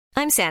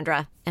I'm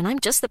Sandra, and I'm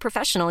just the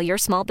professional your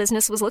small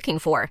business was looking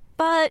for.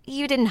 But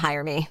you didn't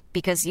hire me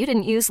because you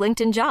didn't use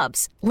LinkedIn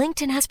Jobs.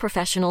 LinkedIn has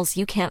professionals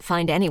you can't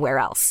find anywhere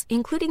else,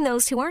 including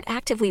those who aren't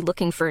actively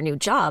looking for a new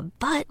job,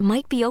 but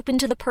might be open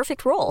to the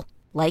perfect role,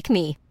 like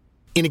me.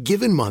 In a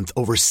given month,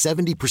 over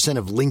 70%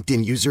 of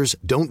LinkedIn users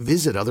don't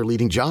visit other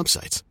leading job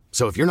sites.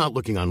 So if you're not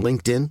looking on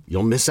LinkedIn,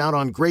 you'll miss out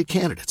on great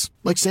candidates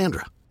like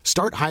Sandra.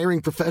 Start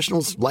hiring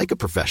professionals like a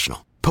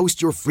professional.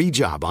 Post your free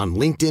job on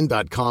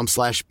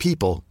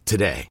linkedin.com/people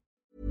today.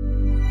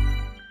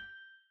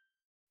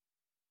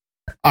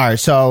 All right.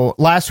 So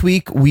last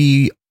week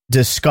we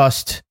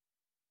discussed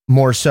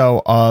more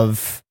so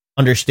of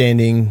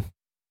understanding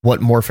what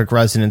morphic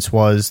resonance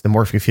was, the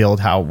morphic field,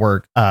 how it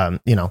worked,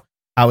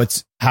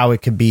 how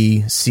it could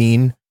be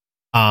seen.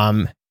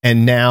 And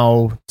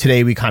now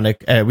today we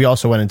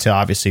also went into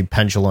obviously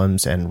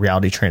pendulums and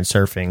reality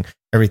transurfing,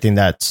 everything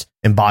that's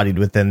embodied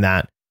within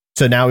that.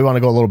 So now we want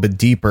to go a little bit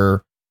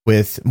deeper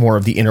with more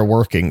of the inner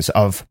workings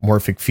of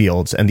morphic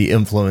fields and the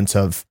influence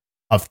of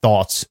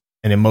thoughts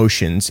and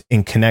emotions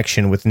in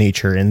connection with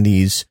nature in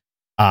these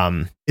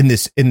in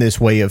this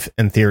way of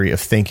and theory of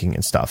thinking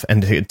and stuff,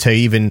 and to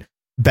even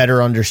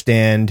better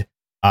understand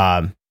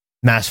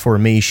mass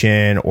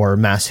formation or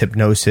mass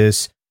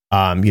hypnosis,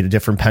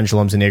 different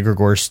pendulums and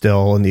egregores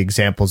still, and the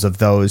examples of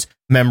those,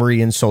 memory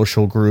and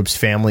social groups,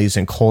 families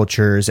and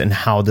cultures, and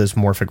how does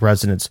morphic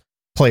resonance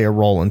play a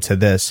role into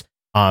this.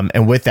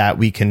 And with that,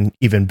 we can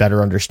even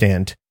better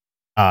understand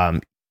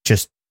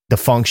just the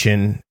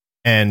function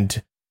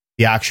and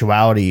the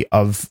actuality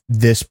of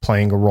this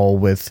playing a role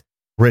with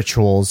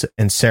rituals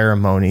and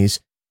ceremonies,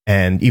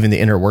 and even the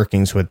inner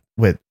workings with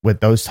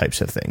those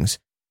types of things.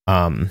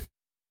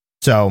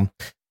 So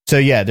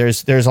yeah,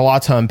 there's a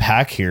lot to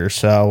unpack here.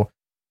 So,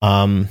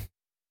 what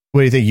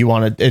do you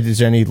think? Is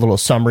there any little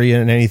summary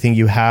and anything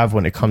you have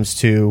when it comes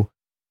to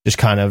just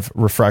kind of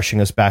refreshing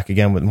us back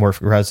again with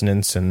morphic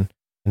resonance and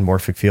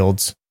morphic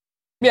fields?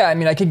 Yeah, I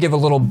mean, I could give a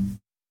little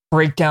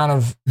breakdown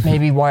of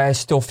maybe why I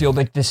still feel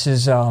like this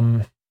is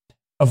a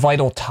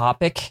vital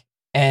topic.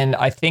 And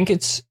I think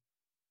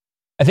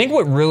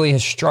what really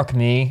has struck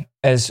me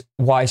as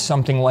why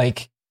something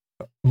like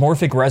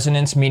morphic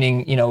resonance,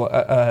 meaning,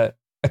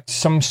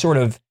 some sort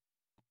of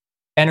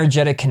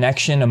energetic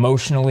connection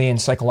emotionally and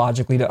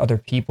psychologically to other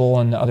people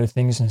and other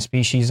things and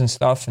species and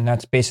stuff. And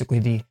that's basically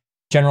the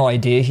general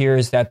idea here,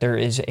 is that there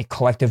is a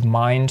collective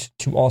mind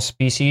to all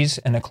species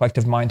and a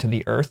collective mind to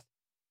the earth.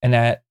 And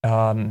that,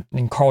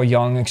 and Carl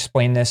Jung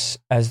explained this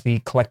as the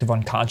collective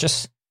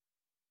unconscious,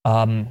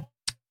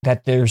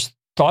 that there's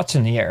thoughts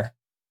in the air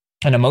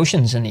and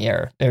emotions in the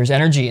air. There's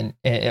energy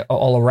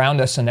all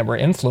around us, and that we're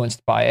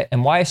influenced by it.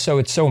 And why it's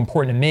so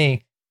important to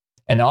me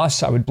and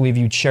us, I would believe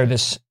you'd share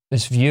this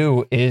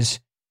view, is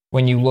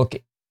when you look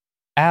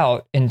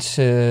out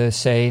into,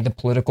 say, the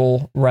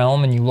political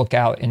realm, and you look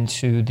out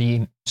into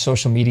the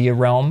social media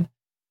realm,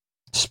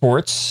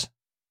 sports,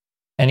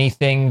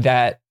 anything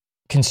that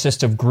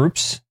consists of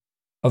groups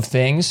of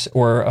things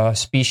or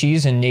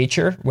species in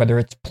nature, whether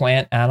it's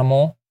plant,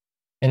 animal,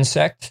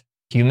 insect,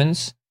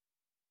 humans,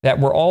 that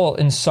we're all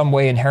in some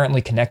way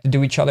inherently connected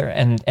to each other,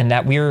 and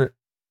that we're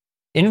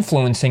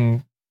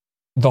influencing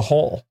the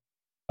whole,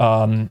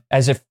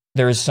 as if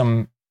there is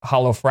some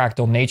hollow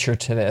fractal nature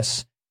to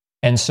this.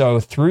 And so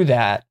through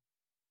that,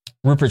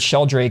 Rupert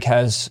Sheldrake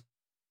has,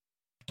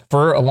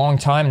 for a long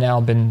time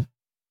now, been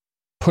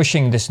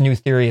pushing this new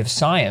theory of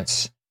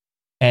science,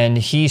 and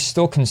he's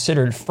still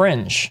considered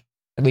fringe,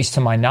 at least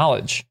to my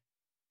knowledge,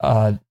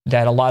 that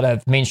a lot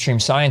of mainstream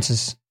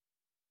sciences,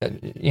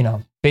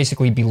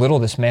 basically belittle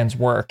this man's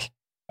work,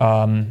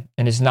 and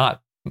is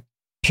not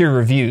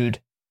peer-reviewed,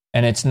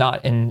 and it's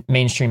not in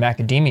mainstream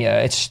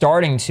academia. It's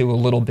starting to a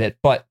little bit,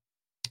 but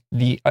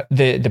the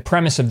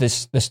premise of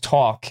this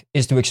talk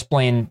is to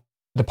explain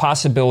the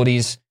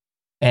possibilities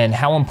and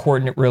how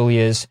important it really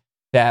is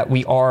that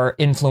we are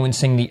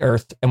influencing the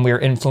earth and we are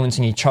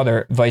influencing each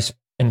other, vice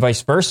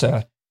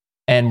versa,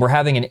 and we're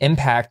having an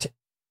impact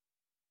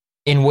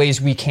in ways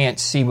we can't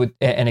see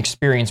and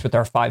experience with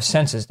our five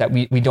senses, that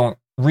we don't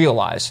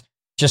realize.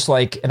 Just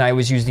like, and I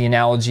always use the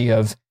analogy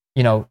of,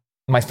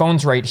 my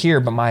phone's right here,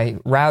 but my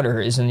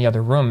router is in the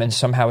other room, and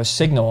somehow a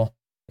signal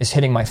is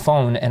hitting my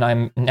phone, and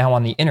I'm now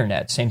on the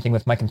internet. Same thing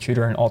with my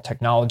computer and all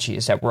technology,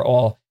 is that we're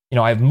all,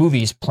 I have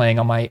movies playing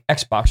on my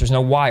Xbox. There's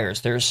no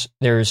wires. There's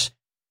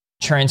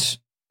transference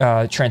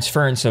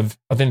of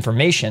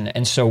information.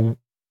 And so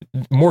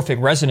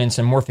morphic resonance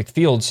and morphic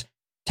fields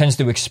tends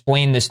to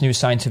explain this new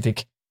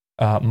scientific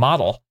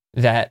model,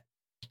 that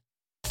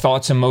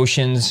thoughts,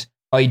 emotions,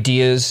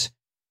 ideas,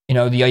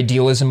 the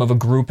idealism of a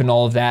group and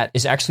all of that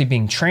is actually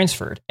being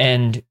transferred.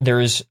 And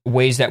there's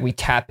ways that we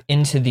tap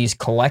into these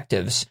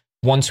collectives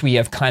once we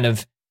have kind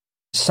of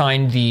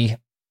signed the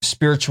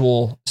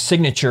spiritual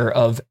signature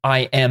of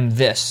I am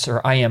this,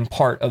 or I am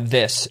part of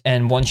this.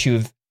 And once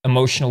you've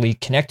emotionally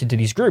connected to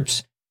these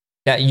groups,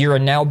 that you're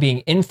now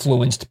being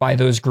influenced by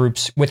those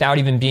groups without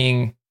even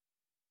being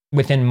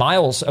within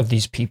miles of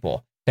these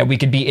people, that we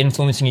could be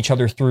influencing each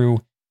other through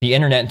the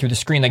internet and through the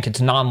screen, like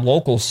it's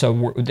non-local.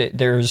 So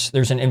there's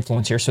an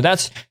influence here. So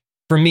that's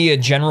for me, a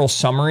general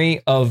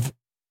summary of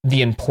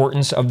the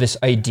importance of this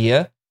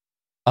idea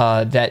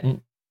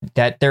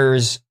that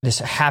there's this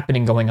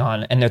happening going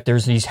on, and that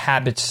there's these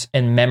habits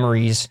and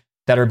memories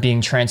that are being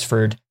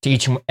transferred to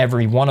each and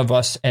every one of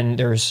us, and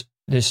there's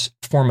this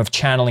form of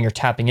channeling or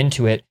tapping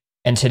into it.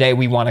 And today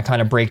we want to kind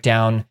of break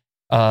down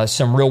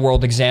some real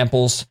world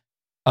examples,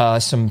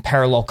 some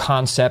parallel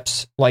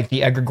concepts like the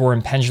egregore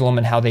and pendulum,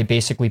 and how they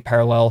basically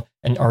parallel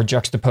and are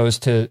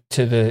juxtaposed to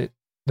the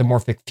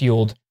morphic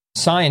field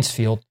science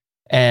field.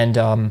 And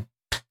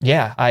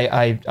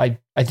I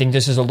think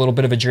this is a little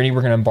bit of a journey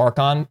we're going to embark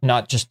on,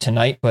 not just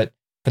tonight, but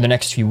for the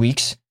next few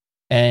weeks,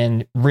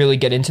 and really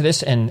get into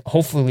this. And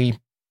hopefully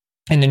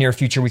in the near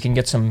future, we can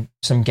get some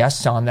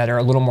guests on that are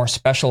a little more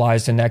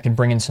specialized and that can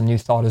bring in some new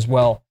thought as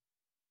well.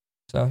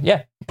 So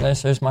yeah,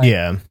 there's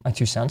my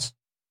 2 cents.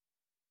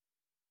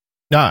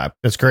 Nah,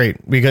 that's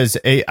great, because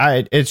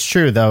it's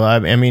true though.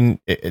 I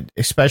mean,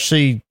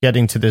 especially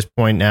getting to this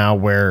point now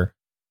where,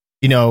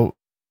 you know,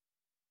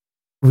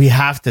 we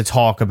have to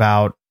talk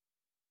about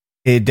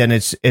it. Then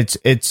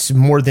it's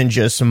more than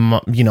just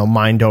some, you know,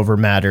 mind over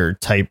matter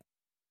type,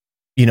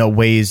 you know,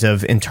 ways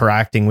of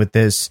interacting with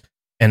this.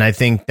 And I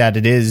think that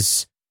it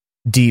is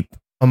deep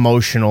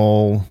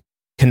emotional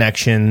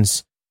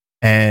connections,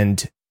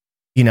 and,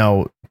 you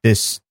know,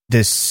 this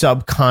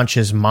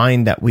subconscious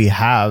mind that we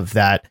have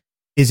that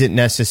isn't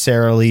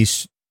necessarily,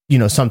 you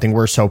know, something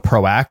we're so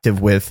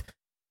proactive with,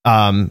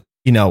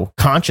 you know,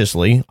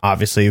 consciously,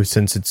 obviously,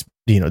 since it's,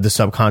 you know, the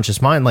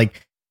subconscious mind,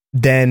 like,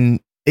 then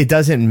it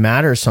doesn't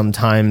matter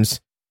sometimes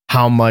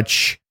how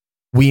much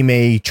we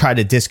may try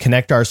to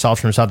disconnect ourselves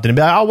from something and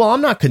be like, oh, well,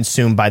 I'm not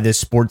consumed by this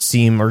sports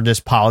team or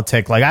this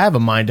politic. Like, I have a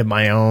mind of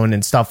my own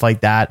and stuff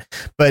like that.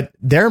 But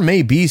there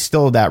may be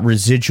still that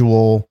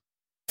residual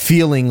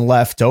feeling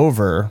left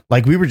over.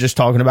 Like we were just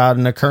talking about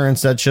an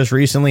occurrence that's just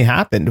recently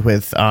happened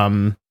with,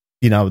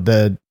 you know,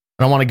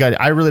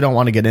 I really don't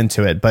want to get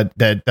into it, but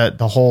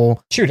the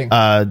whole shooting,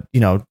 you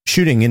know,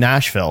 shooting in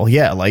Nashville.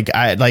 Yeah.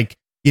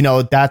 You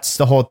know, that's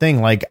the whole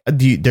thing. Like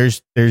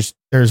there's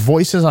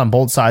voices on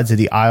both sides of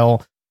the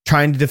aisle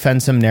trying to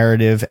defend some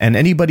narrative, and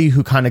anybody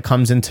who kind of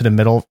comes into the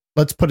middle,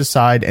 let's put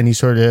aside any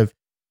sort of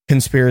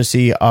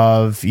conspiracy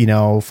of, you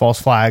know,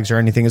 false flags or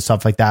anything and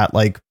stuff like that.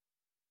 Like,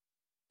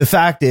 the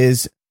fact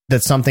is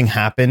that something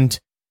happened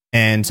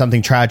and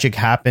something tragic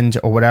happened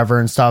or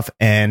whatever and stuff,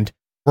 and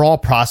we're all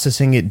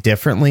processing it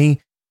differently.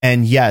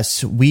 And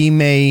yes, we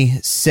may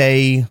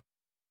say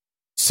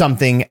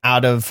something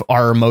out of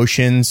our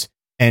emotions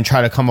and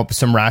try to come up with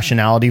some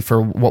rationality for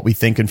what we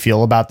think and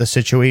feel about the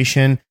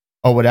situation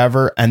or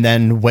whatever. And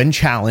then when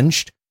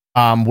challenged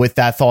with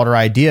that thought or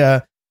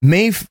idea,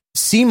 may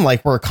seem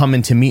like we're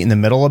coming to meet in the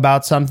middle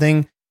about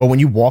something. But when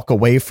you walk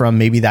away from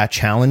maybe that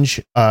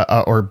challenge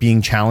or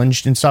being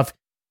challenged and stuff,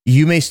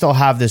 you may still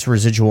have this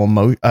residual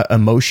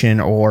emotion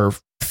or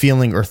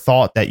feeling or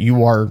thought that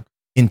you are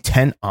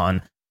intent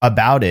on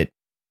about it,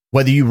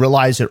 whether you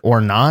realize it or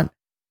not.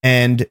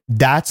 And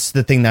that's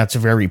the thing that's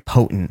very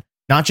potent.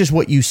 Not just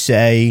what you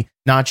say,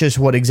 not just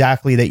what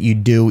exactly that you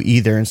do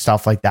either and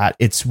stuff like that.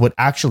 It's what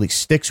actually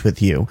sticks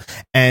with you.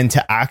 And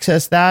to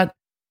access that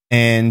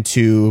and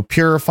to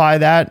purify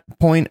that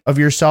point of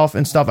yourself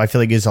and stuff, I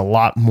feel like is a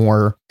lot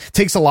more,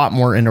 takes a lot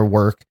more inner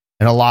work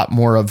and a lot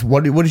more of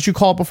what did you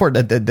call it before?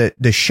 The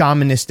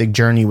shamanistic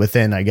journey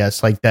within, I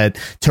guess, like that,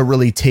 to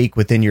really take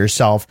within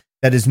yourself.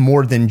 That is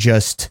more than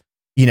just,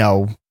 you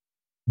know,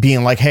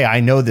 being like, hey,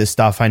 I know this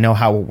stuff. I know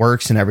how it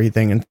works and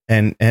everything.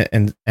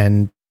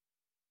 And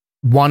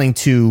wanting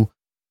to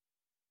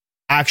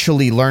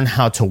actually learn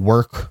how to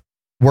work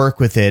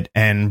with it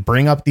and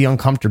bring up the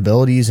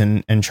uncomfortabilities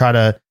and try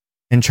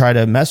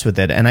to mess with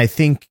it. And I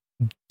think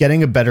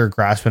getting a better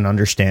grasp and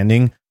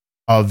understanding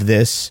of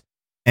this,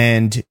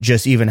 and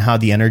just even how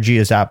the energy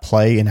is at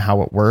play and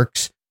how it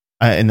works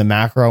in the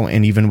macro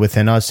and even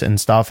within us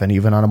and stuff, and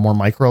even on a more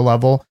micro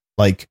level,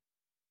 like,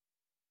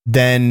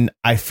 then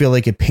I feel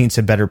like it paints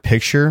a better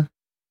picture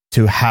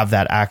to have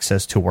that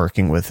access to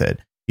working with it.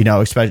 You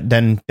know, especially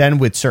then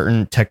with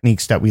certain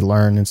techniques that we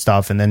learn and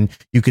stuff, and then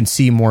you can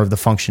see more of the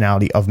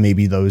functionality of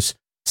maybe those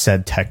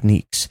said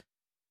techniques.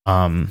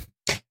 But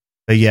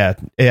yeah.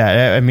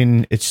 I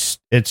mean, it's.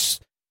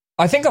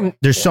 I think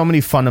there's so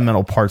many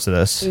fundamental parts of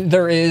this.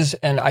 There is,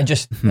 and I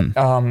just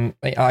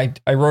I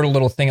wrote a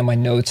little thing in my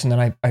notes, and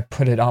then I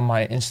put it on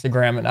my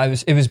Instagram,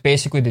 and it was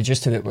basically the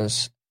gist of it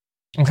was,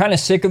 I'm kind of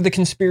sick of the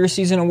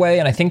conspiracies in a way,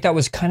 and I think that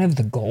was kind of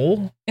the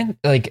goal. And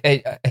like,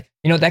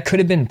 you know, that could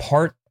have been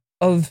part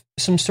of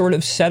some sort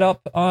of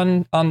setup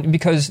on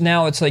because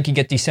now it's like you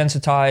get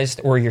desensitized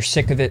or you're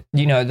sick of it.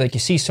 You know, like you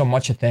see so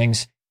much of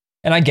things,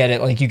 and I get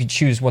it. Like you could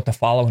choose what to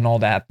follow and all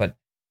that, but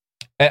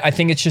I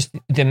think it's just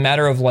the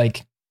matter of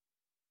like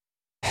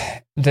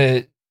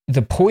the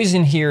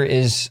poison here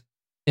is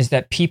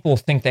that people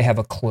think they have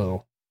a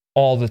clue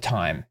all the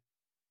time,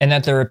 and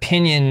that their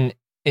opinion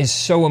is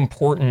so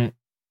important.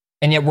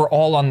 And yet we're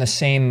all on the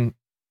same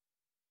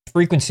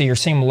frequency or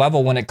same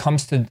level when it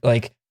comes to,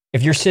 like,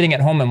 if you're sitting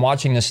at home and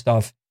watching this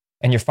stuff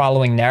and you're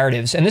following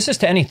narratives, and this is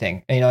to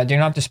anything, you know, you don't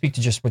have to speak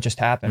to just what just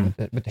happened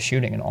with the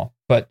shooting and all,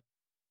 but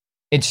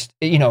it's,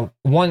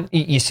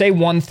 you say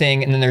one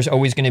thing and then there's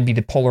always going to be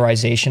the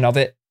polarization of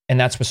it. And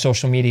that's what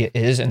social media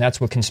is. And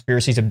that's what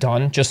conspiracies have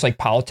done, just like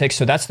politics.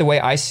 So that's the way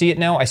I see it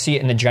now. I see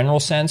it in the general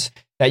sense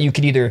that you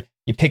could either,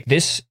 you pick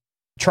this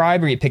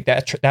tribe or you pick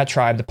that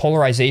tribe. The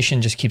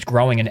polarization just keeps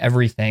growing in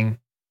everything.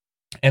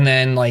 And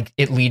then like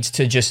it leads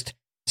to just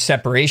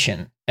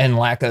separation and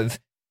lack of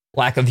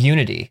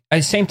unity.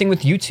 And same thing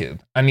with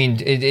YouTube. I mean,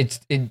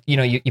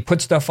 you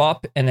put stuff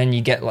up and then you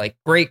get like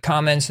great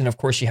comments. And of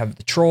course you have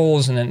the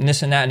trolls and then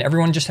this and that, and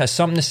everyone just has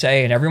something to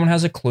say and everyone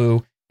has a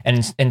clue.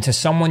 And to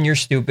someone you're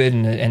stupid,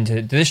 and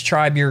to this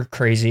tribe you're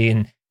crazy,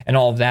 and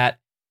all of that,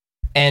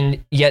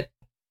 and yet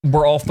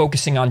we're all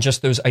focusing on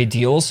just those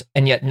ideals,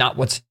 and yet not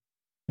what's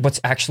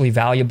actually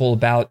valuable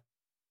about,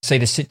 say,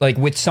 like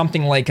with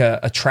something like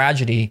a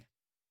tragedy.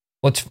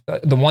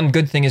 The one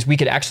good thing is we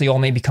could actually all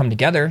maybe come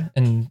together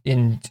and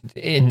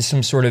in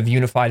some sort of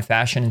unified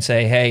fashion and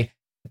say, hey,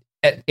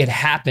 it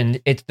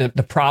happened. It's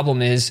the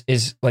problem is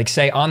like,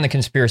 say, on the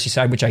conspiracy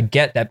side, which I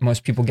get that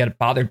most people get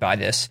bothered by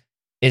this,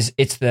 is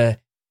it's the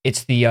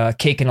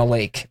cake in a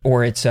lake,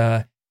 or it's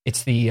fake,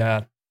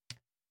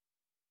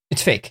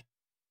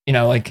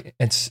 like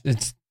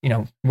it's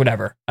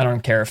whatever. I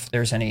don't care if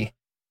there's any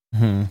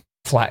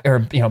flat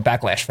or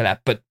backlash for that,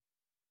 but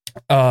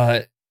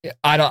I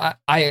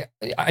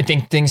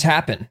think things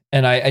happen,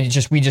 and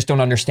we just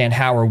don't understand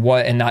how or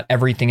what, and not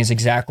everything is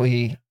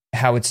exactly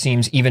how it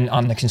seems, even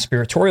on the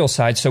conspiratorial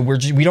side. So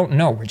we don't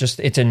know.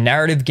 It's a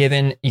narrative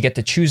given. You get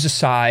to choose a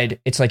side.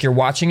 It's like you're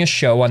watching a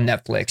show on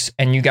Netflix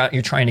and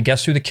you're trying to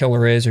guess who the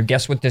killer is or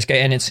guess what this guy,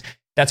 and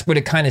that's what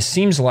it kind of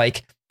seems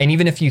like. And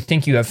even if you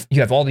think you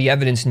have all the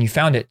evidence and you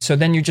found it, so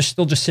then you're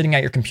still sitting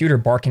at your computer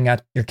barking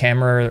at your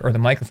camera or the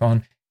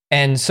microphone.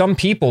 And some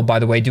people, by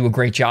the way, do a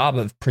great job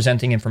of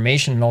presenting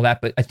information and all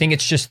that, but I think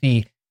it's just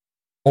the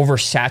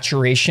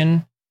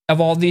oversaturation of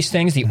all these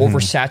things, the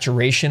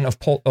oversaturation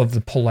of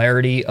the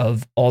polarity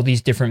of all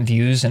these different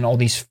views and all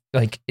these,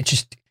 like,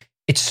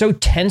 it's so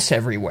tense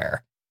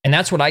everywhere. And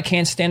that's what I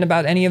can't stand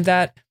about any of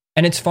that.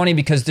 And it's funny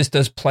because this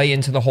does play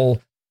into the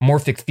whole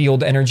morphic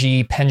field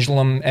energy,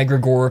 pendulum,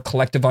 egregore,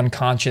 collective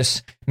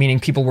unconscious,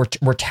 meaning people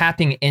were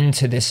tapping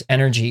into this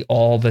energy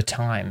all the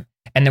time.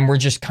 And then we're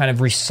just kind of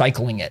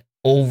recycling it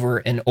over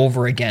and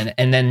over again.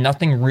 And then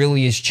nothing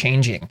really is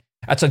changing.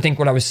 That's, I think,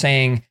 what I was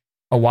saying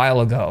a while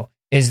ago,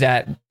 is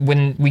that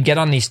when we get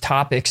on these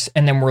topics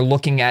and then we're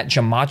looking at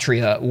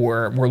gematria,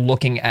 or we're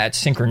looking at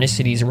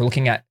synchronicities, or we're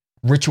looking at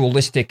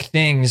ritualistic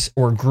things,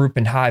 or group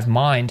and hive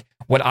mind,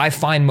 what I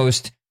find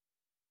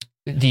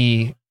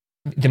the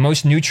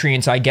most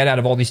nutrients I get out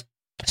of all these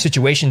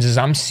situations is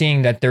I'm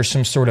seeing that there's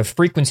some sort of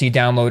frequency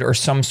download or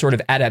some sort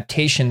of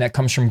adaptation that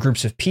comes from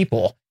groups of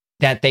people,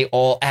 that they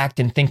all act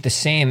and think the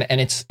same. And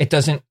it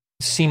doesn't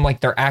seem like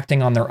they're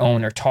acting on their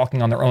own or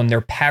talking on their own. They're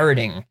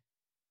parroting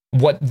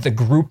what the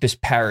group is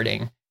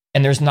parroting.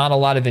 And there's not a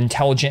lot of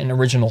intelligent and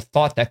original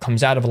thought that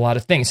comes out of a lot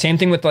of things. Same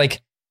thing with,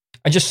 like,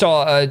 I just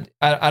saw,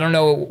 I don't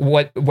know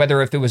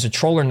whether if it was a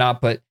troll or not,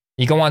 but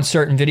you go on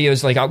certain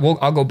videos, like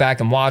I'll go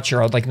back and watch,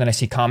 or then I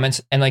see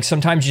comments, and like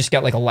sometimes you just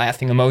get like a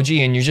laughing emoji,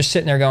 and you're just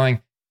sitting there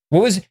going,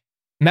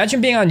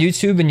 imagine being on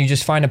YouTube and you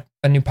just find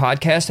a new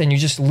podcast and you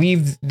just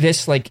leave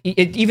this, like,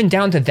 even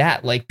down to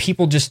that, like,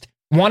 people just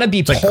want to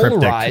be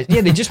polarized.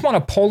 Yeah, they just want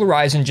to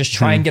polarize and just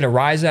try and get a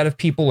rise out of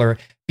people or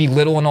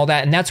belittle and all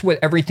that. And that's what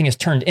everything is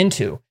turned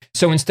into.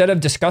 So instead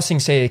of discussing,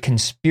 say, a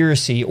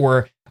conspiracy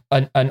or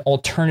an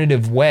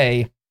alternative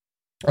way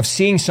of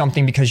seeing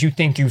something because you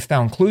think you've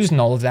found clues and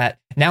all of that,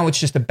 now it's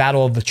just a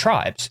battle of the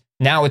tribes.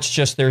 Now it's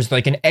just, there's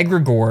like an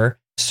egregore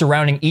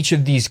surrounding each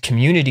of these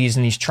communities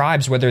and these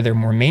tribes, whether they're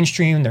more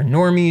mainstream, they're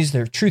normies,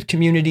 they're truth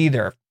community,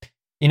 they're,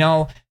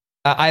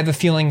 I have a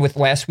feeling with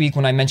last week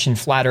when I mentioned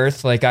flat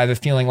earth, like, I have a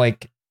feeling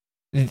like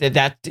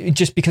that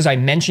just because I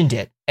mentioned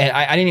it, and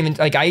I didn't even,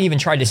 like, I even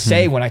tried to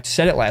say when I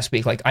said it last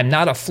week, like, I'm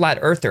not a flat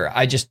earther.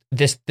 I just,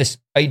 this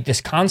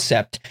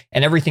concept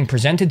and everything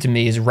presented to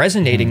me is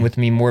resonating with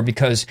me more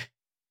because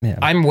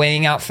I'm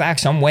weighing out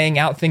facts. I'm weighing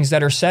out things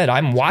that are said.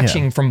 I'm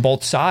watching from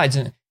both sides.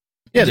 And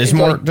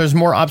there's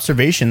more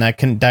observation that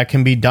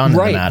can be done.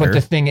 Right. In the matter. But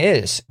the thing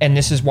is, and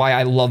this is why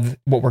I love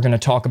what we're going to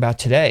talk about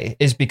today,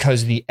 is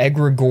because the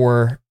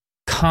egregore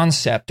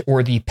concept,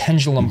 or the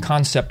pendulum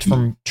concept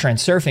from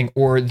transurfing,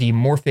 or the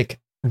morphic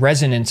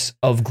resonance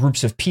of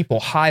groups of people,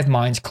 hive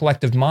minds,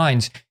 collective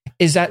minds,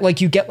 is that, like,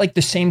 you get like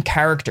the same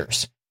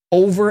characters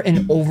over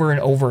and over and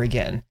over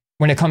again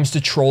when it comes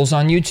to trolls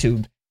on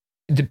YouTube,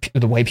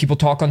 the way people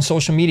talk on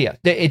social media.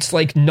 It's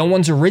like no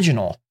one's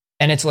original,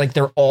 and it's like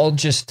they're all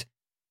just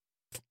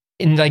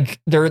in, like,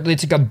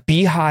 it's like a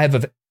beehive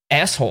of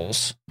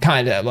assholes,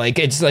 kind of like,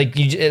 it's like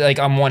like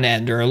on one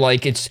end, or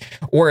like it's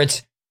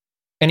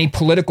any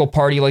political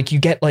party, like, you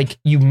get, like,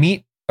 you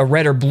meet a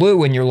red or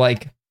blue and you're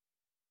like,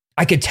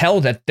 I could tell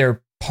that they're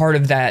part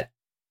of that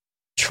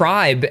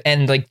tribe,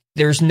 and like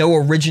there's no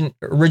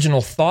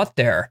original thought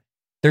there.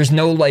 There's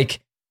no,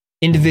 like,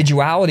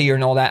 individuality or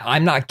all that.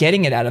 I'm not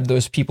getting it out of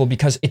those people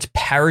because it's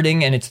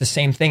parroting and it's the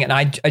same thing. And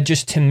I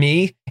just, to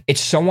me,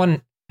 it's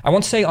I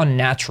won't say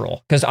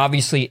unnatural, because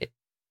obviously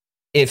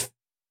if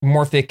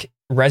morphic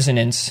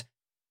resonance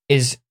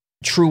is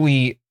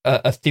truly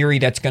a theory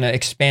that's going to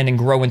expand and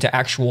grow into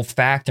actual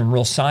fact and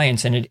real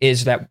science, and it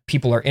is that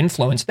people are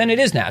influenced, then it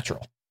is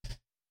natural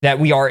that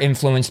we are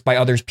influenced by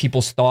other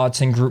people's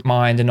thoughts and group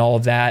mind and all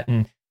of that,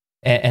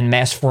 and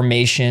mass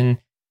formation.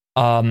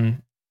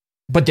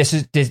 But this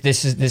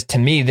to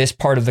me, this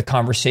part of the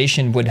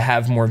conversation would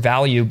have more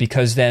value,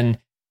 because then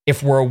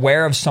if we're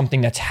aware of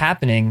something that's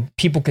happening,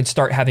 people could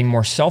start having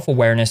more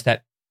self-awareness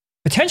that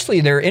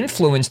potentially they're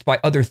influenced by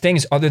other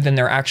things other than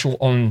their actual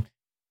own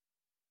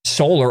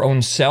soul or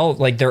own self,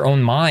 like their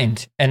own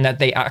mind, and that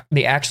they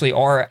actually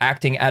are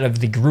acting out of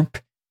the group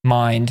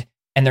mind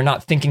and they're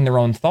not thinking their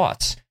own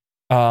thoughts.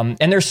 And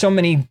there's so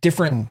many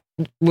different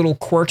little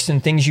quirks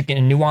and things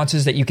and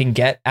nuances that you can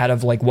get out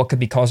of like what could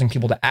be causing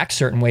people to act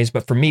certain ways.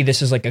 But for me,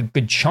 this is like a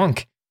good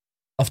chunk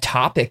of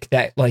topic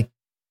that like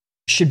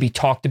should be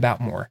talked about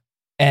more.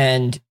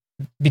 And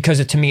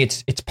because to me,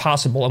 it's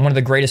possible. And one of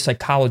the greatest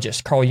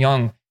psychologists, Carl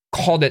Jung,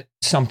 called it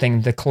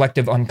something, the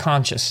collective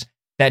unconscious,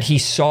 that he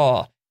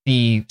saw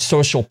the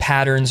social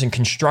patterns and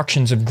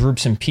constructions of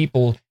groups and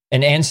people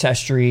and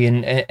ancestry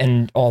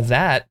and all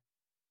that.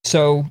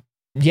 So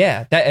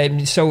yeah,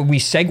 so we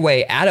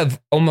segue out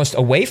of almost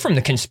away from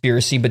the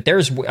conspiracy, but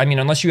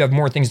unless you have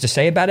more things to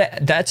say about it,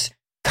 that's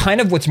kind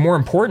of what's more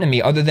important to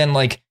me, other than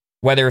like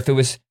whether if it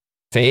was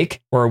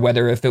fake or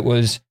whether if it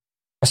was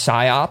a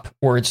psyop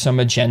or it's some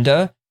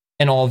agenda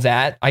and all of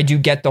that. I do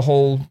get the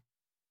whole,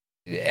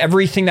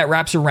 everything that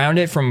wraps around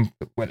it, from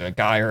whether a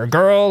guy or a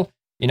girl,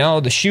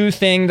 the shoe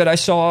thing that I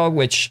saw,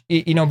 which,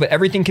 but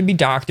everything can be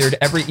doctored.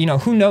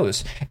 Who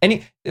knows?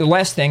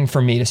 Last thing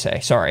for me to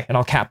say, sorry, and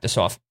I'll cap this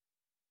off.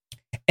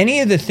 Any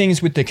of the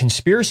things with the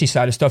conspiracy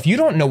side of stuff, you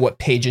don't know what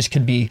pages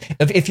could be.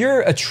 If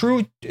you're a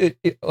true,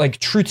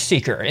 truth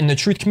seeker in the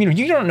truth community,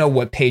 you don't know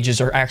what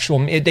pages are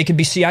actual. They could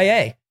be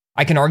CIA.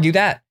 I can argue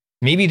that.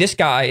 Maybe this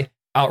guy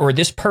or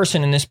this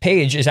person in this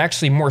page is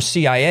actually more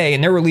CIA,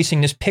 and they're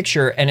releasing this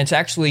picture, and it's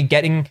actually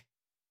getting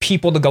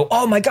people to go,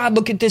 oh my God,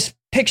 look at this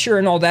picture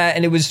and all that.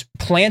 And it was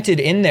planted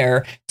in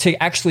there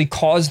to actually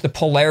cause the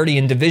polarity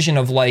and division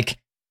of like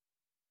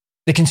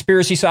the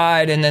conspiracy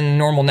side and then the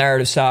normal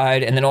narrative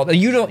side. And then all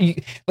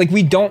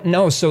we don't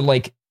know. So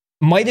like,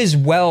 might as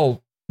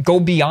well go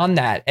beyond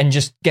that and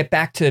just get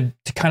back to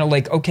kind of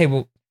like, okay,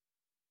 well,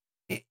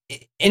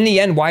 in the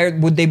end, why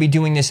would they be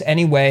doing this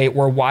anyway?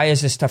 Or why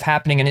is this stuff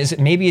happening? And is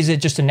it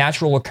just a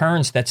natural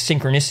occurrence that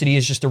synchronicity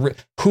is just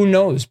who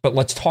knows? But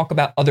let's talk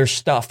about other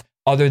stuff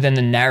other than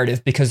the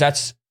narrative, because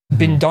that's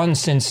been done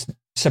since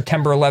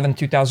September 11th,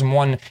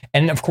 2001.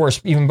 And of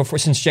course, even before,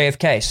 since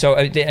JFK. So,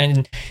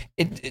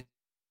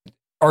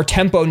 our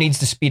tempo needs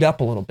to speed up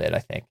a little bit, I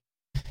think,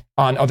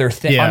 on other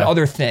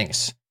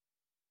things.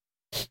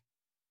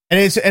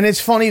 And it's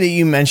funny that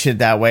you mentioned it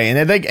that way.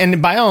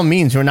 And by all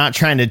means, we're not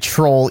trying to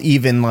troll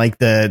even like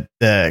the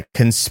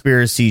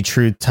conspiracy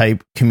truth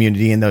type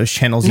community in those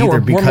channels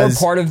either. Because we're more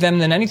part of them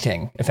than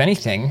anything, if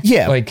anything.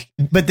 Yeah.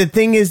 But the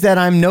thing is that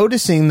I'm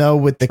noticing though,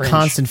 with the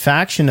constant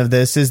faction of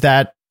this is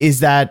that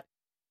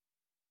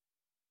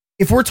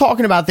if we're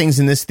talking about things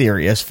in this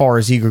theory, as far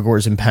as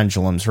egregores and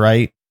pendulums,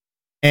 right?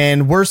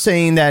 And we're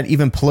saying that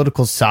even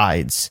political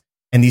sides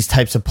and these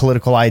types of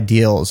political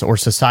ideals or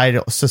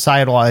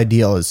societal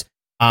ideals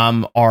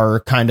are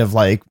kind of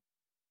like,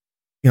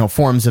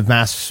 forms of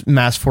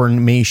mass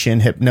formation,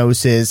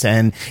 hypnosis,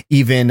 and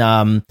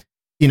even,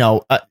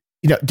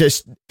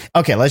 just,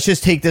 okay, let's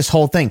just take this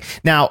whole thing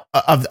now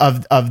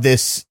of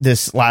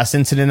this last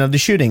incident of the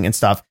shooting and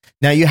stuff.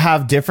 Now you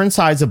have different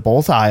sides of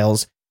both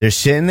aisles. They're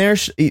sitting there,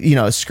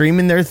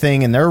 screaming their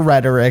thing and their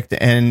rhetoric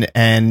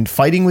and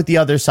fighting with the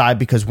other side,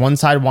 because one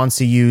side wants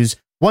to use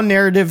one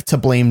narrative to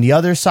blame the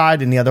other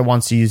side, and the other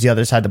wants to use the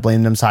other side to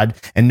blame them side,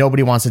 and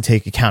nobody wants to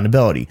take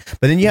accountability.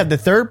 But then you have the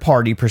third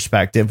party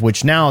perspective,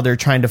 which now they're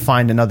trying to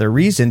find another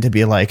reason to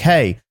be like,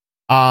 hey,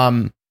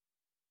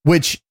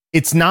 which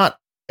it's not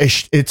a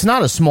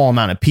small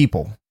amount of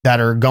people that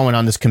are going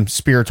on this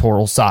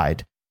conspiratorial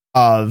side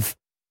of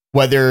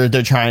whether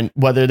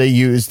they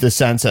use the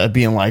sense of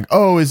being like,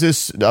 oh, is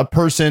this a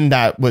person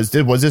that was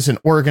this an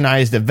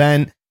organized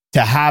event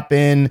to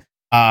happen?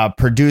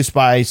 Produced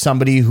by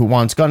somebody who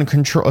wants gun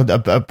control,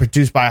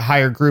 produced by a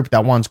higher group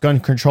that wants gun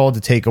control to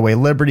take away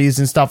liberties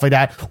and stuff like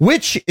that,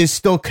 which is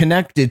still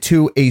connected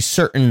to a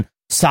certain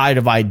side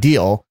of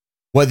ideal.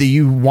 Whether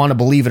you want to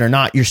believe it or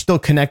not, you're still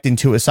connecting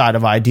to a side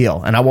of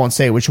ideal. And I won't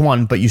say which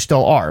one, but you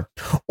still are.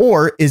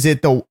 Or is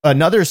it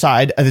another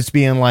side that's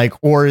being like,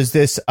 or is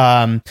this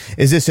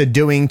a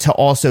doing to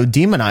also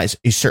demonize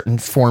a certain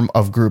form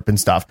of group and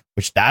stuff,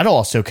 which that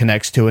also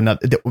connects to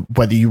another,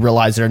 whether you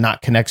realize it or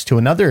not, connects to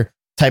another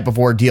type of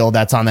ordeal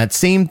that's on that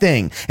same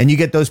thing. And you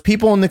get those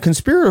people in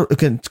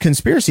the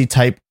conspiracy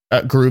type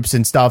groups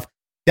and stuff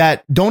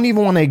that don't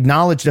even want to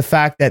acknowledge the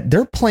fact that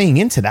they're playing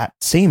into that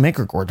same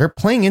egregore. They're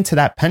playing into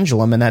that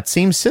pendulum and that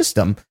same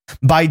system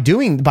by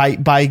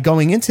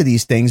going into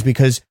these things,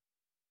 because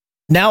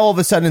now all of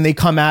a sudden they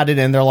come at it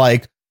and they're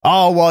like,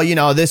 oh,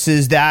 well, this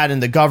is that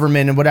and the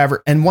government and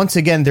whatever. And once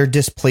again, they're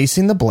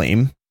displacing the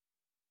blame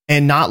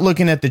and not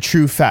looking at the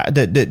true fact,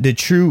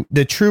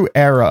 the true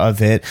era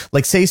of it.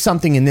 Like, say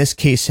something in this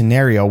case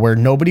scenario where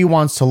nobody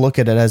wants to look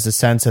at it as a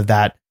sense of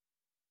that,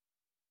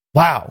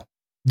 wow,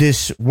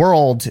 this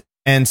world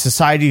and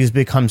society has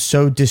become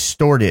so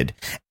distorted,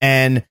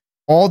 and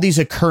all these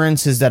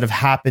occurrences that have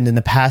happened in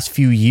the past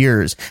few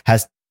years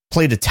has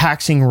played a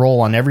taxing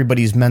role on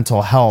everybody's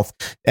mental health,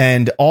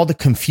 and all the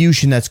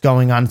confusion that's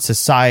going on in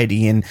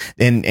society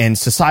and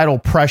societal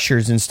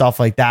pressures and stuff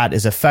like that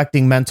is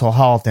affecting mental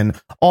health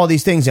and all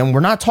these things. And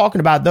we're not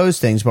talking about those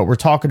things, but we're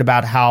talking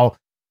about how,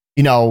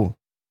 you know,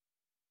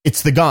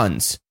 it's the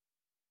guns,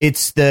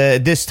 it's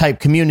this type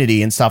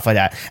community and stuff like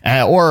that,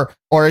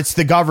 or it's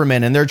the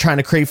government and they're trying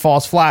to create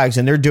false flags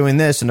and they're doing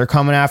this and they're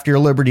coming after your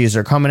liberties,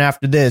 or coming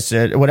after this,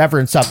 or whatever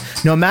and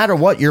stuff. No matter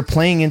what, you're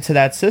playing into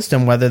that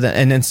system,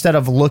 and instead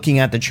of looking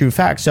at the true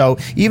facts. So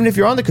even if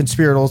you're on the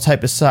conspiratorial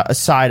type of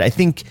side, I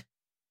think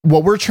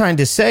what we're trying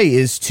to say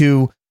is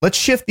let's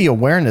shift the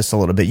awareness a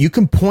little bit. You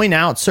can point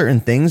out certain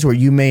things where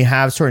you may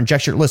have certain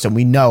gesture. Listen,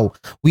 we know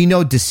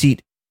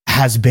deceit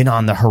has been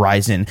on the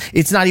horizon.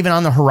 It's not even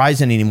on the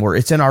horizon anymore.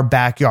 It's in our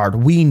backyard.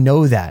 We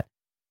know that.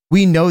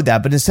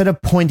 But instead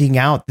of pointing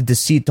out the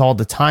deceit all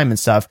the time and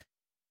stuff,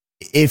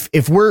 if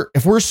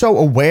we're so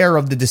aware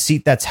of the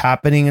deceit that's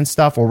happening and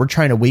stuff, or we're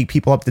trying to wake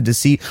people up to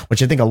deceit,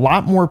 which I think a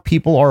lot more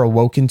people are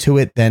awoken to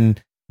it than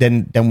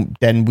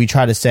we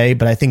try to say.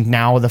 But I think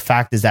now the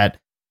fact is that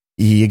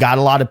you got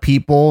a lot of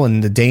people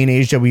in the day and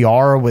age that we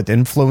are, with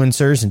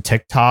influencers and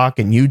TikTok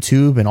and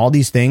YouTube and all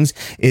these things,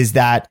 is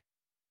that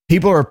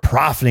people are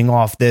profiting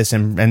off this,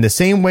 and the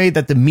same way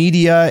that the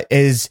media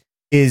is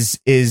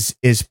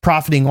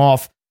profiting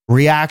off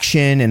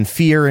reaction and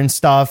fear and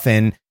stuff,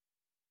 and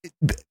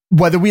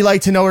whether we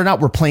like to know it or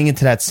not, we're playing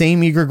into that same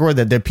egregore,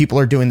 that people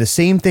are doing the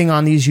same thing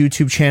on these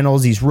YouTube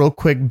channels, these real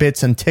quick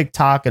bits on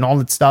TikTok and all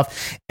that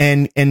stuff,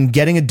 and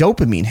getting a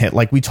dopamine hit,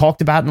 like we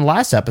talked about in the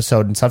last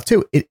episode and stuff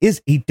too. It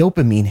is a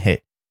dopamine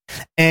hit,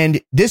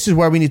 and this is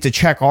where we need to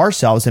check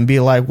ourselves and be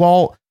like,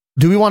 well,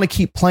 do we want to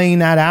keep playing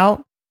that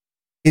out?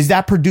 Is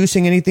that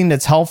producing anything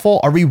that's helpful?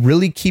 Are we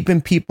really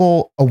keeping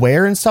people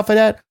aware and stuff like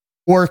that?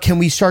 Or can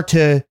we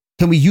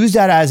use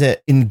that as an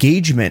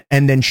engagement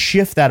and then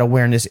shift that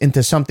awareness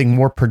into something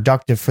more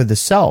productive for the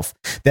self,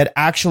 that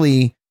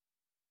actually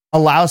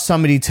allows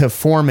somebody to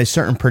form a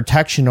certain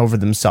protection over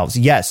themselves?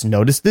 Yes,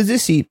 notice the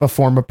deceit, but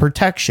form a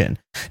protection.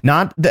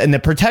 And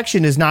the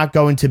protection is not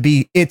going to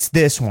be, it's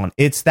this one,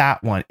 it's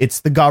that one,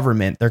 it's the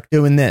government, they're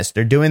doing this,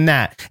 they're doing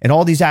that, and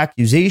all these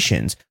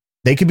accusations.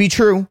 They could be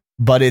true,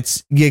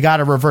 but you got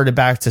to revert it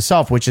back to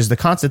self, which is the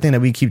constant thing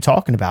that we keep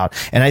talking about.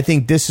 And I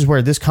think this is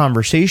where this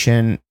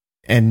conversation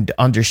and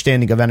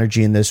understanding of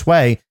energy in this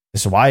way,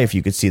 this is why, if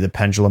you could see the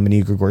pendulum and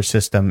egregore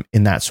system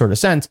in that sort of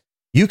sense,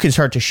 you can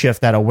start to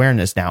shift that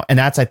awareness now. And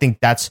I think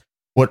that's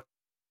what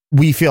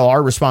we feel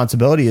our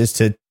responsibility is,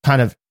 to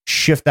kind of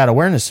shift that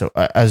awareness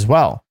as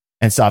well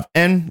and stuff.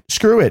 And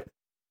screw it.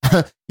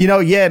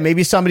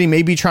 Maybe somebody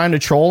may be trying to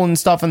troll and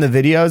stuff in the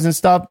videos and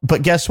stuff,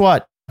 but guess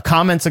what? A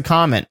comment's a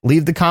comment.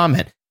 Leave the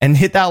comment. And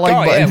hit that like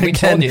button. Yeah, we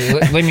told you.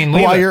 I mean,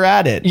 while you're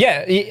at it.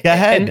 Yeah. Go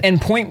ahead. And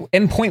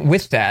point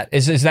with that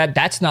is that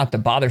that's not the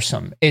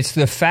bothersome. It's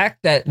the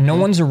fact that no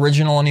one's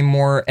original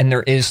anymore. And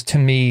there is, to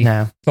me,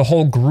 the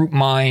whole group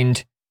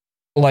mind,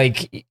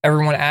 like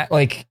everyone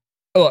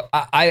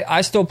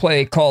I still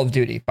play Call of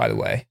Duty, by the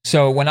way.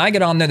 So when I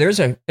get on there, there's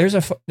a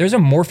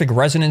morphic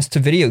resonance to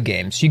video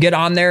games. You get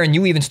on there and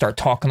you even start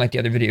talking like the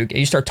other video game.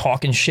 You start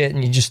talking shit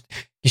and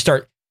you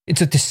start. It's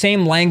like the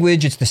same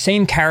language. It's the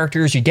same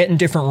characters. You get in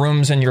different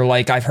rooms and you're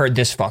like, I've heard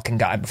this fucking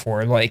guy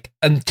before, like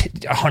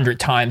 100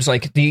 times.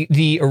 Like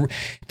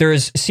there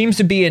seems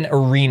to be in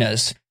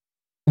arenas,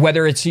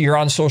 whether it's you're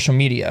on social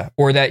media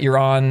or that you're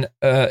on,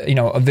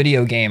 a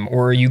video game,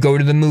 or you go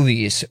to the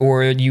movies,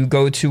 or you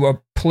go to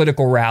a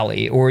political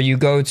rally, or you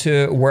go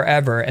to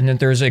wherever, and then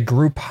there's a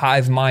group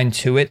hive mind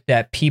to it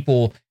that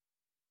people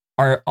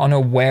are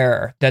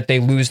unaware that they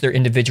lose their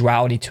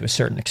individuality to a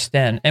certain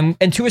extent. And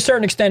to a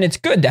certain extent, it's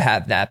good to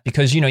have that,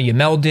 because, you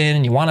meld in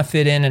and you want to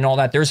fit in and all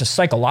that. There's a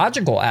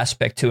psychological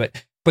aspect to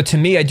it. But to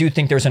me, I do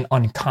think there's an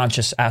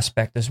unconscious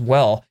aspect as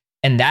well.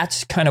 And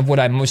that's kind of what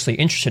I'm mostly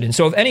interested in.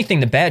 So if anything,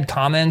 the bad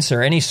comments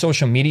or any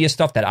social media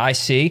stuff that I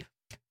see,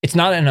 it's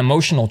not an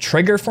emotional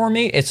trigger for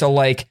me. It's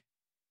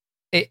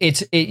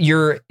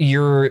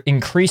you're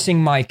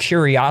increasing my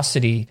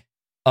curiosity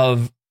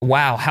of,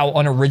 wow, how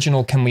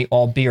unoriginal can we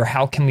all be, or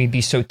how can we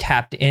be so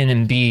tapped in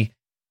and be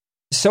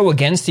so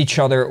against each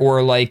other,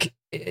 or like,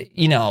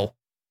 that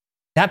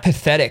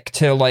pathetic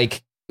to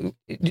like,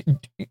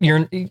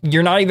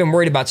 you're not even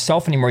worried about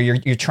self anymore.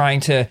 You're trying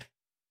to,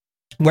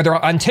 whether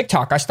on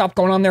TikTok, I stopped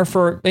going on there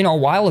for, a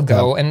while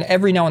ago, and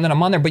every now and then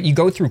I'm on there, but you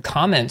go through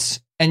comments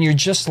and you're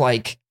just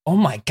like, oh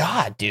my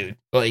God, dude.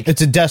 Like,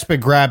 it's a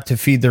desperate grab to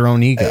feed their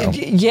own ego.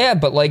 Yeah,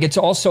 but like, it's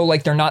also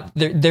like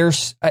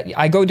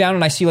I go down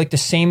and I see like the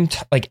same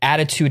like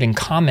attitude and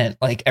comment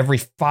like every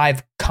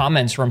 5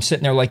 comments where I'm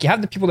sitting there like, you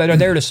have the people that are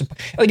there to support.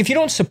 Like, if you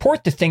don't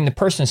support the thing the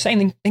person is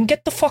saying, then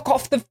get the fuck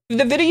off the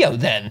video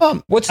then. I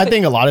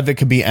think a lot of it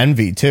could be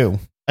envy too.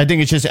 I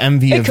think it's just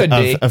envy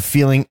of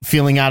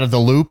feeling out of the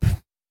loop,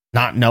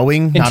 not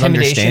knowing, not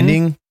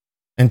understanding,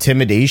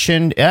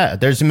 intimidation. Yeah,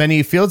 there's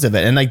many fields of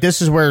it. And like,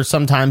 this is where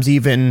sometimes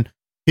even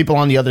people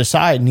on the other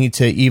side need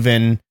to,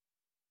 even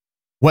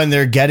when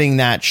they're getting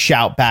that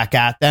shout back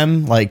at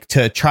them, like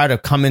to try to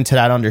come into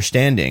that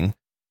understanding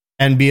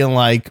and being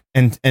like,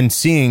 and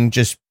seeing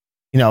just,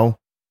 you know,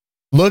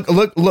 look,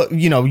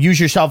 you know, use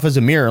yourself as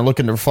a mirror and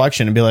look in the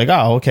reflection and be like,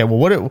 oh, okay,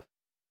 well,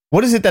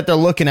 what is it that they're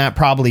looking at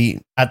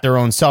probably at their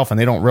own self and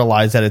they don't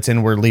realize that it's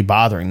inwardly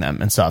bothering them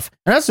and stuff.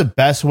 And that's the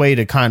best way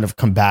to kind of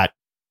combat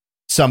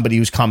somebody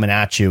who's coming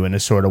at you in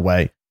a sort of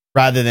way,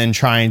 rather than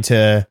trying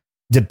to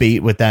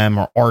debate with them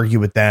or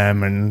argue with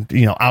them and,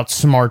 you know,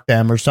 outsmart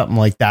them or something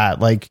like that.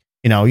 Like,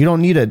 you know, you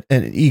don't need an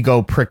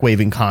ego prick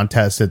waving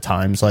contest at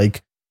times.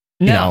 Like,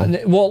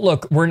 well,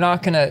 look, we're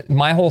not gonna.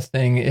 My whole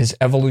thing is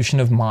evolution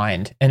of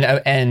mind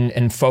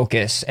and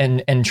focus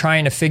and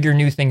trying to figure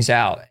new things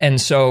out. And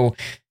so,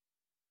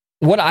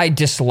 what I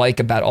dislike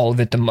about all of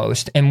it the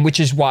most, and which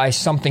is why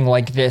something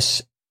like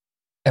this,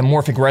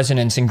 amorphic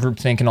resonance and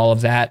groupthink and all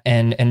of that,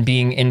 and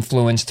being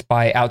influenced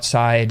by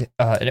outside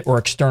or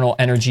external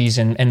energies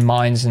and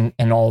minds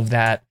and all of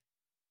that,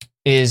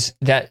 is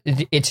that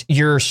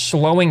you're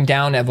slowing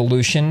down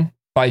evolution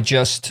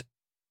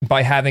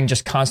by having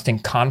just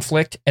constant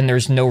conflict, and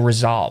there's no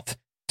resolve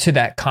to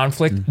that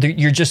conflict.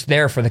 You're just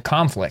there for the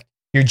conflict.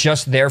 You're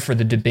just there for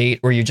the debate,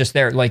 or you're just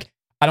there. Like,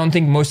 I don't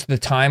think most of the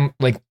time,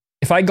 like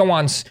if I go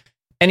on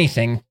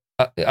anything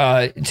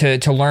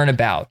to learn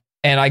about,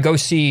 and I go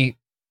see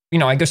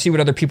what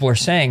other people are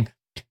saying,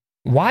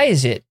 why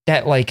is it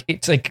that like,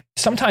 it's like,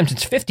 sometimes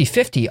it's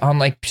 50-50 on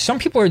like, some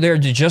people are there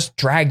to just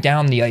drag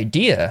down the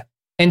idea.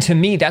 And to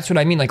me, that's what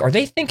I mean. Like, are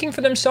they thinking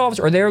for themselves,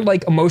 or they're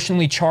like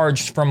emotionally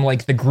charged from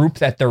like the group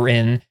that they're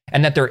in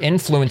and that they're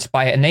influenced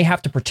by it, and they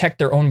have to protect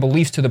their own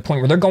beliefs to the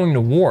point where they're going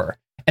to war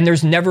and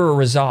there's never a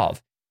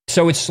resolve.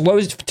 So it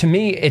slows, to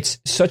me, it's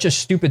such a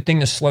stupid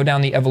thing to slow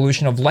down the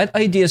evolution of let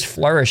ideas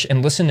flourish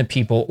and listen to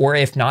people, or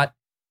if not,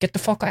 get the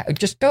fuck out,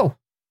 just go,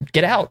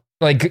 get out.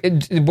 Like,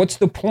 what's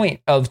the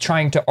point of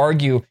trying to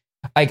argue?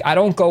 Like, I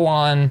don't go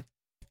on.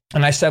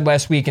 And I said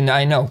last week, and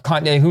I know,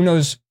 who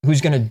knows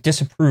who's going to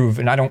disapprove,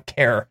 and I don't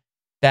care,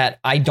 that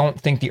I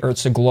don't think the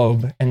Earth's a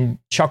globe, and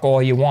chuckle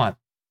all you want.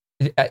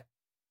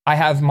 I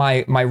have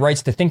my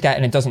rights to think that,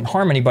 and it doesn't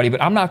harm anybody,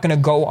 but I'm not going to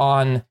go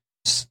on,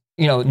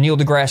 you know, Neil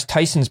deGrasse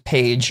Tyson's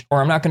page,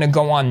 or I'm not going to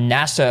go on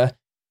NASA,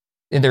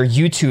 their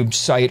YouTube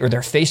site or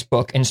their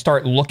Facebook, and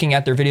start looking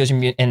at their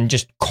videos and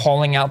just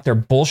calling out their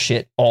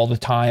bullshit all the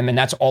time. And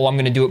that's all I'm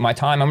going to do with my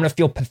time. I'm going to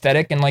feel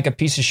pathetic and like a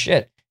piece of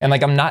shit. And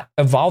like, I'm not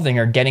evolving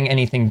or getting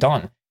anything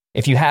done.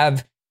 If you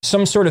have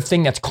some sort of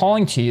thing that's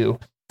calling to you,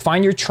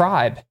 find your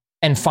tribe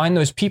and find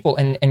those people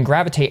and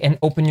gravitate and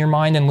open your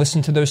mind and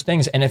listen to those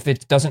things. And if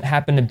it doesn't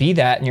happen to be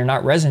that and you're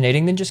not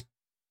resonating, then just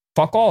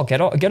fuck all,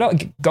 get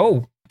out,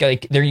 go.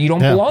 Like, there, you don't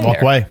belong walk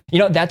there. Away. You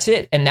know, that's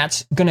it. And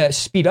that's going to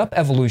speed up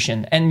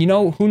evolution. And, you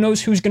know, who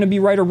knows who's going to be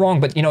right or wrong.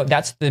 But, you know,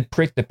 that's the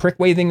prick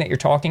waving that you're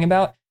talking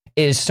about,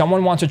 is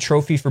someone wants a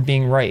trophy for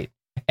being right.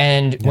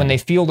 And when they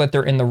feel that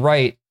they're in the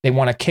right, they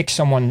want to kick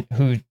someone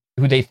who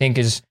they think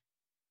is,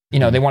 you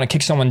know, they want to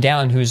kick someone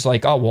down who's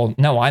like, oh, well,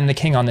 no, I'm the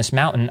king on this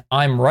mountain.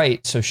 I'm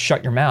right. So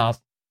shut your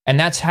mouth. And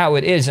that's how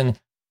it is. And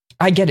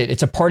I get it.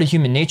 It's a part of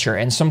human nature.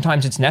 And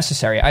sometimes it's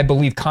necessary. I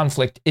believe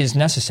conflict is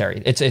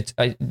necessary.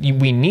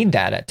 We need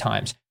that at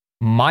times.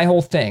 My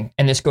whole thing,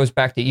 and this goes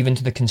back to even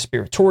to the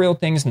conspiratorial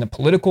things and the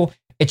political,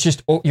 it's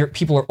just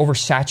people are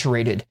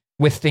oversaturated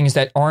with things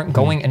that aren't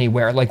going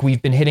anywhere. Like,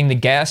 we've been hitting the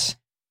gas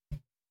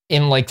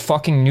in like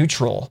fucking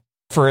neutral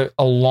for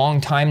a long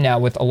time now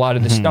with a lot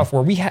of the stuff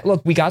where we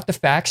got the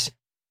facts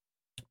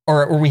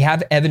or we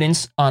have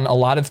evidence on a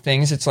lot of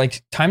things. It's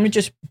like time to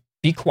just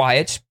be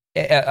quiet,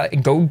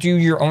 go do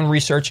your own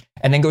research,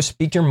 and then go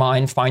speak your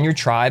mind, find your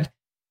tribe,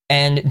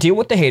 and deal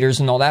with the haters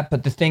and all that.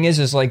 But the thing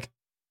is like,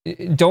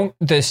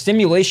 the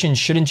stimulation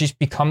shouldn't just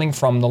be coming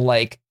from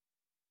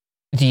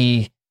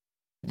the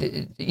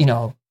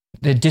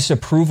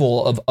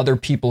disapproval of other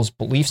people's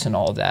beliefs and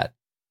all of that.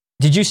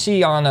 Did you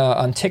see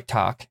on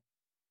TikTok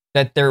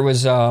that there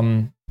was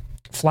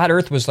Flat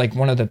Earth was like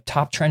one of the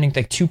top trending,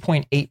 like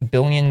 2.8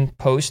 billion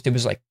posts. It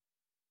was like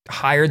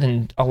higher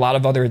than a lot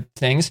of other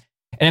things.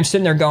 And I'm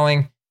sitting there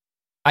going,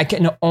 I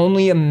can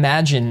only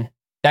imagine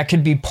that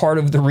could be part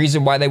of the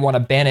reason why they want to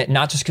ban it,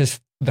 not just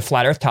because the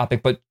Flat Earth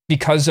topic, but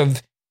because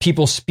of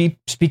people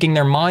speaking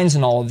their minds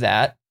and all of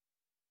that,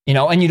 you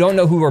know, and you don't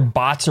know who are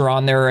bots are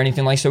on there or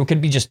anything like, so it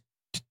could be just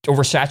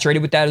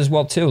oversaturated with that as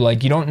well too.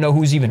 Like, you don't know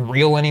who's even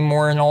real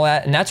anymore and all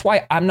that. And that's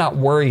why I'm not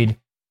worried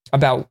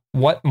about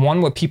what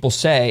people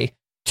say,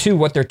 2,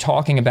 what they're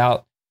talking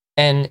about,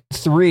 and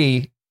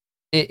 3,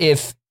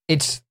 if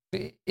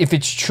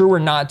it's true or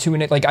not to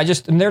it. Like,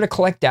 I'm there to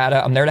collect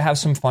data. I'm there to have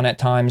some fun at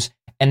times.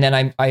 And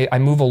then I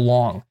move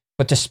along.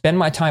 But to spend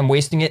my time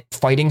wasting it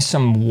fighting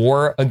some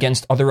war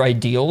against other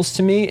ideals,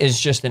 to me, is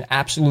just an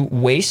absolute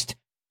waste.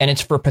 And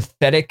it's for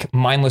pathetic,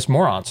 mindless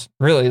morons,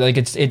 really. Like,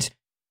 it's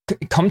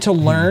come to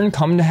learn,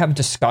 come to have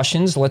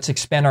discussions. Let's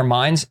expand our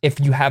minds. If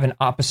you have an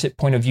opposite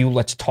point of view,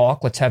 let's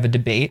talk, let's have a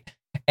debate.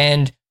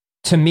 And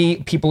to me,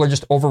 people are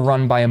just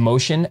overrun by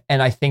emotion.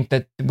 And I think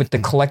that with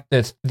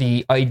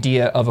the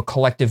idea of a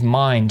collective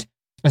mind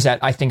is that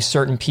I think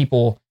certain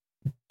people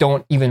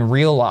don't even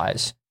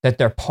realize that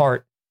they're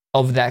part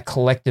of that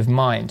collective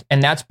mind.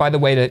 And that's, by the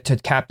way, to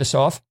cap this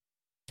off,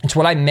 it's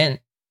what I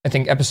meant, I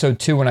think, episode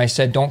 2, when I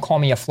said, don't call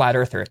me a flat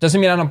earther. It doesn't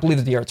mean I don't believe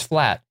that the earth's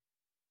flat.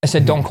 I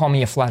said, don't call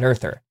me a flat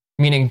earther,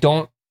 meaning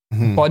don't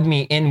bud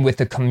me in with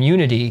the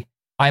community.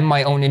 I'm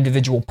my own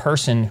individual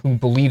person who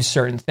believes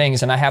certain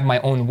things, and I have my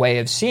own way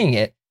of seeing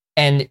it.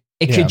 And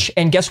it could,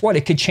 and guess what?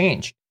 It could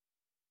change.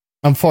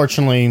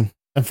 Unfortunately,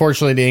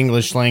 the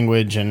English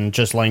language and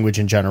just language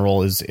in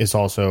general is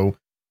also,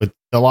 with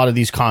a lot of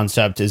these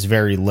concepts, is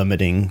very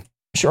limiting.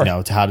 Sure.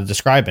 To how to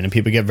describe it, and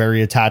people get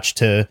very attached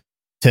to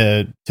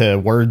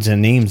words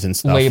and names and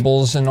stuff,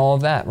 labels and all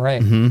of that,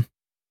 right?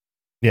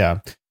 Yeah,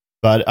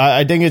 but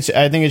I think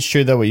it's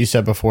true though what you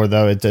said before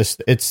though.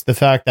 It's the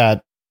fact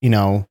that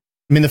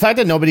the fact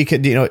that nobody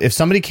could, if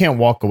somebody can't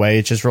walk away,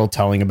 it's just real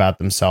telling about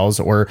themselves,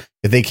 or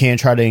if they can't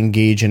try to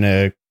engage in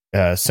a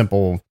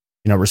simple,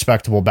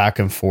 respectable back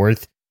and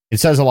forth, it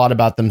says a lot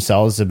about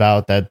themselves,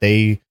 about that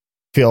they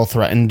feel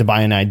threatened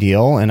by an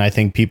ideal. And I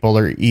think people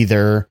are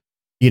either,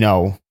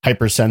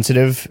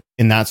 hypersensitive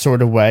in that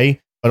sort of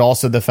way, but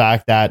also the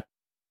fact that,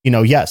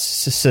 yes,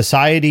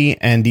 society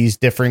and these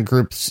different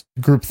group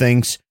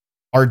things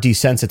are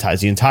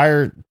desensitized. The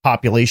entire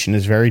population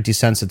is very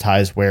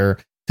desensitized,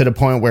 to the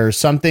point where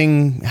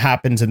something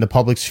happens in the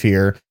public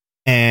sphere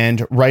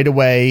and right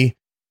away,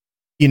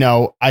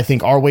 I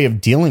think our way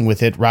of dealing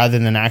with it, rather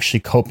than actually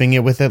coping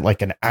it with it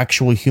like an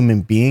actual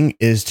human being,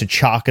 is to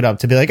chalk it up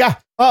to be like,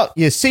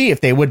 you see,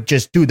 if they would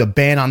just do the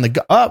ban on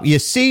you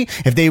see,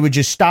 if they would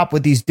just stop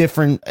with these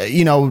different,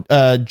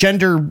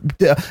 gender,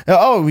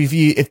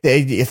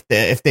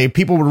 if they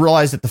people would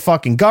realize that the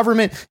fucking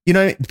government,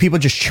 people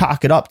just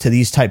chalk it up to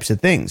these types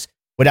of things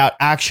without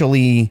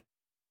actually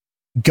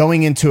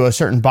going into a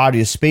certain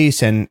body of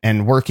space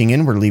and working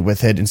inwardly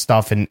with it and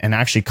stuff, and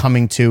actually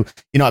coming to,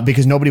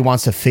 because nobody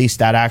wants to face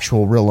that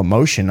actual real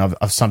emotion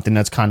of something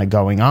that's kind of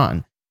going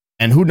on.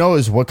 And who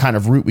knows what kind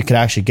of route we could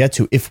actually get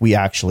to if we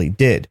actually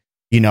did,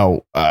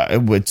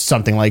 with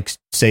something like,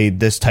 say,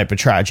 this type of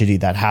tragedy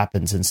that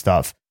happens and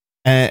stuff.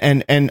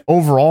 And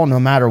overall, no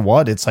matter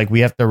what, it's like,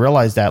 we have to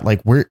realize that,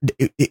 like,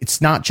 it's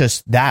not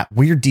just that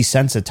we're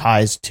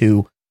desensitized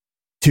to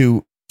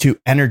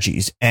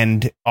energies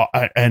and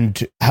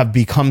have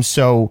become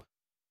so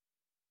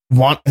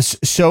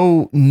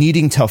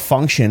needing to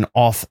function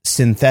off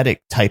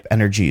synthetic type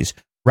energies,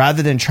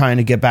 rather than trying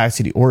to get back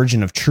to the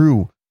origin of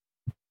true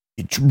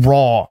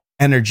raw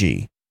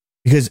energy.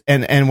 Because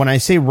and when I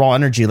say raw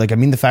energy, like, I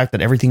mean the fact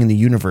that everything in the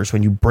universe,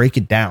 when you break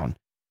it down,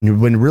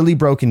 when really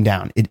broken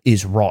down, it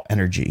is raw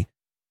energy.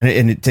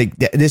 And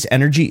this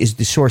energy is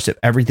the source of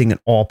everything in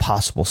all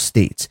possible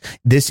states.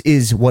 This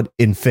is what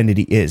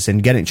infinity is,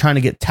 and trying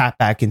to get tapped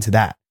back into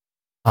that.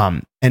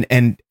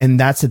 And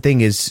that's the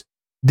thing, is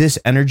this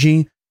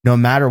energy, no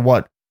matter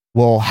what,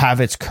 will have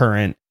its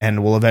current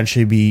and will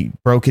eventually be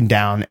broken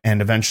down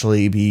and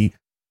eventually be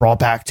brought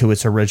back to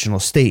its original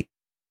state,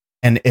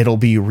 and it'll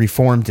be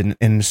reformed in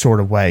a sort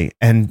of way.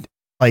 And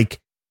like,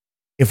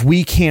 if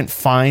we can't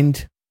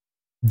find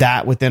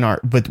that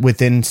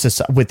within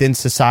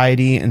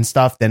society and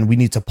stuff, then we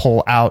need to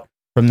pull out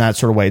from that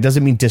sort of way. It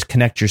doesn't mean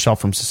disconnect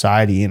yourself from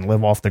society and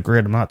live off the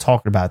grid. I'm not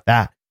talking about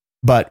that,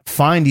 but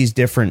find these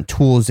different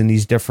tools and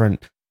these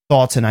different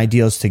thoughts and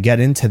ideas to get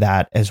into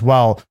that as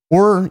well.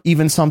 Or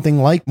even something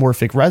like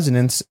morphic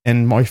resonance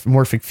and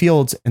morphic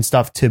fields and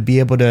stuff, to be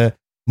able to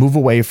move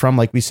away from,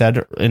 like we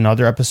said in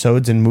other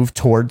episodes, and move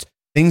towards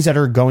things that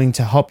are going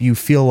to help you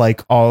feel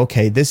like, oh,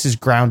 okay, this is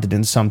grounded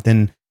in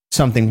something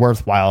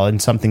worthwhile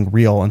and something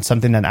real and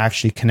something that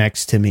actually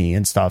connects to me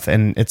and stuff.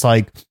 And it's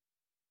like,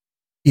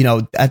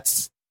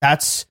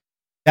 that's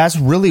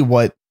really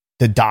what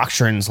the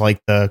doctrines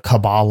like the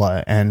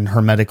Kabbalah and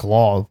Hermetic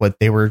law, what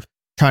they were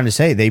trying to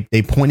say.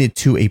 They pointed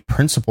to a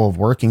principle of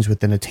workings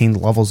within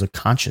attained levels of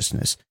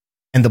consciousness,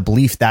 and the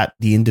belief that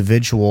the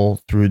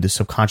individual through the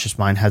subconscious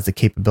mind has the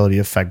capability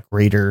to affect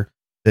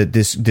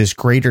this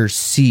greater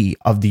sea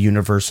of the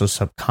universal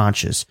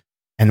subconscious.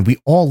 And we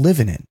all live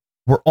in it.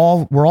 We're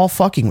all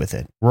fucking with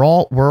it.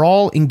 We're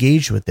all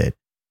engaged with it.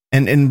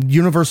 And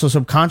universal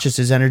subconscious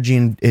is energy,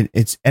 and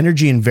it's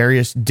energy in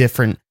various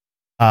different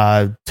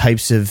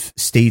types of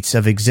states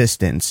of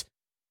existence.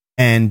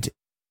 And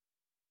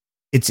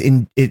it's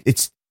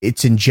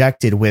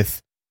injected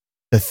with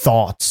the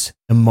thoughts,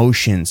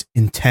 emotions,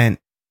 intent,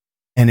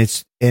 and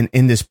it's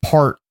in this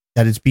part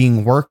that it's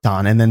being worked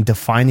on, and then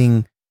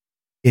defining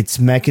its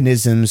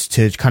mechanisms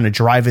to kind of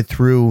drive it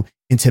through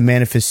into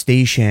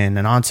manifestation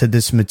and onto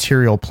this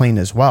material plane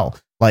as well.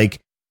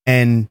 Like,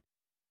 and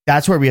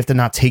that's where we have to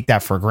not take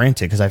that for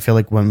granted. Because I feel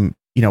like when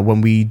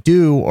we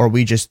do, or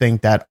we just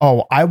think that,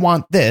 oh, I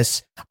want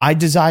this, I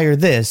desire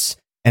this,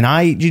 and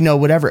I,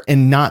 whatever,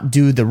 and not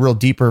do the real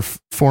deeper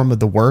form of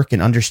the work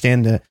and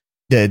understand that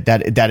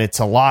it's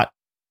a lot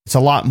it's a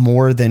lot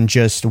more than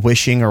just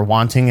wishing or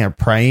wanting or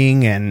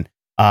praying and,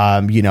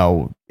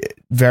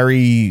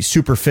 very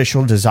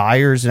superficial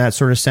desires in that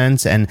sort of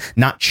sense, and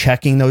not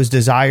checking those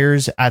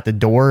desires at the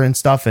door and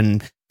stuff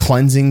and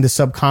cleansing the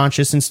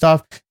subconscious and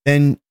stuff,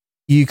 then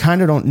you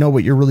kind of don't know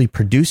what you're really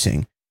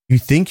producing. You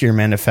think you're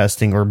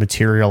manifesting or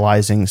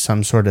materializing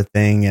some sort of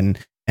thing,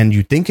 and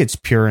you think it's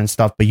pure and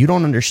stuff, but you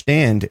don't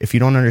understand, if you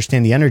don't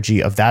understand the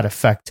energy of that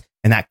effect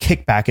and that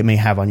kickback it may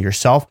have on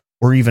yourself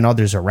or even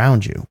others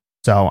around you.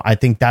 So I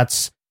think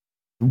that's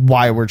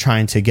why we're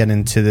trying to get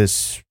into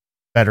this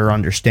better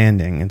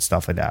understanding and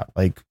stuff like that.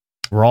 Like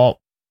we're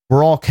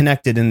all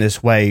connected in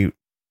this way,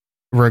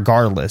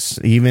 regardless.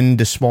 Even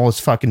the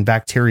smallest fucking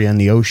bacteria in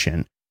the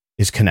ocean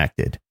is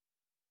connected.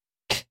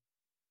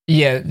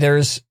 Yeah,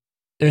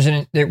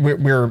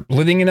 we're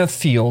living in a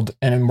field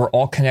and we're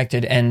all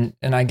connected. And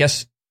I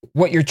guess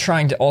what you're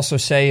trying to also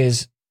say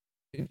is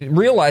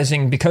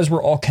realizing, because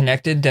we're all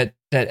connected, that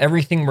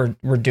everything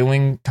we're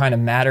doing kind of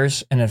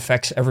matters and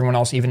affects everyone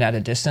else, even at a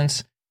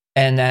distance.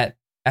 And that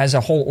as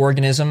a whole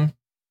organism,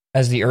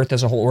 as the earth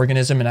as a whole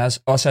organism, and as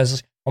us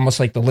as almost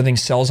like the living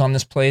cells on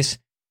this place,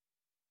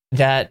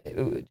 that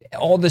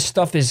all this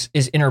stuff is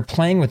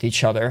interplaying with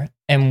each other.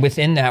 And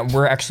within that,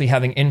 we're actually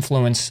having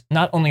influence,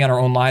 not only on our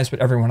own lives, but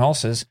everyone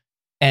else's.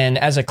 And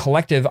as a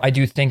collective, I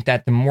do think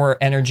that the more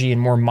energy and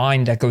more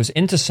mind that goes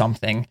into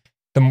something,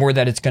 the more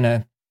that it's going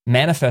to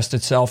manifest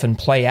itself and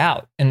play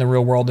out in the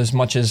real world, as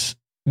much as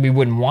we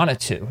wouldn't want it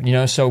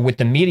to, So with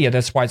the media,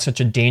 that's why it's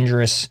such a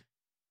dangerous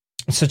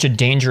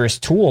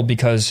tool,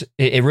 because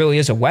it really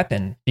is a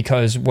weapon,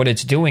 because what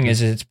it's doing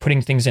is it's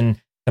putting things in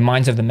the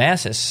minds of the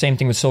masses. Same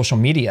thing with social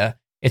media.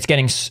 It's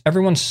getting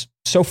everyone's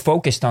so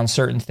focused on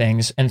certain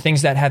things, and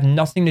things that have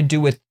nothing to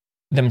do with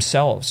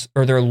themselves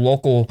or their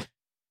local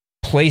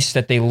place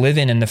that they live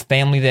in, and the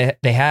family that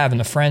they have, and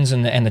the friends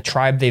and the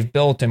tribe they've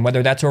built, and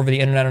whether that's over the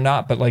internet or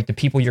not, but like the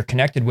people you're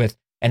connected with.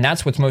 And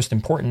that's what's most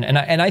important. And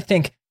I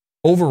think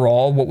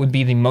overall, what would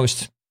be the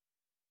most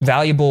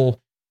valuable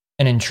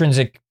and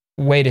intrinsic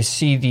way to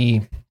see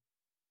the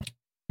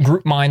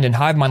group mind and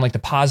hive mind, like the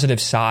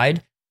positive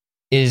side,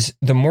 is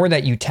the more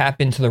that you tap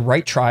into the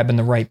right tribe and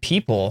the right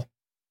people,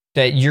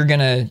 that you're going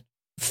to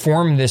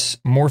form this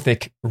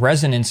morphic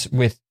resonance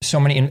with so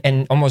many,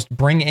 and almost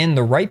bring in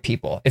the right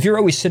people. If you're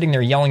always sitting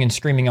there yelling and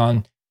screaming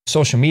on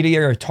social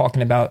media, or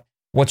talking about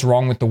what's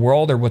wrong with the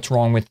world, or what's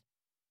wrong with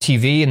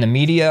TV and the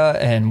media,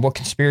 and what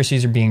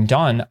conspiracies are being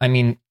done, I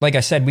mean, like I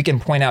said, we can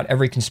point out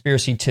every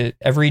conspiracy to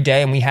every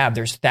day, and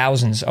there's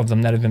thousands of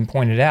them that have been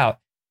pointed out.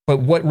 But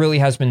what really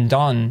has been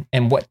done,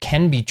 and what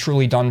can be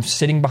truly done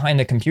sitting behind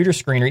a computer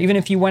screen, or even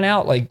if you went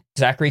out, like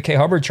Zachary K.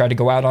 Hubbard tried to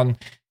go out on,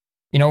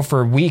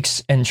 for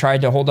weeks and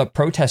tried to hold up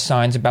protest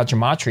signs about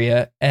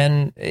gematria.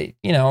 And,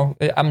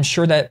 I'm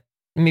sure that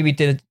maybe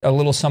did a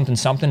little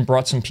something,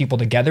 brought some people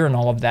together and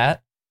all of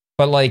that.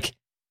 But like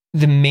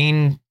the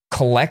main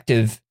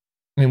collective,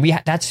 I mean,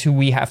 that's who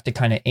we have to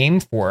kind of aim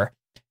for.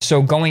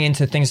 So going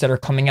into things that are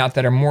coming out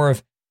that are more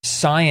of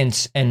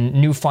science and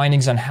new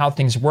findings on how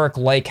things work,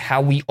 like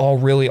how we all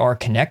really are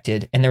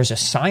connected. And there's a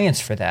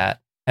science for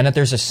that. And that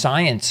there's a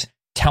science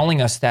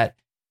telling us that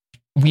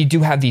we do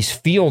have these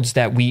fields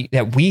that we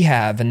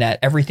have, and that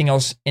everything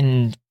else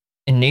in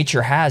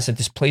nature has, that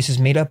this place is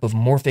made up of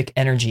morphic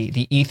energy,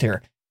 the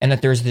ether, and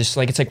that there's this,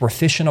 it's like we're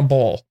fish in a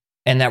bowl,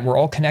 and that we're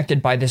all connected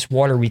by this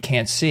water we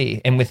can't see.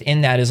 And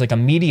within that is like a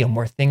medium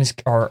where things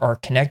are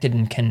connected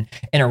and can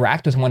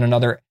interact with one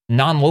another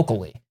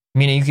non-locally.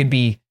 Meaning you could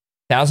be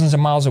thousands of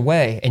miles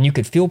away and you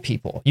could feel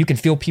people. You could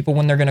feel people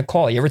when they're going to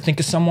call. You ever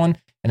think of someone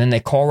and then they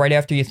call right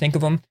after you think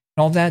of them?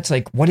 And all that, it's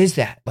like, what is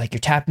that? Like,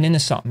 you're tapping into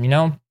something,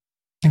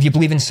 If you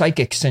believe in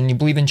psychics and you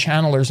believe in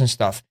channelers and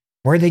stuff,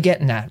 where are they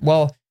getting that?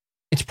 Well,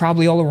 it's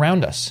probably all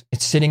around us.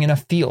 It's sitting in a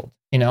field,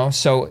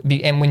 So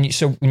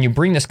when you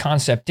bring this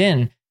concept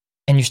in,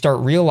 and you start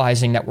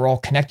realizing that we're all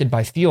connected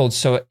by fields,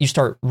 so you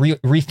start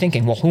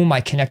rethinking, well, who am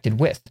I connected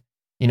with?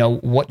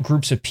 What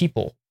groups of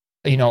people?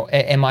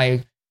 Am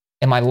I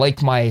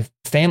like my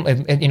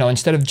family?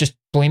 Instead of just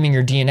blaming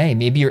your DNA,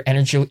 maybe you're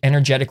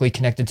energetically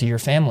connected to your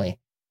family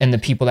and the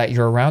people that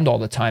you're around all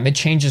the time. It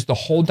changes the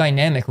whole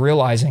dynamic,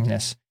 realizing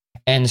this.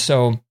 And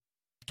so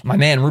my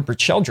man, Rupert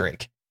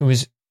Sheldrake, who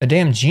is a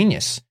damn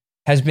genius,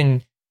 has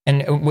been,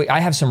 and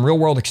I have some real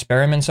world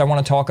experiments I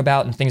want to talk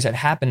about, and things that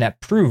happen that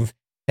prove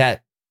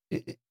that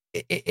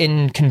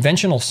in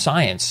conventional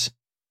science,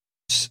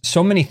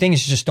 so many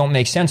things just don't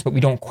make sense, but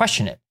we don't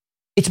question it.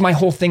 It's my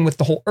whole thing with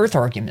the whole Earth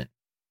argument.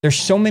 There's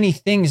so many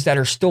things that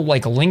are still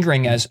like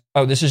lingering as,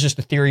 oh, this is just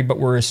a theory, but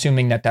we're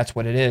assuming that that's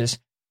what it is.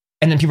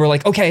 And then people are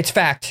like, okay, it's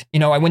fact.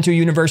 I went to a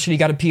university,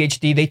 got a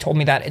PhD. They told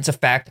me that it's a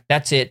fact.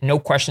 That's it. No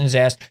questions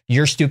asked.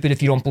 You're stupid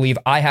if you don't believe.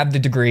 I have the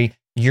degree.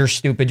 You're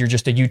stupid. You're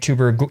just a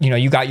YouTuber.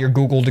 You got your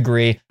Google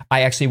degree.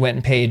 I actually went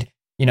and paid,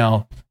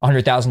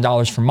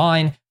 $100,000 for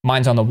mine.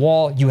 Mine's on the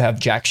wall. You have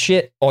jack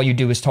shit. All you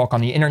do is talk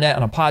on the internet,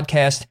 on a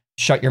podcast,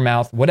 shut your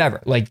mouth,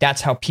 whatever. Like,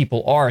 that's how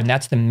people are. And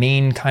that's the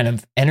main kind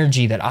of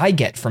energy that I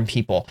get from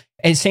people.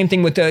 And same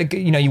thing with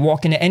you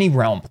walk into any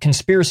realm,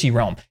 conspiracy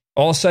realm.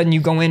 all of a sudden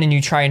you go in and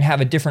you try and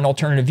have a different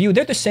alternative view.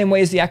 They're the same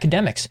way as the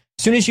academics.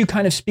 As soon as you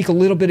kind of speak a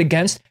little bit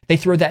against, they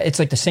throw that, it's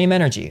like the same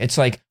energy. It's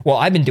like, well,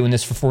 I've been doing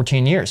this for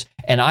 14 years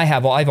and I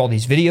have all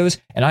these videos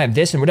and I have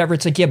this and whatever.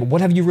 It's like, yeah, but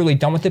what have you really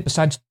done with it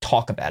besides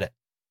talk about it?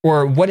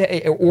 Or what?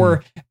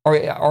 Or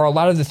are a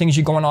lot of the things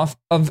you're going off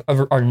of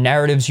are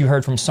narratives you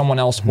heard from someone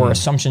else or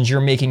assumptions you're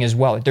making as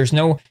well? There's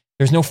no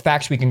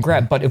facts we can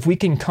grab. But if we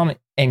can come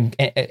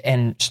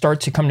and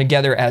start to come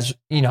together as,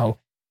 you know,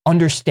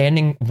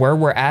 understanding where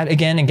we're at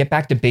again and get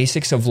back to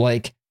basics of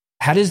like,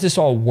 how does this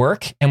all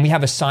work? And we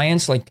have a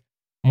science like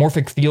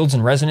morphic fields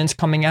and resonance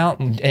coming out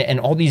and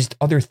all these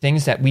other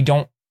things that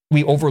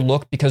we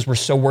overlook because we're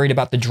so worried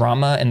about the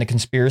drama and the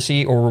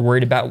conspiracy, or we're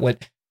worried about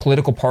what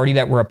political party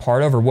that we're a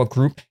part of or what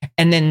group,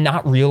 and then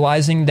not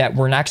realizing that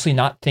we're actually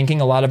not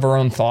thinking a lot of our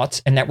own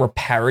thoughts and that we're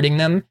parroting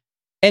them.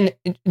 And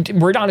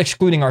we're not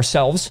excluding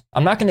ourselves.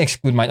 I'm not going to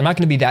exclude I'm not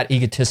going to be that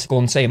egotistical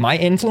and say, am I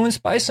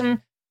influenced by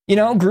some, you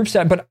know, groups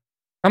but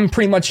I'm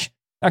pretty much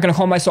not going to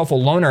call myself a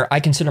loner. I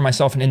consider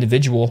myself an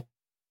individual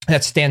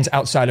that stands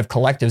outside of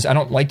collectives. I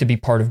don't like to be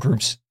part of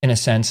groups in a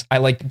sense. I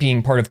like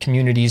being part of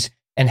communities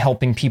and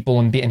helping people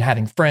and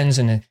having friends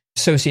and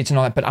associates and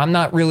all that. But I'm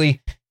not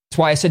really. That's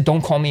why I said,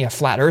 don't call me a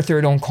flat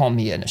earther. Don't call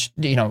me you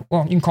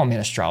can call me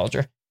an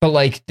astrologer, but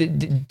like,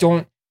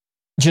 don't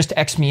just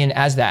X me in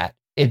as that.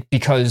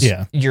 Because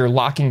you're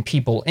locking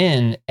people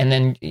in, and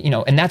then, you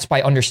know, and that's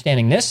by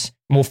understanding this.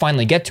 And we'll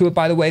finally get to it,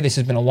 by the way. This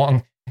has been a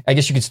long, I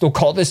guess you could still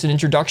call this an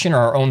introduction or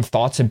our own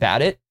thoughts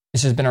about it.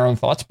 This has been our own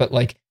thoughts, but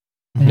like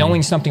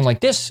knowing something like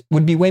this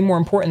would be way more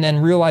important than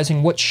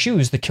realizing what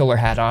shoes the killer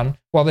had on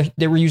while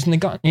they were using the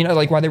gun, you know,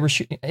 like while they were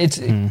shooting. It's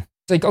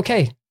like,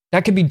 okay,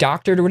 that could be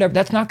doctored or whatever.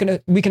 That's not going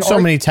to, we can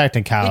many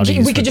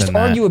technicalities. We could just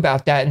argue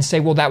about that and say,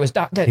 well, that was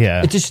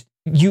It's just,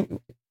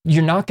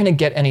 you're not going to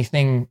get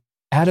anything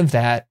out of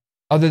that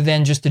other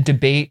than just a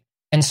debate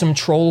and some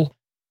troll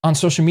on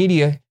social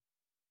media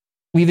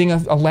leaving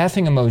a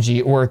laughing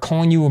emoji or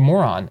calling you a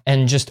moron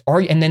and just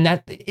argue. And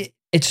then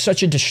it's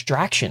such a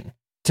distraction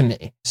to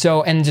me.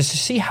 So, and just to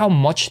see how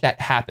much that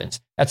happens,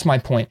 that's my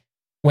point.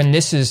 When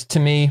this is, to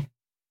me,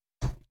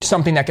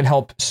 something that could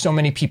help so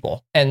many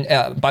people.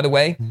 And by the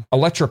way,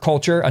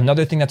 electroculture,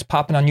 another thing that's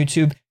popping on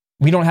YouTube.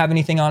 We don't have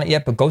anything on it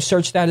yet, but go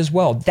search that as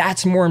well.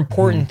 That's more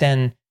important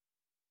than,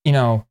 you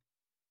know,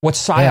 what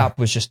PSYOP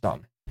was just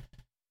done.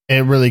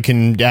 It really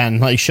can,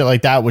 and like shit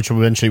like that, which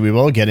eventually we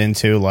will get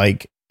into,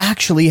 like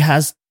actually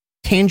has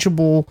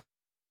tangible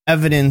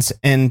evidence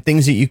and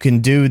things that you can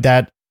do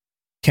that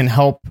can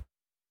help,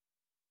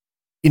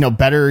 you know,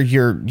 better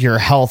your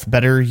health,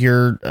 better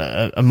your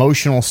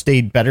emotional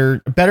state,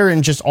 better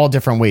in just all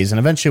different ways. And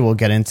eventually we'll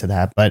get into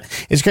that. But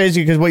it's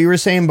crazy because what you were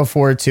saying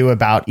before too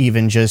about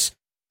even just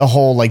the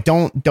whole, like,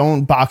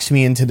 don't box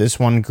me into this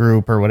one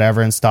group or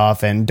whatever and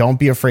stuff. And don't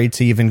be afraid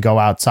to even go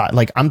outside.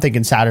 Like, I'm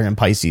thinking Saturn and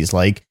Pisces,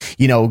 like,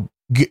 you know,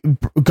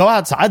 go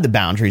outside the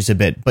boundaries a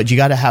bit, but you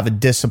got to have a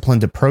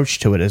disciplined approach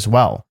to it as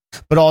well.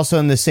 But also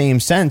in the same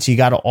sense, you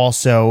got to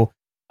also,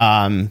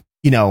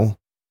 you know,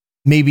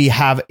 maybe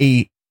have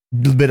a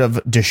bit of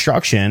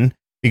destruction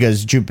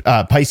because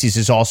Pisces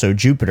is also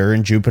Jupiter,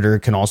 and Jupiter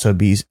can also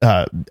be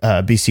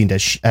seen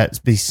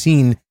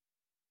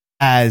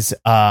as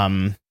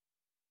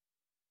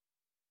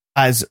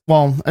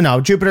well.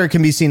 No, Jupiter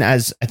can be seen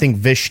as, I think,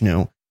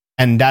 Vishnu,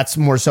 and that's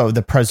more so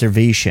the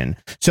preservation.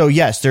 So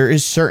yes, there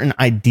is certain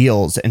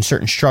ideals and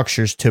certain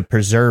structures to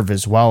preserve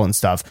as well and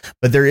stuff,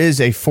 but there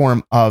is a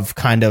form of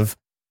kind of,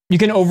 you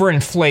can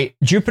overinflate.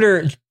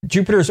 Jupiter's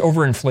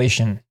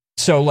overinflation.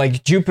 So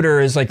like Jupiter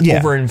is like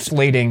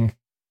overinflating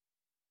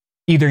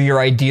either your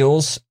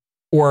ideals,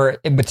 or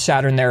with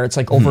Saturn there, it's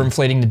like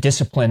overinflating the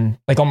discipline,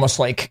 like almost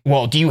like,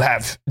 well, do you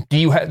have,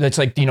 that's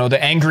like, you know,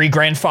 the angry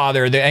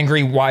grandfather, the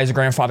angry wise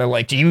grandfather,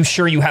 like,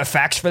 sure you have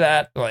facts for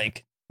that?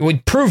 Like, it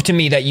would prove to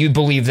me that you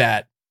believe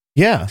that.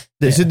 Yeah.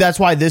 That's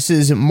why this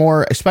is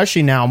more,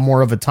 especially now,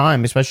 more of a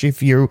time, especially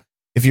if you're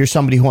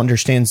somebody who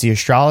understands the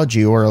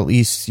astrology, or at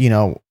least, you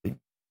know,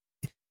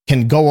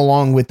 can go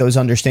along with those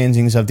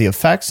understandings of the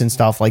effects and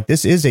stuff. Like,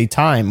 this is a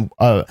time,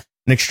 an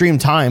extreme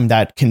time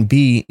that can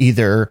be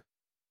either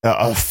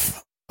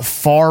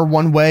far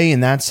one way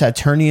in that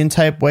Saturnian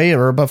type way,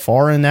 or but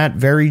far in that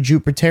very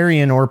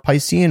Jupiterian or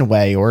Piscean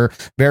way, or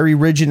very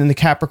rigid in the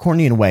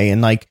Capricornian way.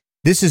 And like,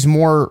 this is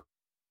more,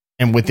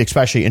 and with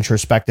especially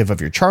introspective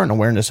of your chart and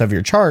awareness of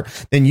your chart,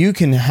 then you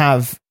can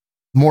have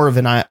more of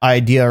an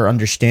idea or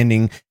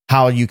understanding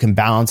how you can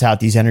balance out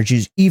these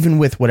energies, even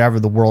with whatever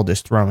the world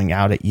is throwing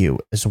out at you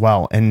as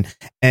well. And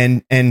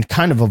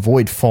kind of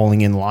avoid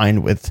falling in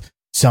line with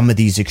some of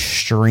these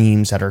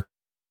extremes that are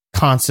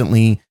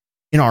constantly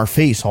in our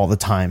face all the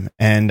time.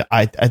 And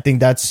I think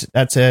that's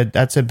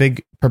a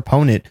big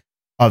proponent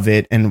of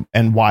it, and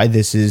why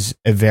this is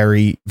a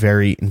very,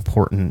 very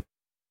important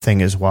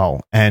thing as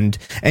well. And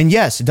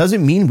yes, it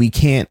doesn't mean we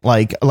can't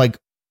like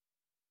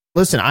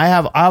listen, I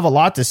have a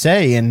lot to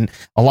say and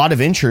a lot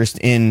of interest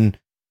in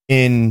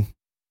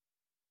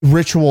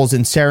rituals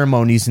and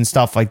ceremonies and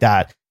stuff like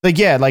that. Like,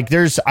 yeah, like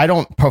I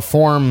don't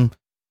perform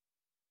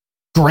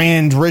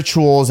grand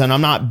rituals and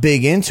I'm not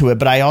big into it,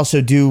 but I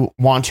also do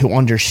want to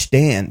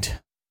understand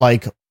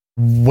like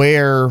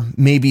where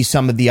maybe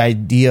some of the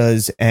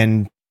ideas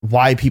and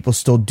why people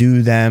still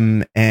do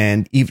them.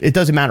 And it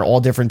doesn't matter, all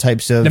different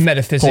types of the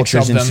metaphysics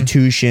cultures, of them.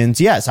 institutions.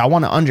 Yes. I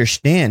want to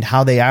understand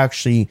how they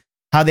actually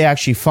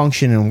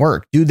function and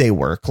work. Do they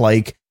work?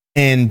 Like,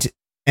 and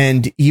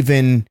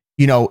even,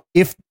 you know,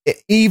 if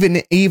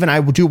even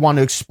I do want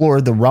to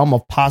explore the realm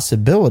of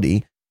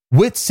possibility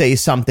with, say,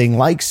 something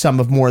like some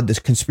of more of this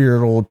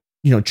conspiratorial,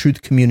 you know,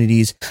 truth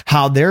communities,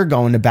 how they're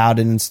going about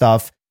it and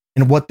stuff,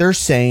 and what they're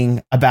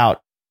saying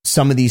about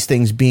some of these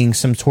things being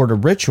some sort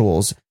of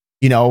rituals,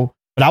 you know.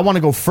 But I want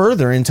to go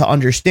further into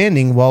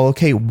understanding, well,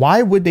 okay,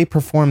 why would they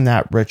perform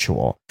that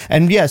ritual?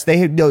 And yes, they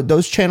have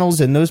those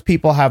channels and those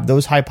people have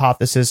those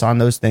hypotheses on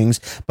those things,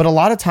 but a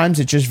lot of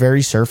times it's just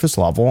very surface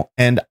level,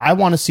 and I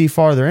want to see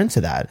farther into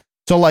that.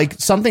 So like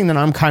something that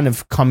I'm kind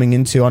of coming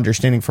into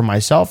understanding for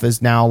myself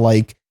is now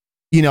like,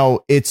 you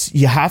know, it's,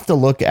 you have to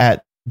look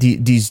at the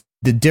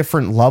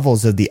different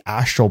levels of the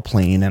astral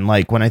plane. And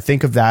like, when I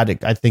think of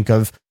that, I think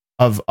of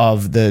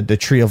the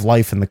tree of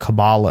life and the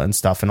Kabbalah and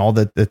stuff and all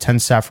the 10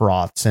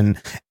 Sephiroths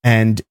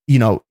and, you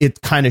know, it's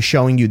kind of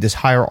showing you this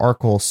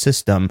hierarchical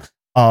system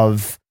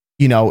of,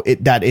 you know,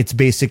 that it's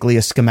basically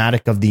a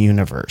schematic of the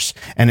universe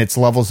and its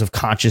levels of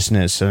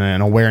consciousness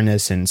and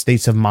awareness and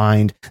states of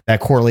mind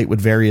that correlate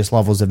with various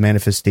levels of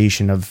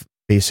manifestation of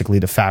basically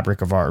the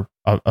fabric of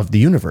of the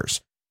universe.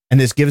 And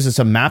this gives us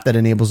a map that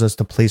enables us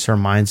to place our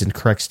minds in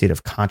correct state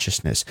of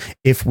consciousness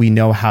if we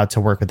know how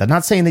to work with that.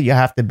 Not saying that you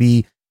have to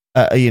be,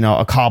 you know,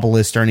 a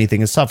Kabbalist or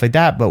anything and stuff like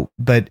that,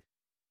 but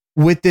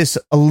with this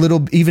a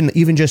little,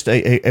 even just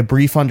a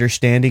brief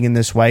understanding in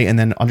this way, and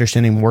then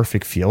understanding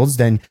morphic fields,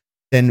 then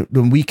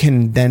we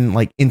can then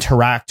like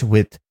interact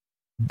with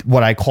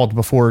what I called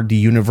before the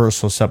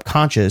universal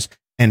subconscious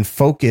and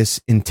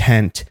focus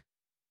intent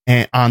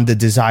on the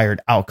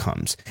desired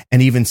outcomes,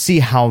 and even see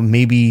how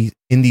maybe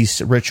in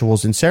these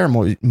rituals and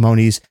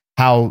ceremonies,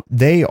 how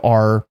they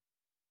are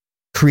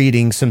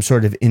creating some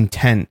sort of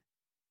intent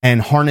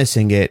and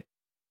harnessing it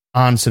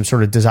on some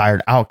sort of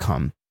desired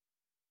outcome.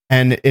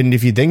 And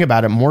if you think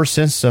about it, more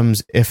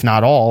systems, if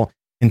not all,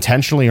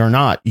 intentionally or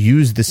not,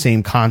 use the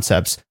same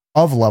concepts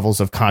of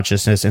levels of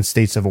consciousness and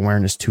states of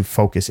awareness to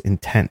focus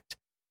intent.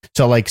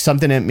 So like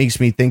something that makes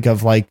me think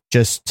of like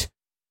just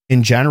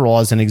in general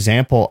as an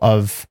example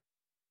of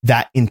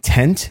that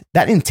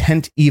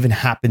intent even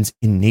happens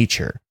in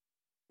nature.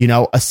 You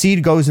know, a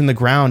seed goes in the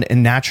ground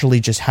and naturally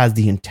just has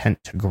the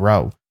intent to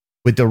grow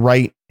with the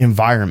right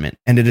environment,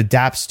 and it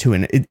adapts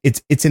to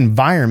its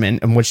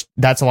environment, in which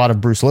that's a lot of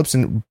Bruce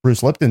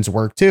Lipton's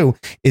work too,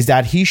 is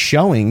that he's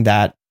showing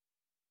that,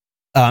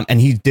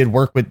 and he did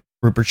work with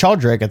Rupert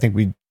Sheldrake. I think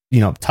we, you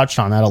know, touched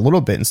on that a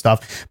little bit and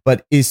stuff,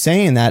 but is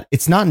saying that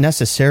it's not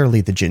necessarily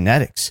the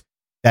genetics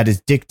that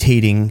is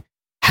dictating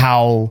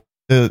how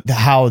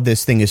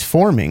this thing is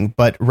forming,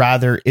 but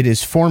rather it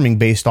is forming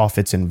based off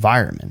its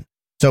environment.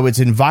 So its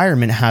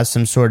environment has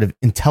some sort of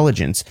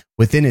intelligence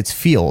within its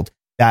field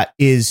that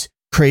is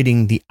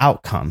creating the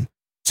outcome.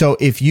 So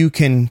if you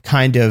can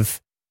kind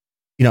of,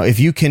 you know, if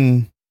you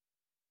can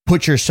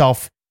put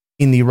yourself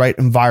in the right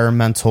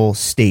environmental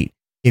state,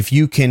 if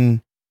you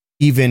can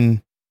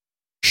even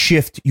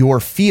shift your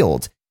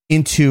field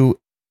into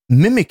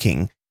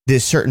mimicking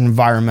this certain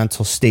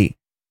environmental state,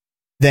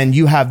 then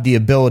you have the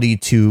ability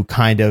to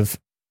kind of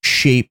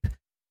shape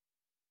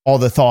all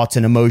the thoughts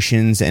and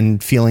emotions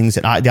and feelings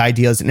and the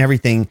ideas and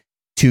everything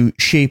to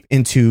shape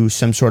into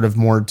some sort of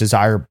more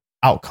desired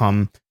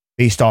outcome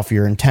based off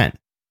your intent.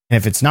 And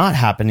if it's not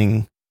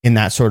happening in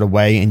that sort of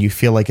way and you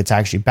feel like it's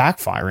actually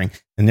backfiring,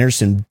 then there's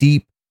some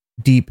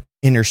deep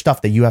inner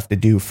stuff that you have to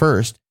do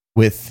first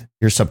with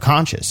your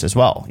subconscious as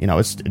well. You know,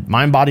 it's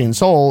mind, body, and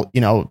soul.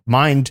 You know,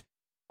 mind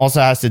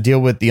also has to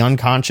deal with the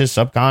unconscious,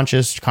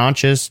 subconscious,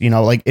 conscious, you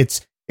know, like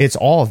it's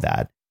all of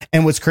that.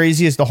 And what's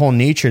crazy is the whole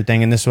nature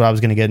thing. And this is what I was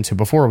going to get into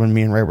before when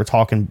me and Ray were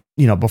talking,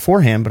 you know,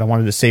 beforehand, but I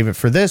wanted to save it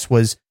for this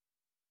was,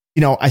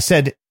 you know, I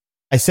said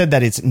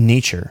that it's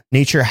nature.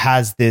 Nature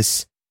has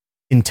this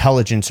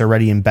intelligence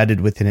already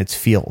embedded within its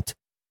field.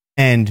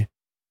 And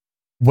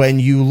when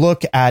you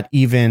look at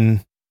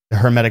even the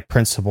Hermetic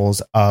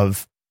principles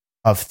of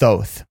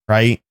Thoth,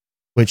 right?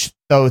 Which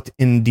Thoth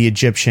in the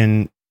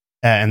Egyptian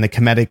and the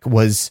Kemetic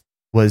was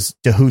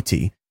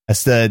Tahuti.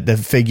 That's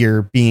the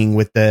figure being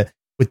with the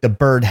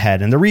bird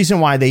head. And the reason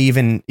why they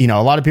even, you know,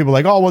 a lot of people are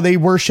like, oh, well, they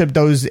worship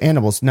those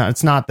animals. No,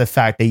 it's not the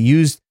fact. They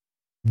used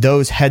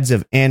those heads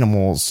of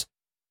animals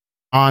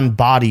on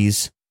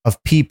bodies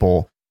of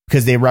people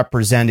because they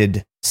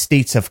represented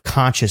states of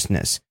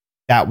consciousness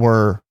that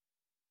were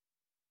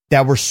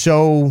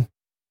so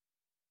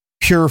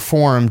pure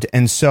formed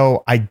and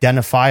so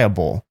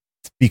identifiable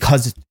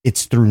because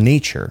it's through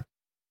nature.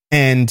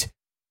 And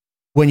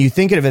when you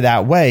think of it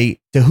that way,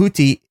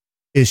 Tahuti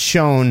is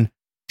shown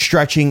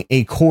stretching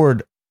a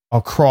cord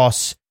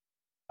across,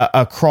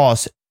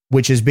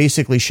 which is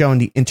basically showing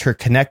the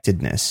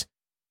interconnectedness.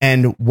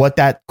 And what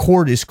that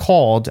cord is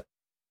called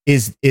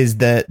is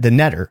the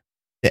netter,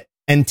 the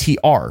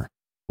NTR,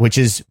 which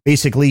is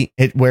basically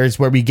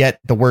where we get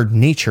the word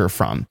nature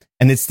from.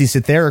 And it's this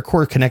etheric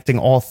core connecting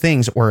all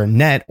things, or a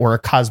net or a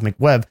cosmic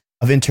web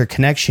of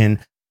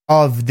interconnection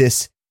of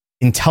this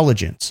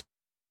intelligence.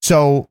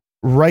 So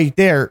right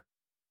there,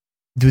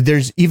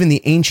 there's even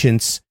the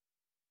ancients,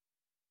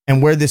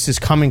 and where this is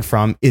coming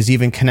from is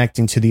even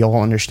connecting to the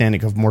whole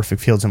understanding of morphic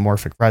fields and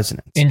morphic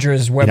resonance.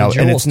 Indra's Web of Jewels.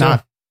 And it's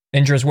not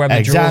Indra's Web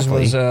of Jewels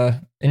was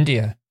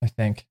India, I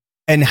think.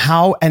 And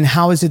how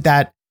is it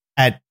that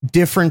at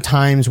different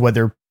times,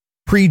 whether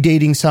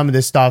predating some of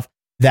this stuff,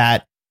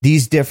 that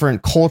these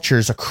different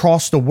cultures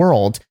across the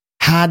world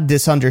had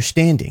this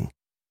understanding,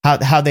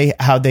 how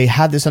they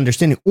had this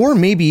understanding, or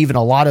maybe even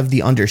a lot of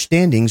the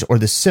understandings or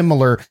the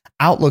similar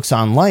outlooks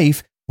on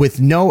life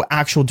with no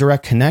actual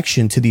direct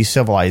connection to these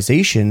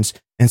civilizations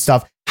and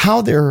stuff,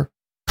 how they're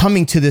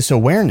coming to this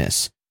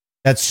awareness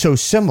that's so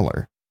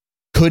similar.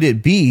 Could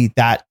it be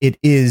that it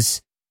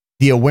is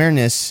the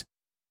awareness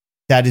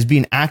that is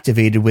being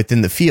activated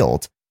within the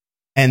field,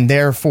 and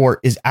therefore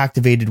is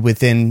activated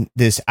within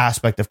this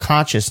aspect of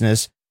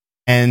consciousness?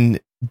 And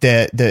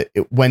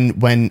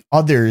when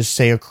others,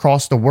 say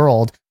across the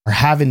world, are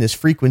having this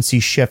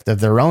frequency shift of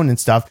their own and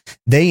stuff,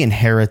 they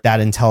inherit that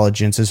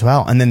intelligence as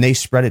well, and then they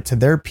spread it to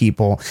their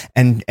people,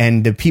 and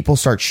the people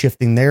start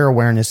shifting their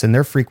awareness and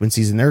their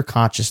frequencies and their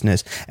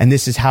consciousness, and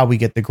this is how we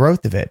get the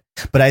growth of it.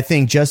 But I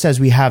think just as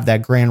we have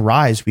that grand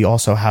rise, we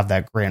also have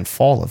that grand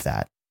fall of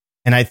that.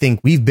 And I think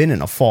we've been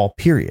in a fall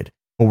period,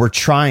 but we're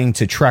trying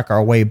to trek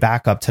our way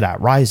back up to that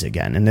rise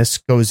again. And this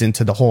goes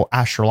into the whole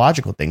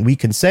astrological thing. We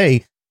can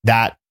say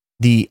that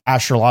the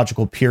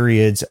astrological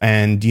periods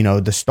and,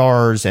 the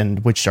stars,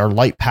 and which are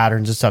light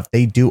patterns and stuff,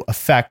 they do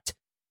affect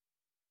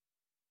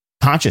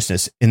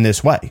consciousness in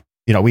this way.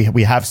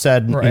 We have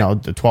said,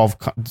 right, the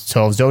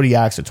 12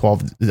 zodiacs, the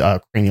 12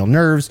 cranial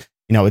nerves,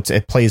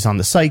 it plays on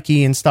the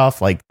psyche and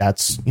stuff like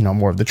that's,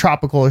 more of the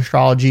tropical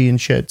astrology and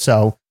shit.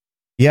 So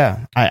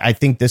yeah, I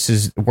think this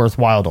is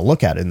worthwhile to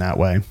look at it in that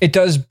way. It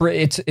does.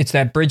 It's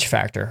that bridge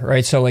factor,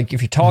 right? So like,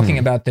 if you're talking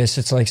about this,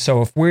 it's like,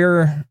 so if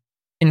we're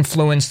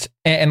influenced,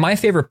 and my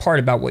favorite part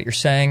about what you're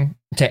saying,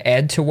 to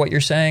add to what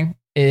you're saying,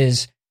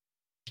 is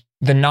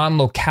the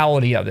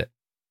non-locality of it.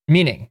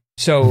 Meaning,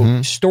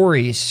 so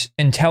stories,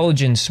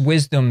 intelligence,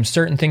 wisdom,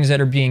 certain things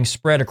that are being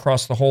spread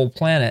across the whole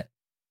planet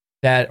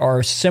that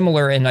are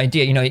similar in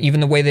idea, even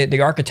the way that the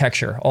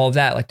architecture, all of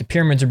that, like the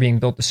pyramids are being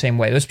built the same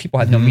way. Those people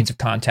had no means of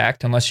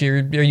contact, unless you're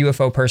a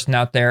UFO person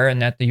out there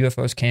and that the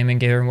UFOs came and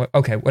gave them,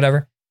 okay,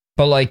 whatever.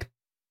 But like,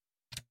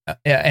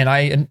 and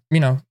I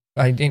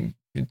think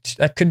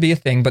that could be a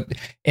thing, but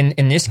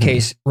in this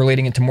case,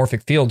 relating it to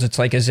morphic fields, it's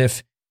like as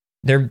if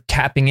they're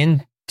tapping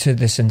into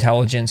this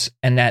intelligence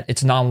and that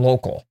it's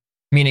non-local,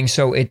 meaning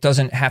so it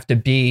doesn't have to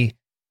be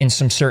in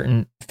some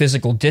certain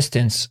physical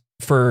distance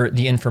for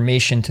the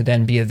information to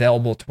then be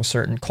available to a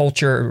certain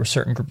culture or a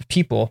certain group of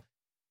people.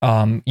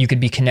 You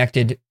could be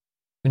connected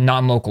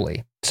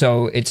non-locally.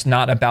 So it's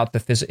not about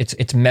the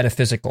it's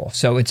metaphysical.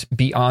 So it's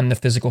beyond the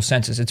physical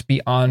senses. It's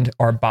beyond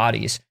our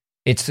bodies.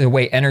 It's the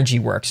way energy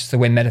works. It's the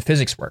way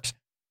metaphysics works.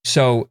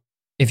 So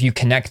if you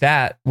connect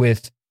that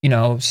with,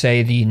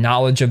 say the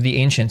knowledge of the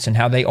ancients and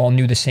how they all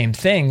knew the same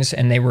things,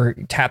 and they were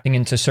tapping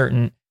into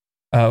certain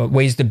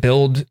ways to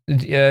build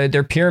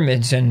their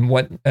pyramids, and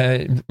what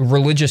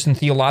religious and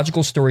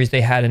theological stories they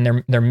had,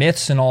 and their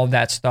myths and all of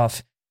that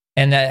stuff,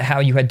 and that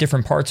how you had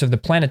different parts of the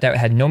planet that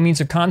had no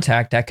means of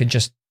contact that could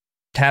just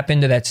tap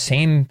into that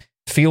same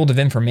field of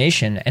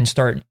information and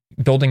start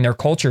building their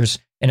cultures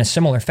in a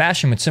similar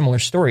fashion with similar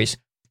stories.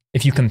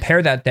 If you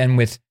compare that then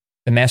with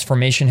the mass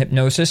formation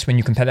hypnosis, when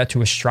you compare that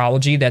to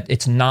astrology, that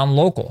it's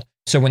non-local.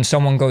 So when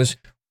someone goes,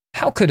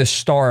 how could a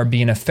star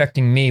be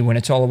affecting me when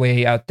it's all the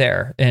way out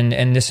there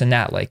and this and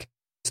that? Like,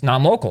 it's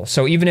non-local.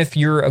 So even if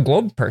you're a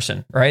globe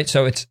person, right?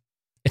 So it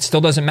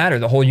still doesn't matter.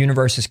 The whole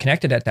universe is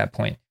connected at that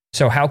point.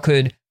 So how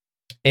could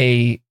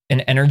an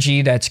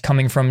energy that's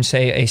coming from,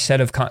 say, a set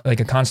of like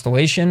a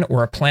constellation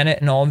or a planet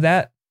and all of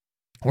that,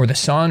 or the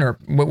sun or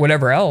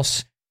whatever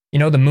else,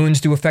 the moons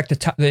do affect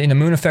the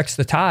moon affects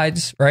the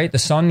tides, right? The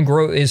sun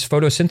is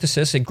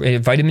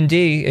photosynthesis, vitamin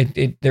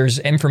D. There's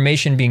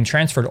information being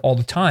transferred all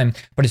the time,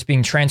 but it's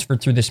being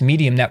transferred through this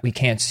medium that we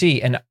can't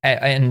see.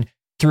 And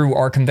through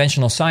our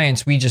conventional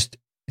science, we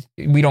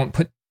don't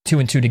put two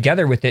and two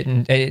together with it.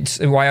 And it's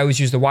why I always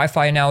use the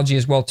Wi-Fi analogy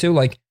as well, too.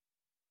 Like,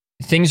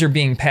 things are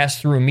being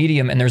passed through a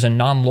medium and there's a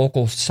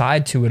non-local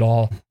side to it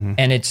all.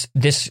 And it's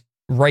this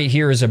right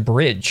here is a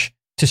bridge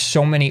to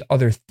so many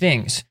other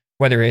things,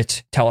 whether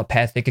it's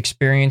telepathic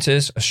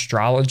experiences,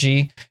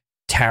 astrology,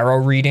 tarot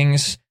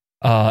readings,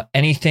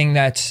 anything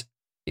that's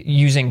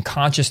using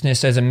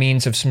consciousness as a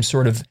means of some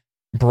sort of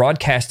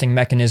broadcasting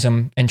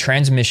mechanism and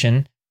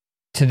transmission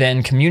to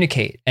then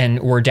communicate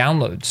or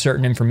download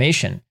certain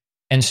information.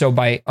 And so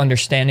by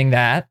understanding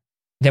that,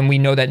 then we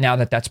know that now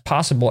that that's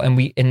possible, and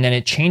then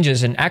it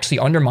changes and actually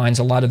undermines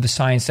a lot of the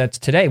science that's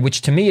today,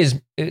 which to me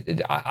is,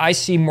 I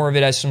see more of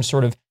it as some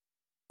sort of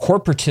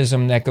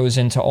corporatism that goes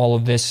into all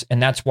of this.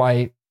 And that's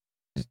why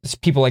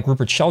people like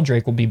Rupert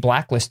Sheldrake will be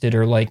blacklisted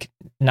or like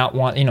not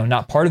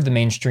part of the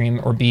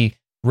mainstream, or be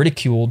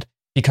ridiculed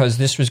because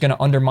this was going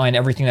to undermine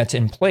everything that's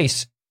in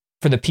place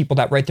for the people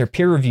that write their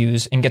peer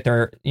reviews and get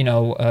their,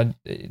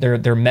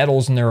 their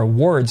medals and their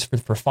awards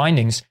for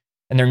findings.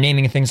 And they're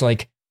naming things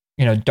like,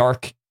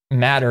 dark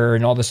matter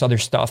and all this other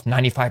stuff.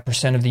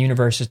 95% of the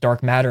universe is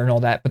dark matter and all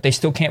that, but they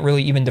still can't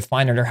really even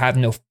define it or have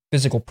no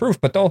physical proof,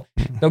 but they'll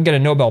get a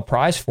Nobel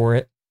Prize for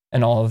it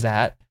and all of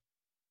that.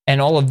 And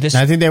all of this.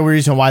 And I think the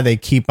reason why they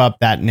keep up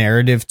that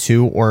narrative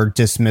too, or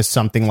dismiss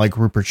something like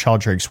Rupert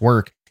Sheldrake's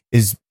work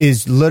is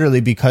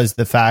literally because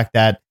the fact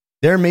that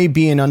there may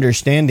be an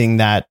understanding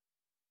that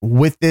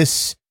with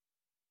this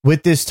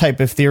type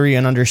of theory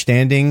and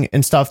understanding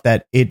and stuff,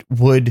 that it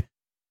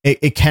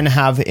can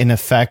have an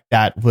effect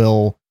that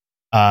will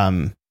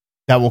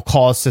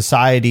cause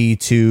society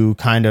to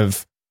kind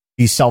of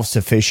be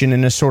self-sufficient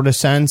in a sort of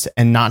sense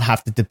and not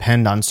have to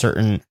depend on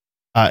certain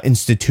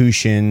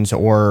institutions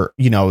or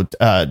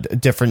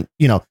different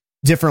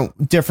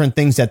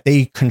things that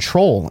they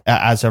control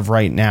as of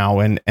right now,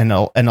 and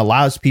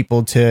allows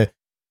people to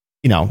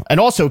and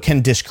also can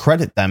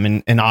discredit them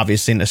and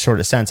obviously in a sort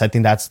of sense. I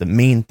think that's the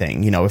main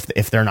thing,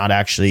 if they're not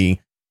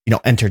actually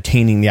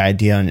entertaining the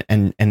idea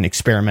and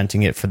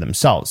experimenting it for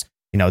themselves.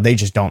 They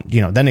just don't,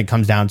 then it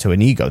comes down to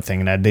an ego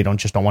thing, and they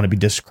don't want to be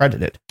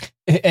discredited.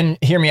 And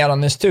hear me out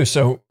on this too.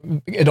 So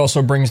it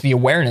also brings the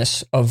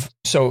awareness of,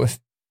 so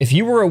if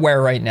you were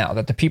aware right now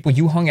that the people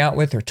you hung out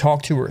with or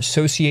talk to or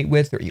associate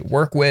with or you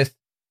work with,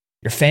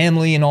 your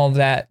family and all of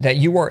that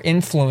you are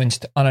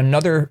influenced on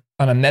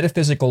a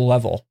metaphysical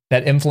level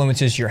that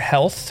influences your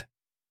health,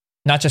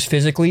 not just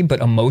physically,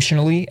 but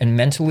emotionally and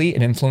mentally.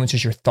 It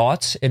influences your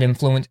thoughts. It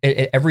influences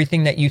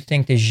everything that you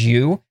think is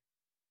you.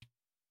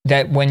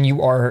 That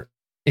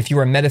if you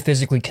are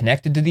metaphysically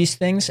connected to these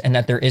things, and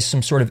that there is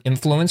some sort of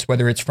influence,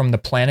 whether it's from the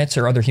planets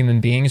or other human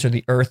beings or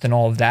the earth and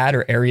all of that,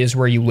 or areas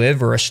where you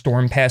live or a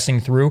storm passing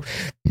through,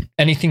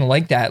 anything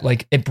like that,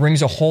 like it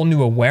brings a whole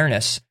new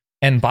awareness.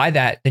 And by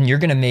that, then you're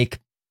going to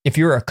make, if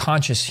you're a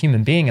conscious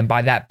human being, and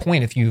by that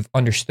point, if you've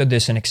understood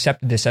this and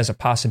accepted this as a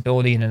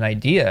possibility and an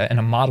idea and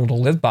a model to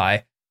live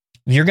by,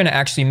 you're going to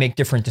actually make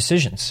different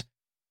decisions.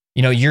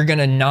 You're going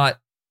to not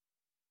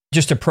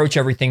just approach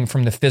everything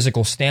from the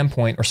physical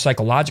standpoint or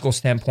psychological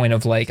standpoint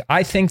of like,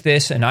 I think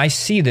this and I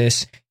see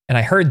this and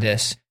I heard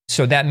this,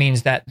 so that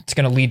means that it's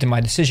going to lead to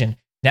my decision.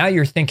 Now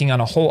you're thinking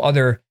on a whole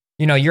other,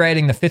 you're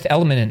adding the fifth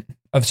element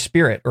of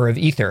spirit or of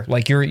ether.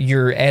 Like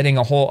you're adding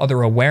a whole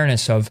other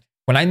awareness of,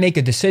 when I make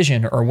a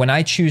decision, or when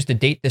I choose to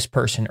date this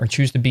person, or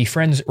choose to be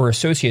friends or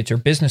associates or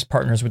business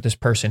partners with this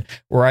person,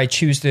 or I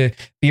choose to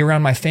be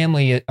around my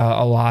family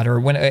a lot, or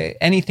when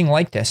anything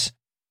like this,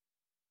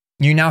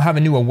 you now have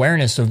a new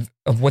awareness of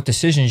what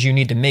decisions you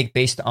need to make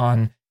based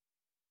on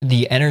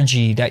the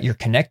energy that you're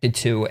connected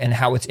to and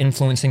how it's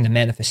influencing the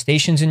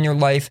manifestations in your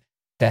life,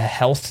 the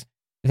health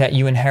that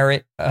you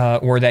inherit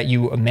or that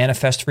you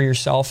manifest for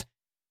yourself.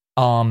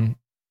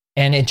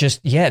 And it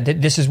just,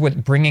 this is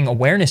what bringing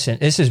awareness in.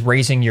 This is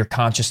raising your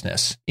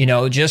consciousness.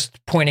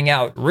 Just pointing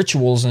out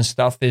rituals and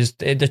stuff is,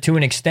 to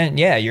an extent,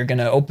 you're going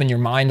to open your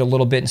mind a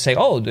little bit and say,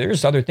 oh,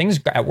 there's other things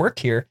at work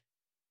here.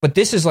 But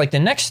this is like the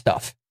next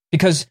stuff,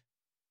 because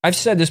I've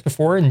said this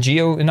before, and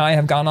Gio and I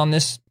have gone on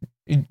this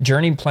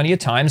journey plenty of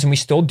times, and we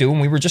still do,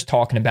 and we were just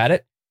talking about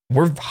it.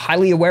 We're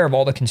highly aware of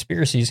all the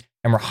conspiracies,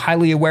 and we're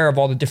highly aware of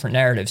all the different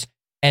narratives.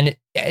 And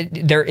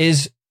there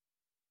is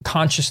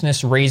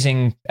consciousness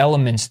raising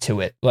elements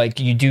to it.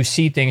 Like you do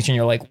see things and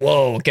you're like,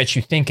 whoa, it gets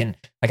you thinking,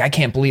 like, I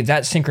can't believe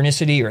that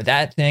synchronicity or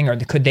that thing, or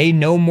could they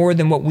know more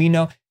than what we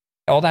know?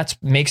 All that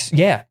makes,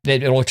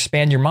 it'll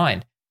expand your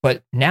mind.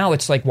 But now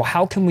it's like, well,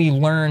 how can we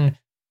learn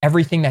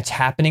everything that's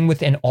happening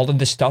within all of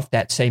the stuff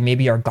that, say,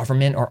 maybe our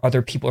government or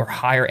other people or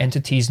higher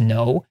entities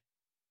know,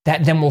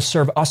 that then will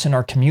serve us and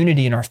our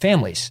community and our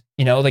families?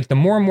 Like the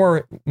more and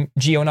more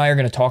Gio and I are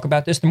going to talk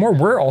about this, the more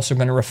we're also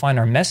going to refine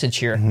our message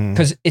here,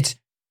 because it's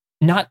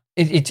not,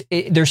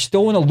 there's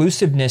still an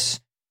elusiveness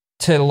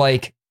to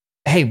like,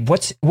 hey,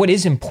 what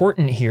is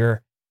important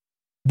here?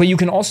 But you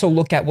can also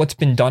look at what's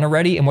been done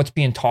already and what's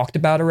being talked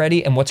about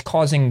already and what's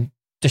causing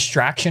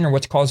distraction or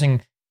what's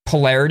causing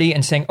polarity,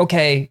 and saying,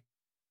 okay,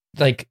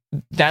 like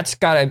we got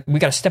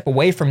to step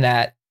away from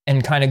that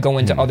and kind of go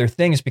into other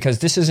things, because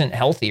this isn't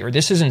healthy, or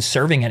this isn't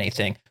serving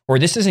anything, or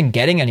this isn't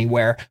getting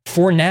anywhere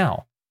for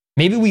now.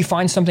 Maybe we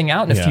find something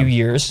out in a few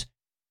years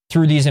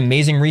through these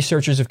amazing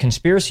researchers of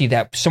conspiracy,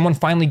 that someone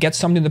finally gets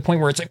something to the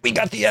point where it's like, we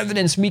got the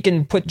evidence, we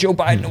can put Joe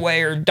Biden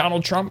away, or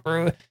Donald Trump,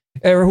 or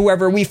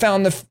whoever. We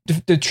found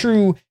the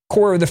true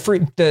core of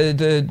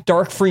the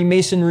dark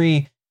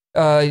Freemasonry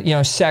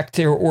sect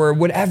or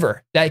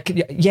whatever.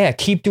 That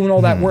keep doing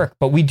all that work,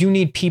 but we do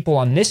need people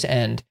on this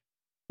end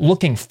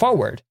looking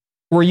forward.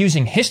 We're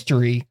using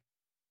history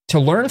to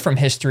learn from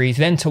history,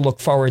 then to look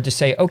forward to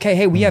say, okay,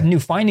 hey, we have new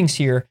findings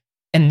here,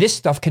 and this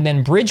stuff can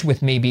then bridge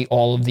with maybe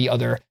all of the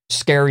other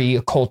scary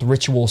occult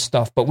ritual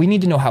stuff, but we need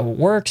to know how it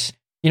works.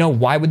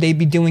 Why would they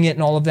be doing it,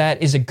 and all of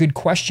that is a good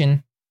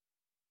question.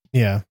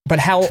 Yeah, but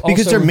how?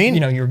 Because also,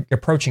 they're you're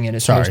approaching it.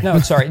 Sorry,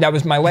 that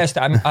was my last.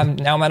 I'm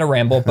now at a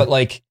ramble, but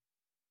like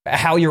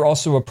how you're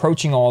also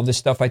approaching all of this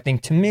stuff, I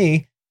think, to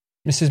me,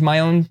 this is my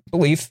own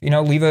belief,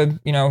 leave a,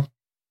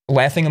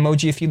 laughing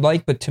emoji if you'd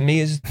like, but to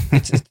me it's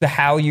the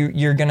how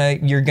you're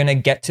gonna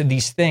get to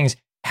these things,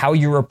 how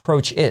your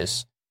approach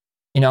is,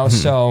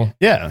 so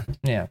yeah.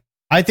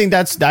 I think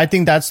that's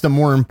the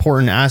more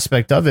important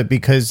aspect of it,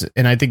 because,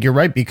 and I think you're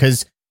right,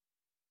 because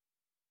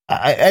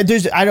I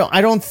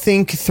don't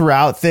think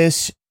throughout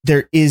this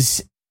there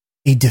is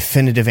a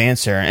definitive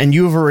answer, and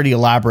you've already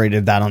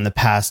elaborated that on the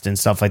past and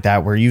stuff like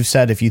that, where you've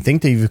said if you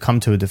think that you've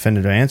come to a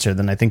definitive answer,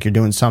 then I think you're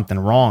doing something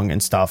wrong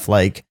and stuff.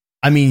 Like,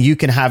 I mean, you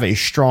can have a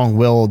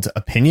strong-willed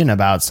opinion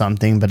about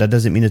something, but that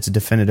doesn't mean it's a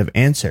definitive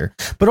answer.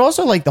 But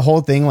also, like, the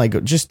whole thing,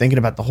 like, just thinking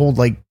about the whole,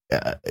 like,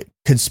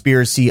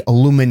 conspiracy,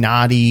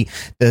 Illuminati,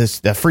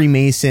 the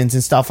Freemasons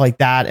and stuff like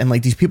that, and,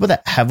 like, these people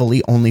that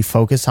heavily only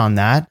focus on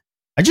that.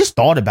 I just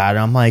thought about it.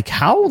 I'm like,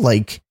 how,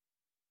 like,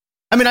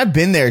 I mean, I've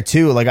been there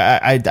too. Like,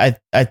 I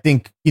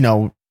think,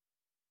 a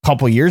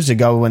couple years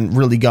ago, when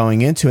really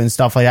going into it and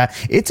stuff like that,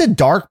 it's a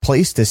dark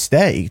place to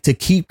stay, to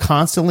keep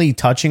constantly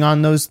touching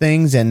on those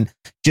things and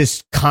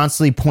just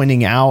constantly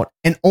pointing out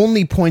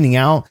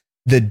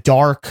the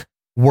dark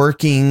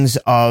workings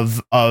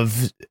of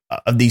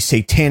these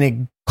satanic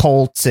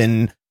cults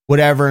and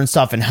whatever and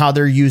stuff, and how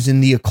they're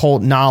using the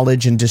occult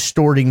knowledge and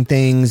distorting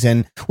things,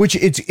 and which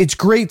it's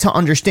great to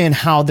understand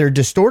how they're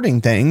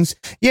distorting things.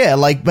 Yeah,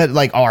 like, but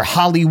like our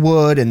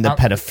Hollywood and the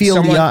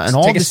pedophilia and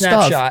all this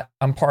stuff.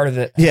 I'm part of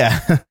it.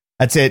 Yeah,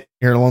 that's it.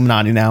 You're an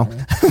Illuminati now.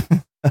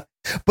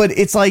 But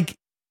it's like,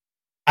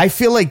 I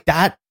feel like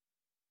that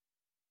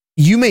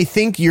you may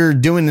think you're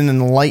doing an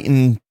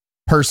enlightened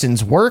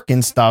person's work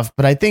and stuff,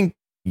 but I think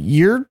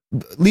you're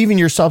leaving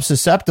yourself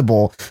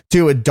susceptible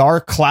to a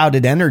dark,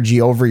 clouded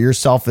energy over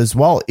yourself as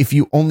well, if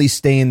you only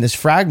stay in this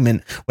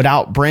fragment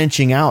without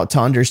branching out to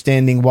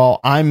understanding, well,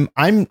 I'm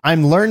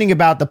learning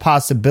about the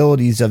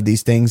possibilities of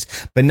these things,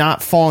 but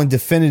not falling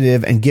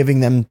definitive and giving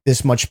them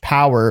this much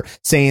power,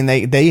 saying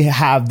they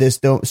have this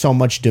so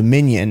much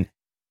dominion.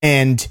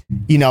 And,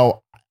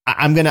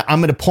 I'm going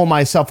to pull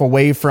myself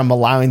away from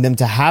allowing them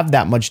to have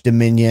that much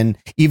dominion,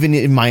 even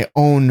in my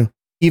own,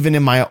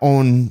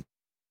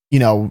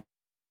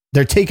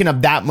 they're taking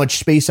up that much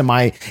space in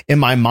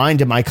my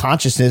mind and my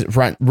consciousness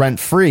rent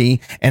free,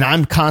 and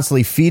I'm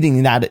constantly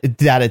feeding that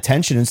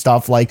attention and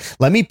stuff. Like,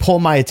 let me pull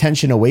my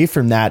attention away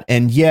from that,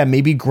 and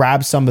maybe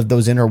grab some of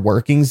those inner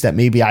workings that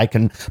maybe I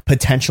can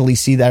potentially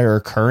see that are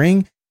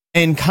occurring,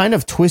 and kind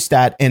of twist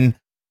that and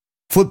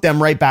flip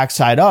them right back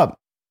side up,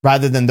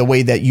 rather than the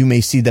way that you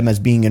may see them as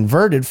being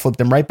inverted. Flip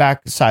them right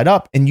back side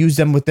up and use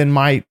them in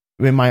my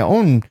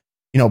own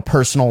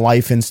personal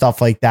life and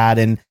stuff like that,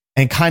 and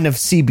kind of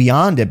see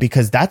beyond it,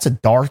 because that's a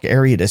dark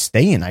area to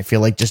stay in. I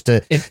feel like just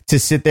to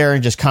sit there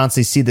and just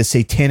constantly see the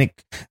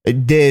satanic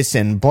this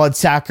and blood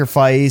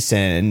sacrifice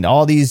and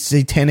all these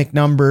satanic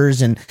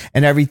numbers and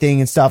everything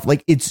and stuff.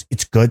 Like, it's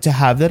good to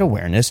have that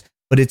awareness,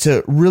 but it's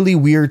a really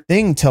weird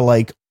thing to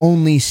like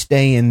only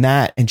stay in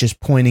that and just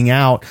pointing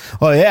out,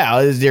 oh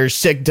yeah, there's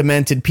sick,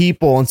 demented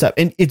people and stuff.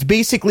 And it's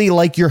basically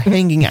like you're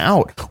hanging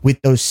out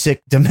with those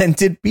sick,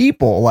 demented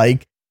people.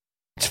 Like,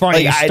 it's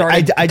funny. Like, you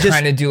started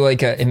trying to do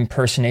like an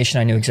impersonation.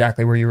 I knew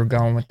exactly where you were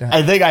going with that.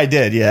 I think I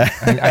did. Yeah.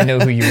 I know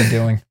who you were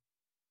doing.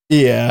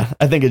 Yeah.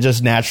 I think it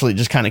just naturally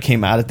just kind of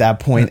came out at that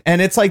point.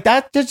 And it's like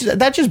that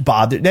just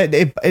bothered.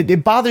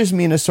 It bothers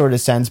me in a sort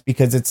of sense,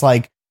 because it's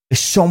like, there's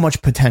so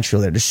much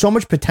potential there. There's so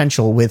much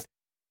potential with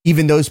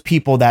even those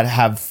people that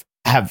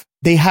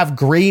have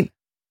great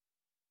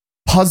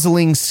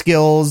puzzling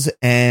skills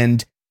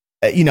and,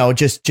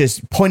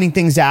 just pointing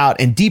things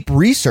out, and deep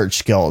research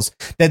skills,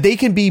 that they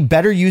can be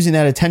better using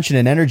that attention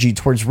and energy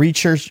towards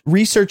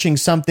researching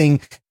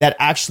something that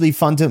actually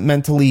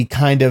fundamentally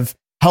kind of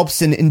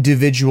helps an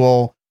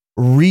individual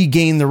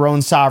regain their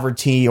own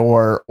sovereignty,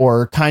 or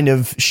kind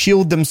of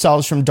shield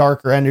themselves from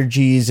darker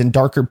energies and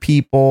darker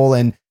people,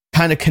 and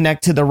kind of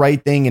connect to the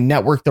right thing and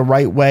network the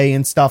right way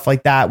and stuff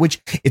like that, which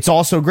it's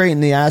also great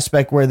in the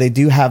aspect where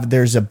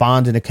there's a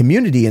bond and a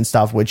community and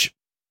stuff, which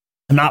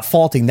I'm not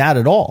faulting that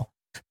at all.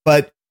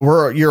 But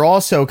you're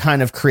also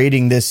kind of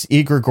creating this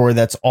egregore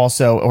that's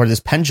also, or this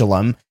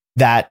pendulum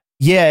that,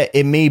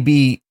 it may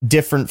be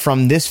different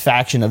from this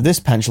faction of this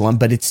pendulum,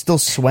 but it's still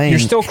swaying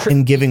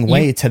and giving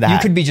way to that. You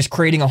could be just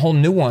creating a whole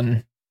new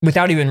one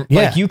without even,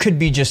 like, you could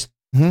be just,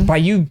 by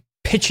you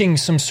pitching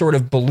some sort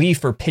of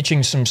belief or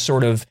pitching some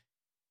sort of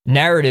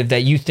narrative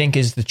that you think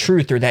is the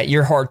truth or that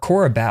you're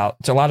hardcore about.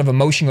 It's a lot of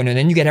emotion going on, and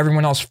then you get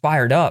everyone else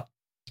fired up.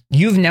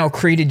 You've now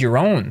created your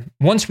own.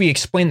 Once we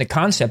explain the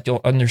concept,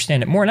 you'll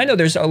understand it more. And I know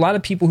there's a lot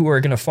of people who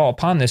are going to fall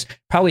upon this,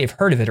 probably have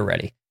heard of it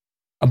already.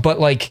 But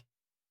like,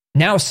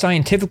 now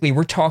scientifically,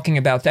 we're talking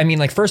about, I mean,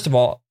 like, first of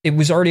all, it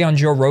was already on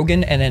Joe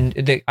Rogan. And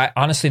then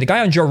honestly, the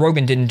guy on Joe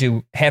Rogan didn't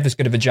do half as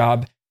good of a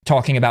job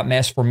talking about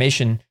mass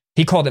formation.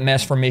 He called it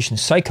mass formation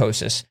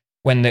psychosis,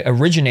 when the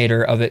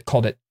originator of it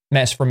called it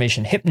mass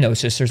formation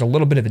hypnosis. There's a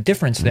little bit of a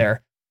difference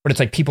there, but it's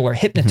like people are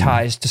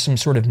hypnotized to some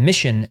sort of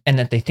mission, and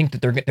that they think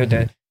that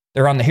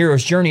they're on the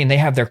hero's journey and they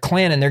have their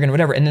clan and they're going to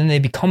whatever. And then they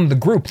become the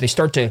group. They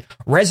start to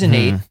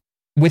resonate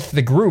with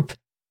the group.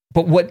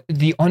 But what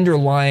the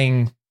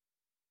underlying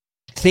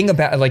thing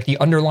about like the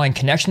underlying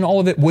connection, all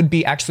of it would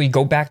be actually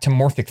go back to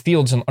morphic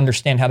fields and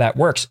understand how that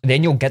works.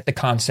 Then you'll get the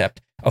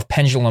concept of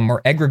pendulum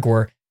or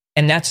egregore.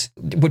 And that's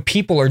what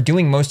people are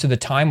doing most of the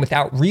time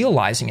without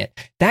realizing it.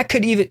 That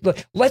could even,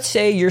 let's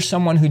say you're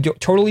someone who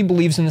totally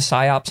believes in the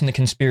psyops and the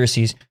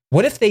conspiracies.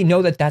 What if they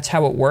know that that's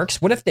how it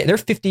works? What if they're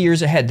 50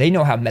 years ahead? They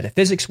know how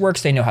metaphysics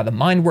works. They know how the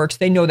mind works.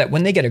 They know that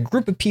when they get a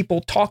group of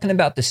people talking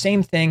about the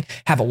same thing,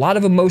 have a lot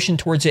of emotion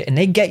towards it, and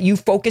they get you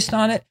focused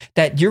on it,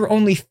 that you're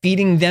only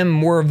feeding them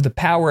more of the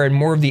power and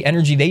more of the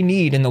energy they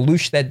need and the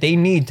loosh that they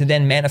need to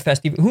then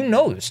manifest. Who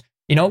knows?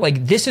 You know,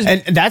 like this is...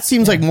 And that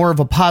seems like more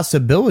of a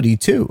possibility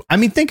too. I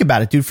mean, think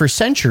about it, dude. For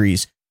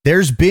centuries,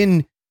 there's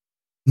been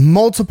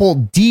multiple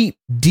deep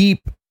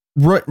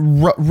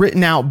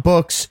written out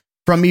books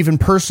from even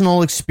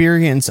personal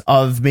experience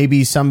of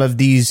maybe some of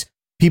these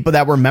people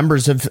that were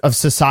members of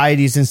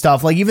societies and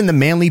stuff, like even the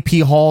Manly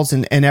P. Halls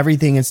and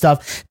everything and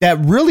stuff that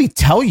really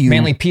tell you...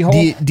 Manly P. Hall?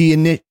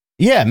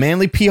 Yeah,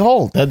 Manly P.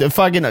 Hall,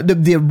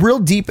 the real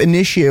deep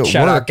initiate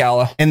Shout work out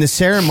Gala. And the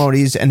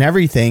ceremonies and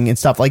everything and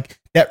stuff like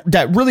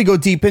that really go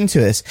deep into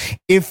this.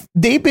 If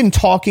they've been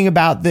talking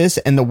about this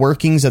and the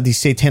workings of these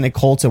satanic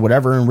cults and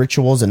whatever and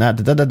rituals and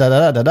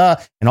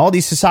and all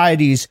these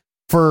societies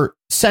for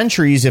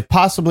centuries, if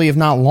possibly if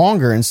not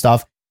longer and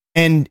stuff,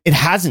 and it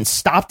hasn't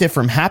stopped it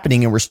from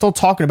happening, and we're still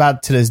talking about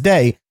it to this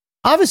day,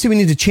 obviously we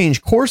need to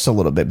change course a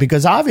little bit,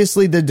 because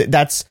obviously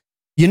that's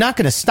you're not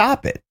going to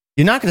stop it.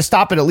 You're not going to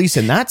stop it, at least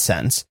in that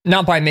sense.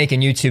 Not by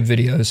making YouTube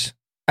videos.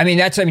 I mean,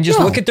 just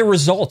look at the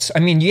results. I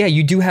mean, yeah,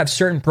 you do have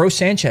certain Bro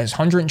Sanchez,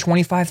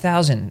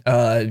 125,000.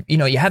 You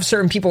know, you have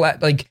certain people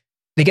that like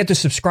they get the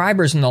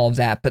subscribers and all of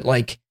that, but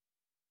like,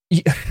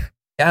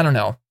 I don't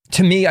know.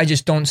 To me, I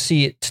just don't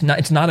see it.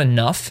 It's not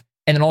enough.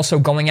 And then also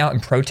going out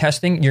and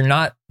protesting,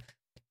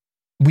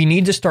 we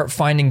need to start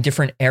finding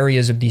different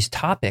areas of these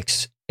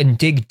topics and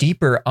dig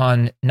deeper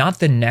on not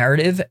the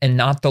narrative and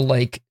not the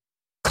like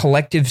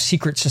collective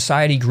secret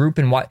society group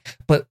and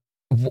but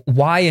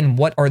why and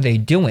what are they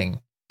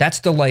doing?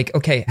 That's the like,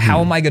 okay,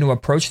 how am I going to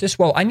approach this?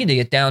 Well, I need to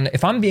get down.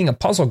 If I'm being a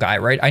puzzle guy,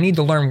 right, I need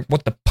to learn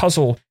what the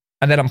puzzle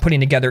that I'm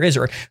putting together is.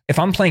 Or if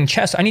I'm playing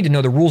chess, I need to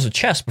know the rules of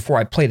chess before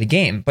I play the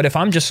game. But if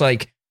I'm just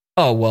like,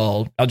 oh,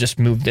 well, I'll just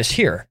move this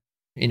here.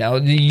 You know,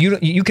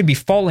 you could be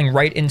falling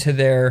right into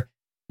their,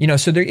 you know,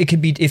 so there, it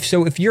could be,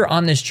 if you're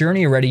on this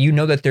journey already, you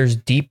know that there's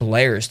deep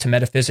layers to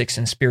metaphysics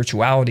and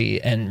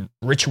spirituality and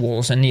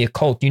rituals and the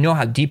occult. You know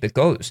how deep it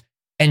goes.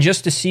 And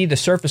just to see the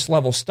surface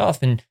level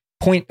stuff and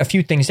point a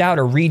few things out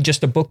or read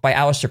just a book by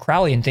Aleister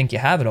Crowley and think you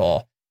have it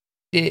all.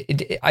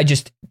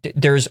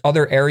 There's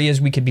other areas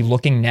we could be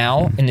looking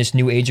now in this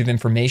new age of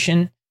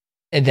information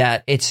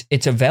that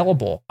it's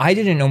available. I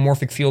didn't know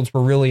morphic fields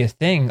were really a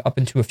thing up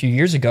until a few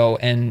years ago.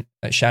 And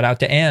shout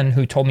out to Anne,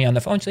 who told me on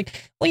the phone. She's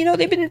like, well, you know,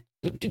 they've been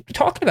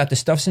talking about this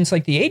stuff since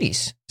like the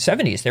 80s,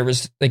 70s. There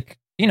was like,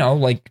 you know,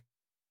 like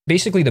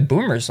basically the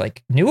boomers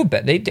like knew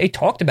about it. They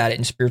talked about it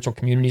in spiritual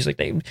communities, like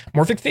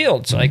morphic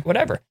fields, like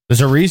whatever. There's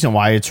a reason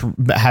why it's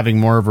having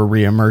more of a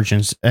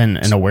reemergence and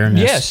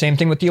awareness. Yeah, same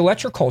thing with the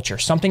electroculture.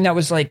 Something that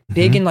was like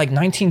big in like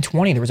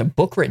 1920. There was a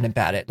book written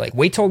about it. Like,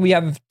 wait till we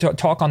have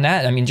talk on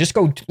that. I mean, just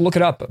go look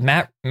it up.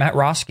 Matt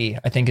Roski,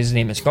 I think his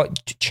name is. Go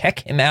check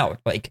him out.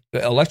 Like,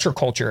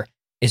 electroculture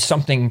is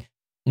something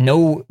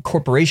no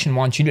corporation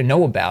wants you to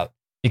know about,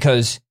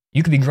 because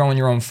you could be growing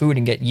your own food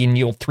and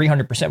yield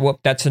 300%. Well,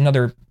 that's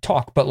another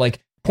talk. But like,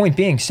 point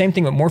being, same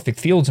thing with morphic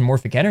fields and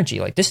morphic energy.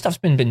 Like, this stuff's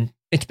been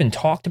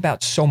talked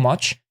about so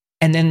much,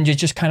 and then you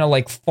just kind of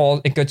like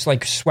it gets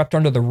like swept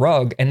under the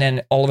rug, and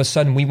then all of a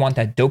sudden we want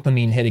that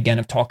dopamine hit again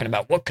of talking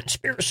about what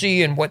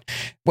conspiracy and what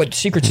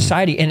secret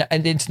society, and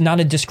it's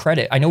not a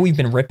discredit. I know we've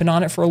been ripping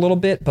on it for a little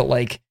bit, but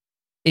like,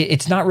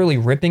 it's not really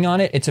ripping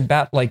on it. It's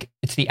about like,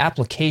 it's the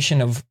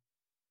application of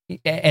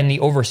and the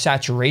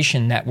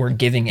oversaturation that we're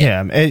giving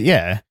it.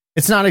 Yeah.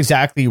 It's not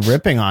exactly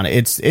ripping on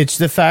it. It's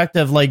the fact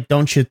of like,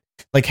 don't you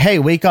like, hey,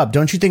 wake up.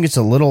 Don't you think it's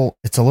a little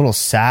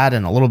sad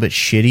and a little bit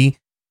shitty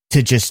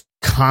to just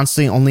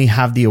constantly only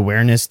have the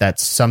awareness that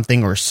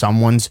something or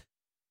someone's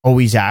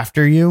always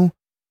after you?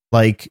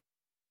 Like,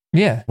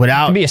 yeah,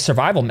 without, it can be a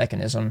survival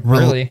mechanism,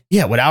 really.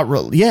 Yeah,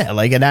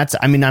 like, and that's,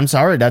 I mean, I'm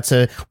sorry,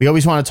 we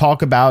always want to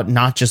talk about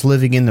not just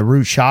living in the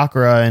root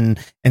chakra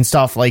and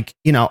stuff, like,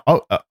 you know,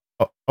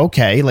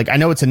 okay, like, I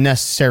know it's a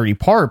necessary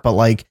part, but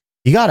like,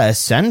 you got to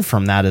ascend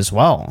from that as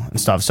well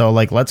and stuff. So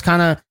like, let's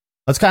kind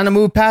of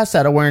move past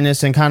that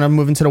awareness and kind of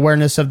move into the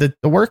awareness of the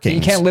workings.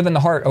 You can't live in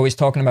the heart always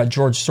talking about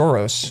George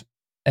Soros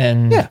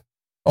and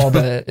all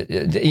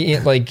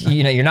the like,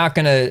 you know, you're not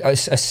going to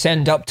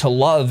ascend up to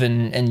love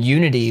and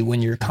unity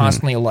when you're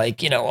constantly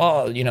like, you know,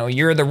 oh, you know,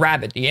 you're the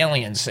rabbit, the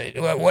aliens,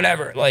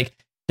 whatever. Like,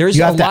 there's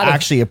you have to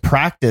actually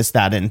practice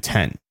that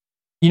intent,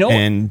 you know,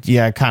 and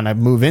kind of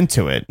move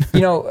into it.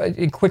 You know,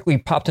 it quickly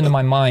popped into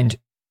my mind.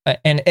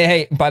 And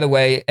hey, by the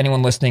way,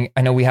 anyone listening,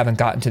 I know we haven't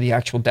gotten to the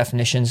actual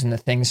definitions and the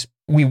things.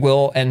 We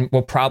will, and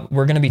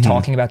we're going to be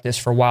talking about this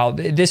for a while.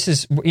 This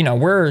is, you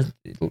know,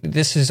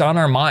 this is on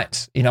our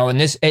minds, you know,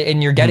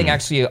 and you're getting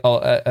actually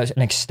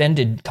an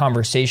extended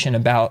conversation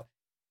about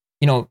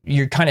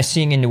you're kind of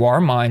seeing into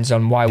our minds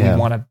on why we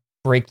want to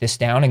break this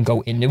down and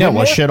go into it. Yeah,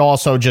 well, shit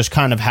also just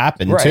kind of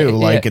happened too.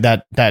 Like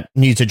that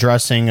needs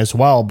addressing as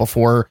well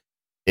before,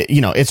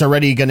 it's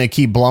already going to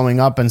keep blowing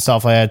up and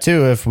stuff like that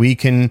too. If we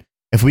can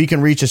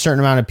reach a certain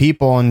amount of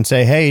people and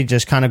say, hey,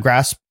 just kind of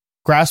grasp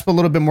a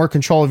little bit more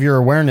control of your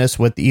awareness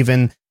with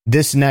even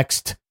this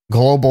next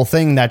global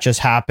thing that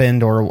just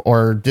happened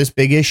or this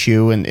big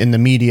issue in the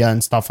media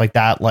and stuff like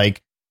that.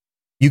 Like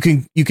you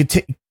could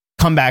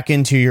come back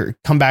into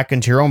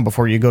your own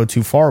before you go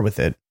too far with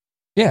it.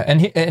 Yeah.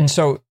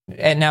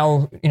 And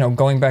now,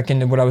 going back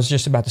into what I was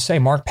just about to say,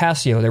 Mark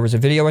Passio, there was a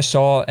video I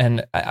saw,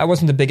 and I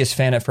wasn't the biggest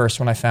fan at first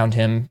when I found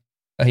him.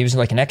 He was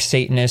like an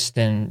ex-Satanist,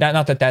 and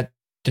not that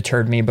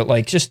deterred me, but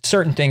like just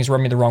certain things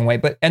rubbed me the wrong way,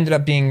 but ended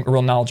up being a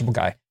real knowledgeable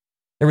guy.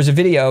 There was a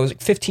video, it was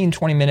like 15,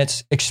 20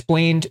 minutes,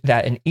 explained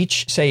that in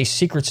each, say,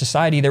 secret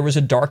society, there was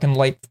a dark and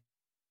light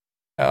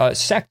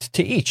sect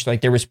to each.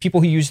 Like there was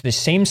people who used the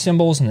same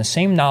symbols and the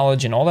same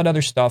knowledge and all that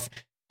other stuff,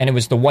 and it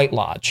was the White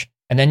Lodge.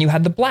 And then you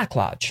had the Black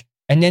Lodge.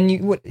 And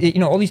then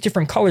all these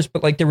different colors,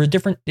 but like there were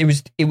different, it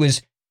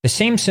was the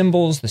same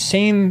symbols, the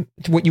same,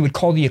 what you would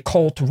call the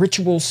occult,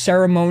 rituals,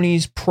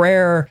 ceremonies,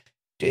 prayer,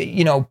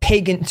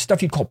 pagan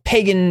stuff you'd call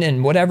pagan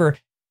and whatever.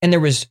 And there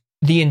was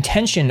the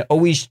intention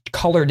always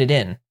colored it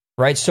in,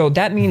 right? So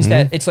that means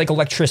that it's like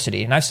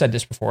electricity. And I've said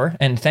this before,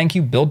 and thank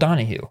you, Bill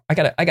Donahue. I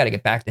gotta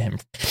get back to him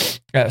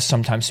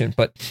sometime soon,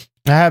 but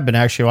I have been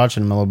actually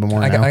watching him a little bit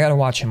more. I gotta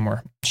watch him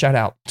more. Shout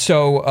out.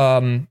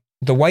 So,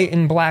 the white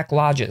and black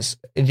lodges,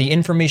 the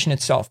information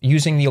itself,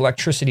 using the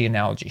electricity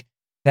analogy,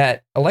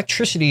 that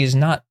electricity is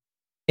not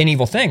an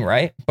evil thing,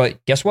 right?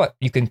 But guess what?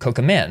 You can cook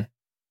a man.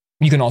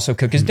 You can also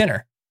cook his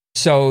dinner.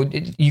 So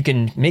you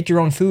can make your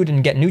own food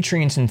and get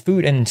nutrients and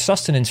food and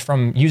sustenance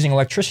from using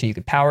electricity. You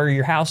could power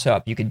your house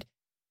up. You could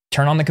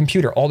turn on the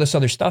computer, all this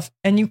other stuff,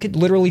 and you could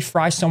literally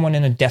fry someone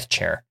in a death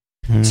chair.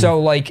 So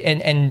like,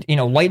 and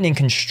lightning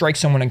can strike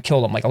someone and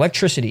kill them. Like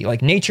electricity,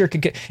 like nature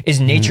is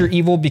nature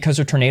evil because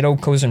a tornado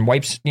goes and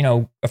wipes,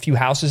 a few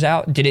houses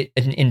out? Did it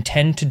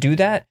intend to do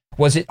that?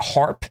 Was it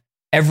HAARP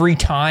every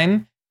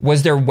time?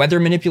 Was there weather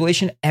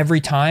manipulation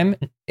every time?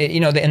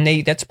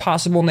 That's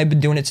possible, and they've been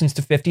doing it since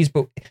the 50s,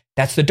 but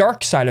that's the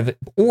dark side of it.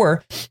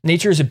 Or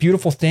nature is a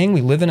beautiful thing.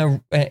 We live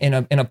in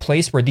a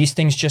place where these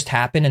things just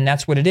happen, and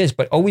that's what it is.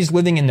 But always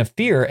living in the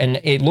fear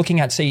and looking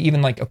at, say,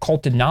 even like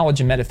occulted knowledge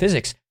and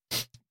metaphysics.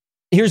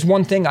 Here's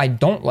one thing I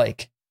don't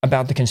like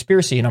about the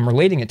conspiracy, and I'm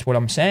relating it to what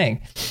I'm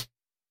saying,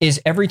 is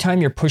every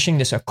time you're pushing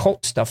this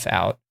occult stuff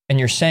out and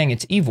you're saying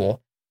it's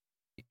evil,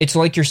 it's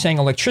like you're saying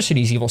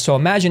electricity is evil. So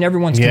imagine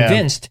everyone's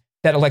convinced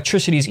that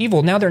electricity is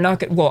evil. Now they're not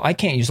going, I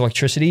can't use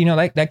electricity.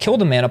 That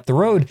killed a man up the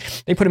road.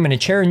 They put him in a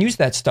chair and used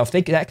that stuff.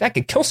 That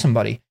could kill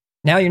somebody.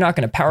 Now you're not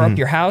going to power up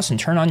your house and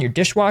turn on your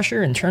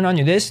dishwasher and turn on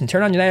your this and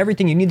turn on your that,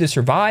 everything you need to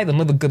survive and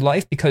live a good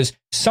life because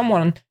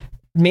someone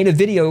made a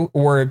video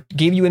or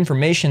gave you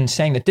information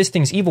saying that this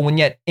thing's evil when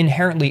yet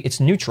inherently it's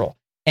neutral.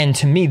 And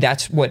to me,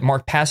 that's what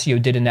Mark Passio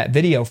did in that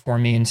video for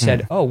me and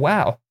said, oh,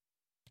 wow,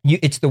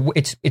 it's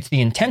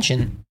the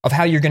intention of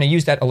how you're going to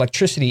use that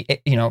electricity,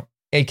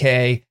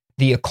 AKA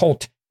the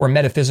occult or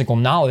metaphysical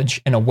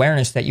knowledge and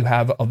awareness that you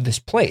have of this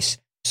place.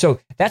 So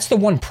that's the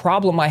one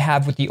problem I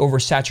have with the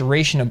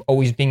oversaturation of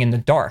always being in the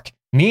dark.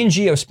 Me and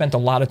Gio spent a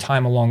lot of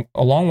time a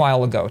long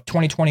while ago,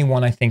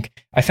 2021, I think.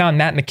 I found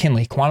Matt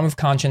McKinley, Quantum of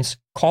Conscience,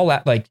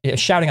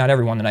 shouting out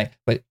everyone tonight,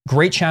 but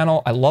great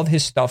channel. I love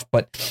his stuff.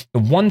 But the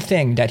one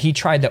thing that he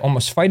tried to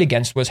almost fight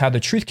against was how the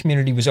truth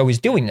community was always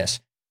doing this.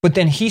 But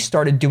then he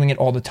started doing it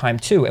all the time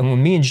too. And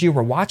when me and Gio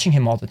were watching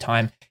him all the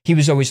time, he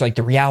was always like,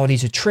 the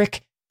reality's a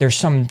trick. There's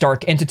some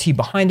dark entity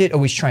behind it,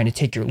 always trying to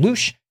take your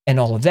loosh and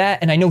all of that.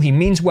 And I know he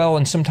means well,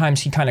 and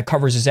sometimes he kind of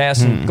covers his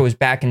ass and goes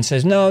back and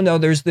says, no,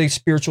 there's the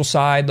spiritual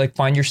side, like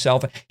find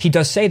yourself. He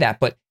does say that,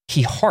 but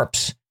he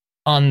harps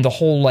on the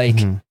whole,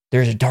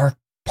 there's a dark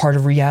part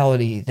of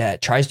reality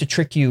that tries to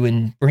trick you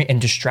and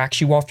distracts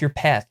you off your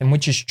path, and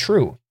which is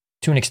true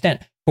to an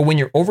extent. But when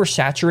you're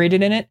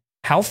oversaturated in it,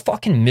 how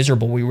fucking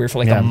miserable we were for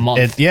like a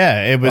month.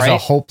 It was right?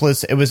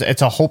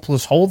 It's a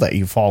hopeless hole that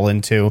you fall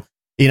into,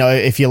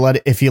 if you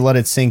let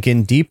it sink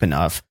in deep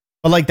enough.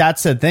 But like,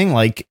 that's the thing,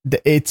 like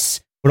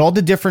it's with all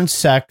the different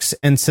sects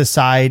and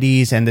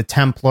societies and the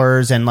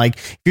Templars, and like,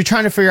 if you're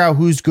trying to figure out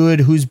who's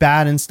good, who's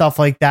bad and stuff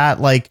like that,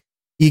 like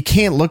you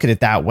can't look at it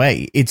that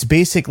way. It's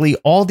basically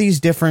all these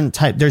different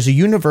types. There's a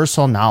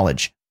universal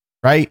knowledge,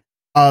 right?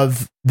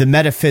 Of the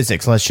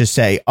metaphysics, let's just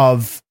say,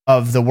 of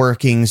the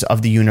workings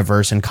of the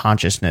universe and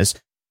consciousness.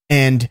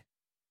 And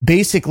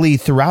basically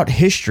throughout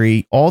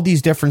history, all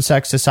these different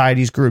sects,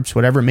 societies, groups,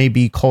 whatever it may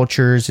be,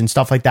 cultures and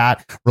stuff like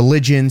that,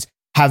 religions,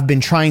 have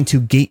been trying to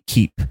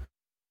gatekeep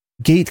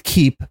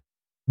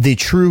the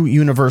true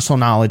universal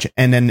knowledge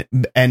and then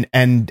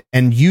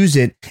and use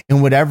it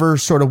in whatever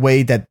sort of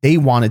way that they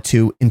wanted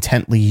to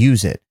intently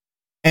use it.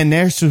 And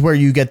this is where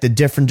you get the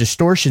different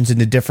distortions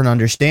and the different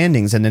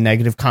understandings and the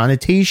negative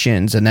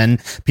connotations. And then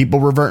people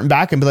reverting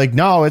back and be like,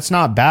 no, it's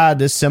not bad,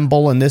 this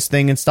symbol and this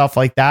thing and stuff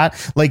like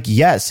that. Like,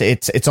 yes,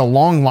 it's a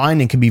long line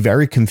and can be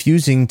very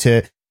confusing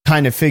to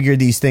kind of figure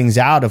these things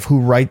out of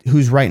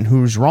who's right and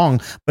who's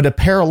wrong. But a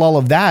parallel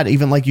of that,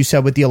 even like you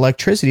said with the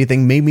electricity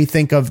thing, made me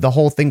think of the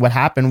whole thing, what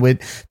happened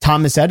with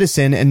Thomas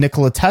Edison and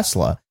Nikola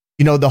Tesla.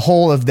 You know, the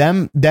whole of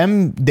them,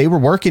 they were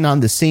working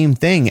on the same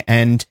thing.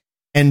 And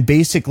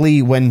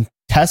basically when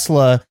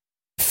Tesla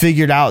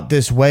figured out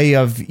this way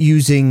of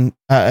using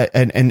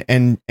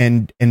and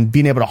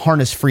being able to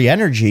harness free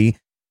energy,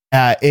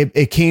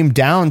 it came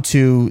down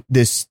to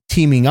this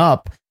teaming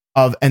up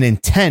of an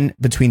intent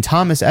between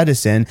Thomas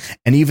Edison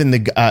and even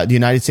the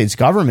United States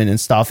government and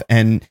stuff,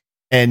 and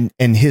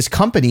his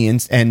company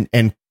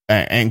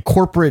and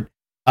corporate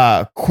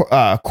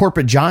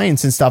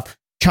giants and stuff,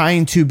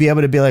 trying to be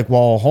able to be like,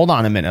 well, hold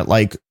on a minute,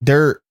 like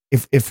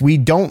if we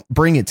don't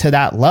bring it to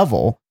that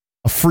level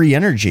of free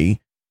energy,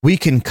 we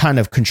can kind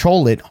of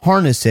control it,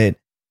 harness it,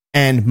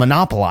 and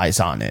monopolize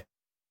on it.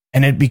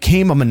 And it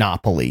became a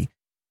monopoly.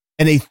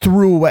 And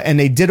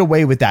they did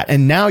away with that.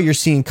 And now you're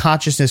seeing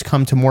consciousness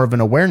come to more of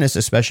an awareness,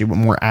 especially with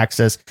more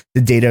access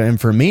to data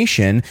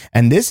information.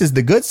 And this is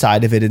the good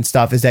side of it and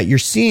stuff, is that you're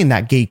seeing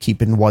that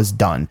gatekeeping was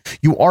done.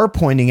 You are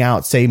pointing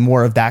out, say,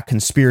 more of that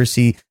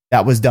conspiracy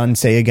that was done,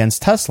 say,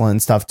 against Tesla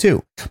and stuff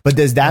too. But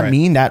does that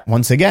mean that,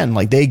 once again,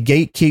 like they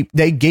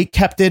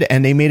gatekept it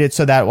and they made it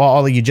so that,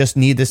 well, you just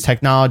need this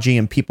technology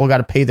and people got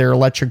to pay their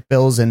electric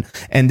bills and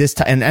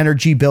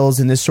energy bills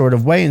in this sort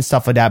of way and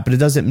stuff like that. But it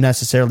doesn't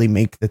necessarily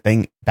make the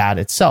thing bad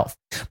itself.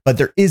 But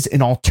there is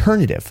an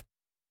alternative.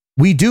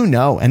 We do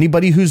know,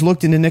 anybody who's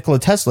looked into Nikola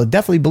Tesla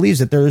definitely believes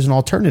that there is an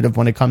alternative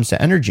when it comes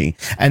to energy,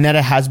 and that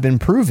it has been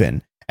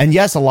proven. And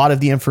yes, a lot of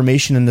the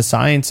information in the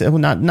science,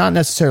 not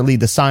necessarily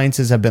the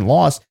sciences have been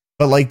lost,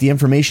 but like the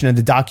information and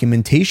the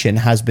documentation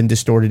has been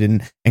distorted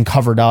and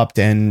covered up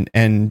and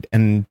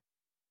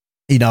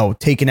you know,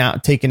 taken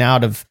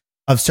out of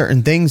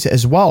certain things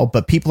as well.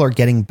 But people are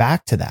getting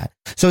back to that.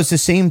 So it's the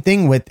same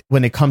thing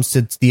when it comes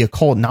to the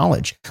occult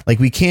knowledge. Like,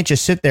 we can't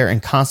just sit there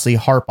and constantly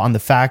harp on the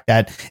fact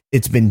that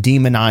it's been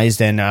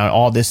demonized and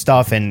all this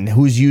stuff and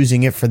who's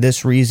using it for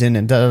this reason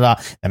and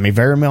That may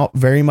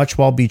very much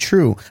well be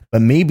true.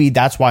 But maybe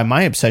that's why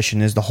my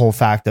obsession is the whole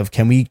fact of,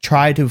 can we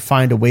try to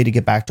find a way to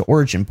get back to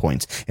origin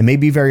points? It may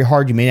be very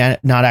hard. You may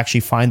not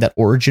actually find that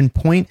origin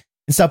point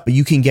and stuff, but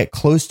you can get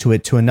close to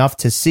it to enough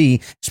to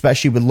see,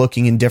 especially with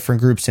looking in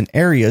different groups and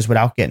areas,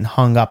 without getting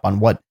hung up on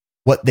what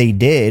they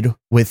did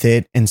with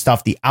it and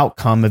stuff, the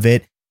outcome of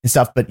it and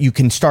stuff. But you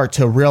can start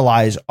to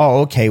realize,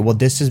 oh, okay, well,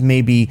 this is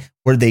maybe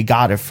where they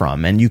got it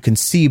from. And you can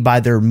see by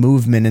their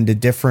movement and the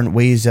different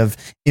ways of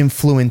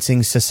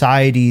influencing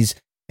societies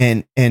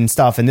and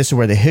stuff. And this is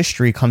where the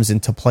history comes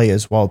into play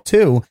as well,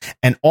 too.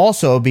 And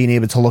also being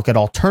able to look at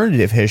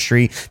alternative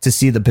history to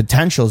see the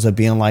potentials of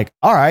being like,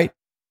 all right,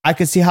 I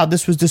could see how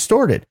this was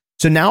distorted.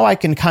 So now I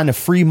can kind of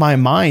free my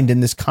mind in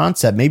this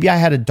concept. Maybe I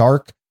had a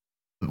dark,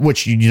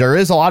 which there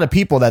is a lot of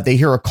people that they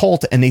hear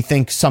occult and they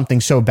think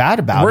something so bad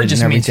about it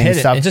and everything.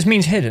 It just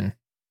means hidden.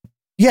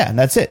 Yeah,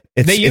 that's it.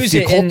 It's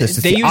the occultist.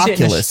 It's the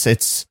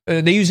Oculus.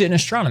 They use it in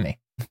astronomy.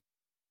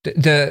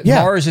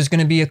 Mars is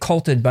going to be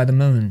occulted by the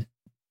moon.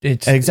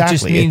 It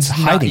just means it's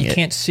hiding. You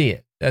can't see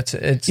it. It's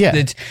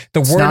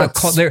the word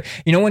occult. There,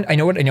 you know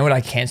what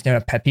I can't stand.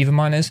 A pet peeve of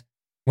mine is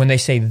when they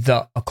say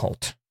the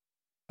occult.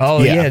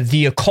 Oh yeah,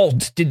 the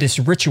occult did this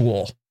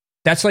ritual.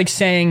 That's like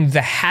saying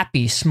the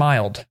happy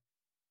smiled.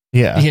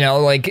 Yeah, you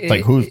know, like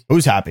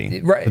who's happy?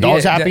 Right, the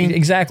dog's happy.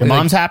 Exactly. The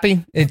mom's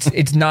happy.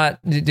 It's not.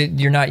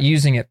 You're not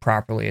using it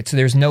properly.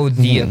 There's no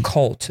the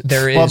occult.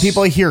 There is. Well,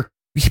 people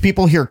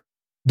hear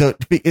and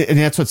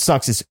that's what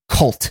sucks is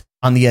cult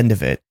on the end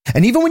of it.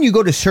 And even when you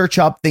go to search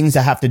up things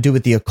that have to do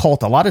with the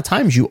occult, a lot of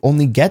times you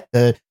only get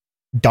the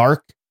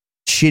dark,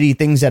 shitty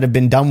things that have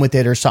been done with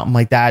it or something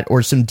like that,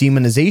 or some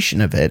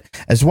demonization of it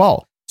as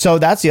well. So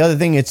that's the other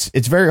thing. It's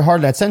very hard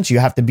in that sense. You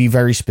have to be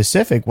very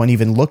specific when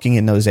even looking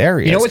in those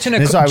areas. You know what's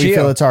that's why we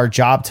feel it's our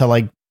job to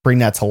like bring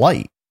that to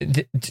light.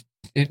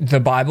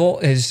 The Bible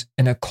is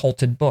an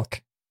occulted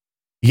book.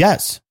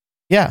 Yes.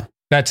 Yeah.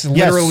 That's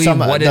literally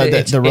what it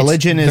is. The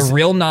religion is... The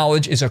real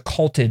knowledge is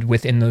occulted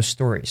within those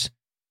stories.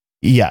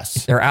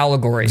 Yes. They're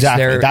allegories.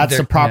 Exactly. That's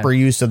the proper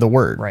use of the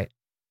word. Right.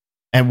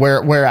 And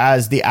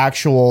whereas the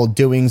actual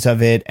doings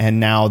of it and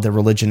now the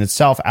religion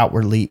itself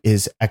outwardly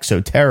is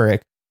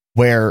exoteric,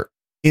 where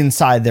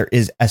inside there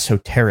is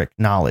esoteric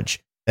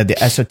knowledge, that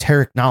the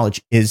esoteric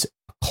knowledge is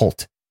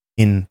occult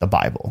in the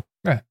Bible.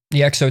 Right.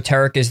 The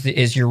exoteric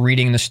is you're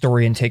reading the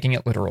story and taking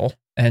it literal,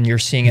 and you're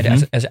seeing it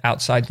as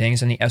outside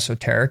things, and the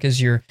esoteric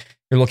is you're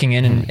looking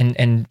in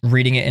and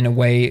reading it in a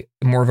way,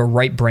 more of a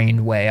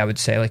right-brained way, I would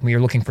say. Like when you're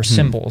looking for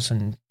symbols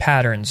and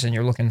patterns, and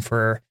you're looking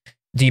for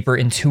deeper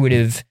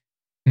intuitive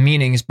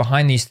meanings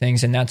behind these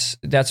things, and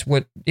that's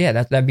what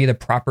that'd be the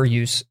proper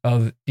use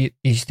of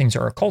these things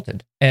are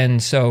occulted.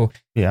 And so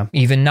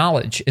even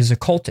knowledge is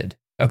occulted.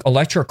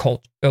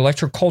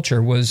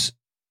 Electroculture was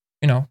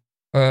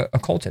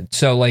occulted.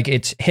 So like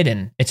it's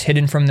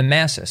hidden from the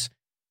masses.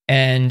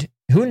 And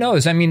who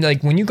knows? I mean,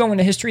 like when you go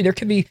into history, there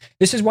could be,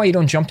 this is why you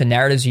don't jump to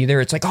narratives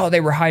either. It's like, oh,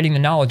 they were hiding the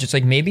knowledge. It's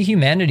like maybe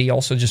humanity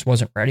also just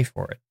wasn't ready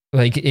for it.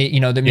 Like,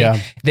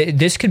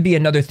 this could be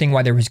another thing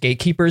why there was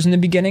gatekeepers in the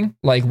beginning,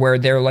 like where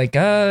they're like,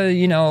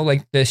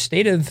 like the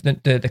state of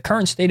the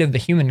current state of the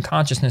human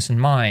consciousness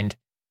and mind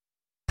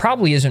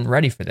probably isn't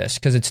ready for this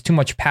because it's too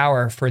much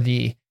power for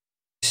the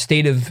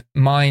state of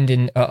mind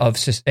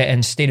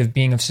and state of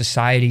being of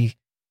society,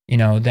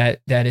 that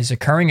is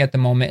occurring at the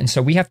moment. And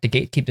so we have to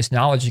gatekeep this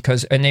knowledge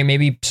and they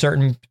maybe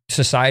certain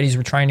societies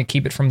were trying to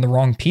keep it from the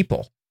wrong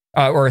people.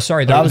 Power,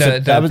 the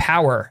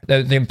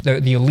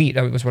elite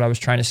was what I was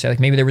trying to say. Like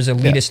maybe there was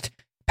elitist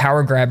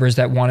power grabbers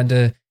that wanted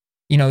to,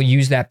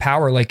 use that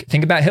power. Like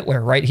think about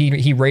Hitler, right?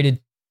 He raided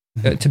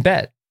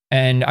Tibet,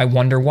 and I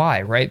wonder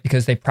why, right?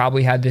 Because they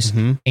probably had this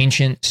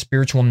ancient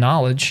spiritual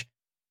knowledge,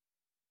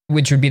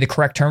 which would be the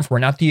correct term for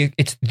it.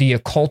 It's the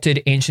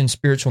occulted ancient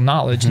spiritual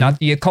knowledge, not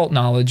the occult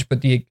knowledge, but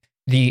the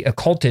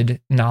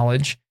occulted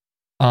knowledge.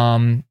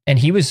 And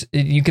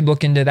you could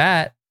look into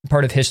that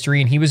part of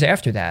history, and he was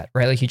after that,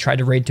 right? Like he tried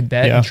to raid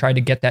Tibet and tried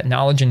to get that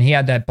knowledge, and he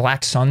had that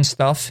Black Sun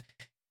stuff,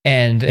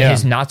 and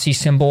his Nazi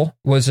symbol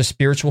was a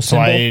spiritual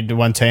symbol. So I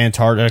went to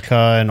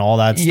Antarctica and all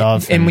that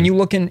stuff. And when you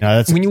look into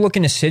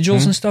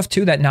sigils and stuff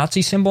too, that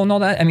Nazi symbol and all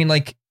that, I mean,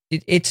 like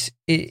it's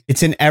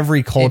in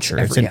every culture,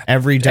 it's in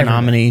every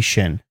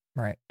denomination,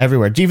 right?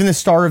 Everywhere. Even the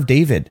Star of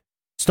David,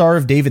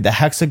 the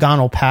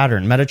hexagonal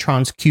pattern,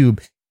 Metatron's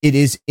cube, it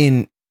is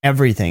in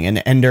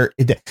everything.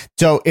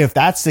 So if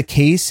that's the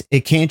case, it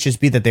can't just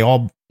be that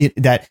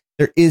that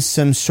there is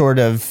some sort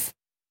of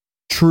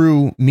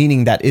true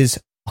meaning that is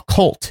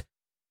occult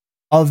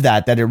of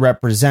that it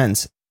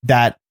represents,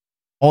 that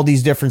all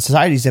these different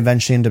societies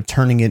eventually end up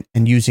turning it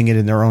and using it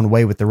in their own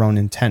way with their own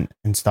intent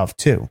and stuff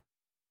too.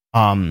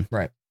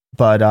 Right.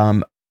 But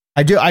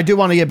I do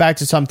want to get back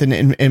to something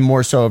in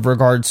more so of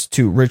regards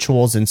to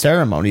rituals and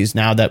ceremonies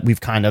now that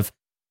we've kind of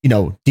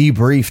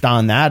debriefed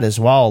on that as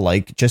well,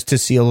 like just to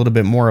see a little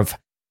bit more of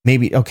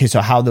maybe, okay,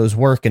 so how those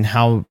work and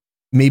how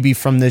maybe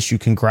from this you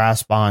can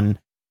grasp on,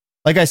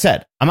 like I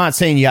said, I'm not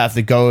saying you have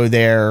to go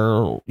there,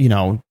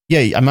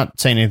 I'm not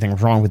saying anything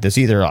wrong with this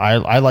either.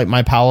 I light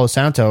my Palo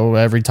Santo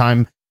every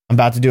time I'm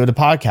about to do the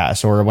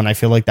podcast, or when I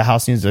feel like the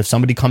house needs, if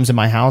somebody comes in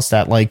my house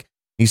that like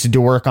needs to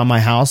do work on my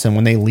house, and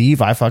when they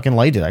leave, I fucking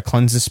light it. I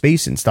cleanse the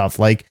space and stuff.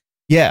 Like,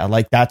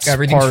 like that's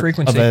everything's part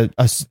frequency.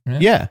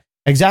 Of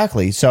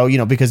exactly.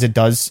 So, because it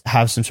does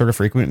have some sort of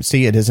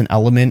frequency, it is an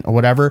element or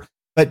whatever.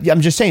 But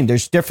I'm just saying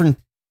there's different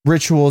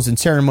rituals and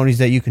ceremonies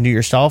that you can do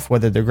yourself,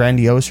 whether they're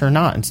grandiose or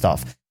not and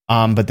stuff.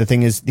 But the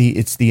thing is,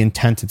 it's the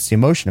intent, it's the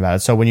emotion about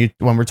it. So when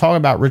we're talking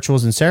about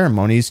rituals and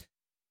ceremonies,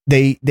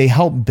 they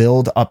help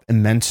build up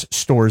immense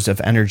stores of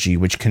energy,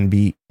 which can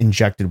be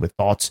injected with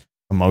thoughts,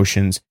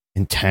 emotions,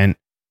 intent,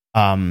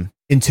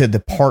 into the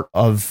part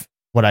of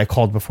what I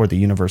called before the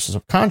universal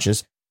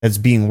subconscious that's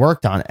being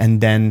worked on. And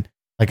then,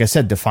 like I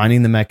said,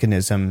 defining the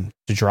mechanism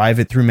to drive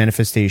it through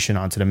manifestation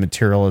onto the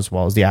material as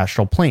well as the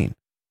astral plane.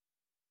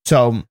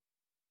 So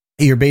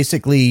you're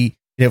basically,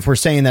 if we're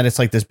saying that it's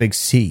like this big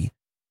C,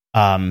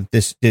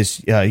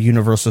 this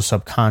universal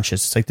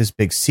subconscious, it's like this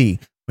big C.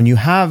 When you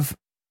have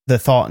the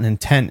thought and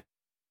intent,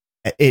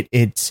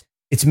 it's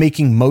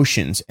making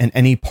motions in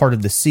any part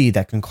of the sea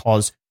that can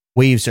cause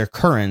waves or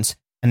currents,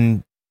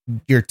 and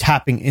you're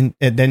tapping in.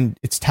 And then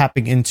it's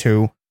tapping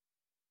into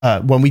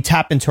when we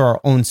tap into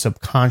our own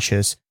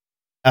subconscious,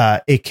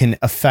 it can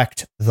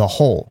affect the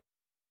whole.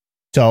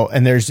 So,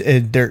 and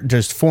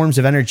there's forms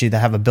of energy that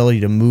have ability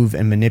to move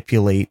and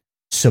manipulate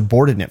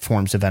subordinate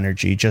forms of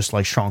energy, just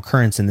like strong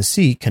currents in the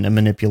sea can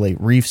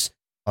manipulate reefs,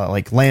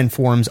 like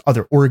landforms,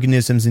 other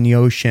organisms in the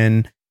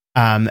ocean.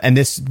 And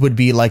this would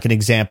be like an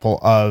example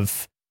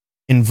of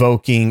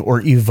invoking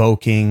or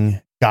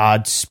evoking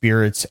God,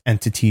 spirits,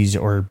 entities,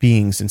 or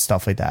beings and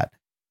stuff like that.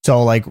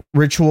 So like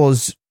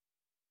rituals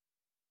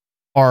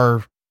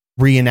are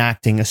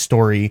reenacting a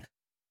story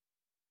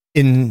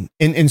in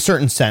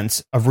certain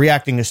sense of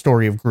reacting a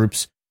story of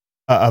groups,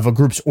 of a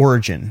group's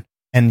origin.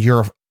 And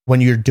when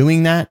you're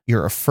doing that,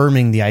 you're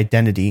affirming the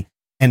identity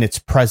and its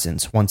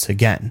presence once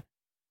again.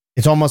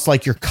 It's almost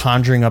like you're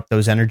conjuring up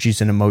those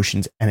energies and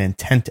emotions and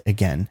intent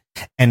again,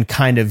 and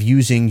kind of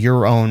using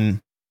your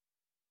own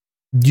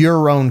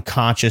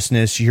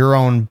consciousness, your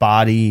own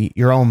body,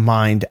 your own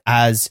mind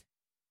as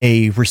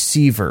a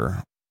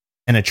receiver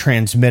and a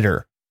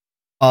transmitter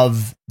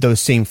of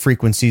those same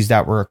frequencies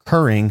that were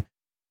occurring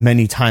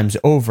many times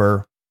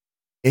over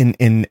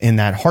in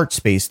that heart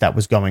space that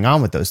was going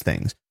on with those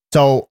things.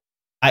 So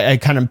I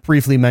kind of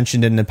briefly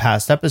mentioned in the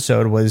past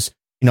episode was,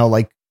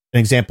 like an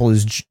example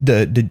is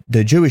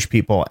the Jewish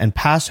people and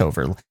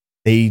Passover.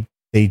 They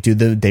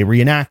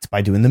reenact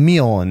by doing the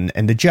meal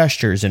and the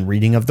gestures and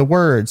reading of the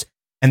words,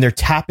 and they're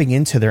tapping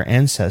into their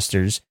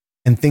ancestors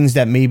and things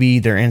that maybe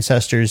their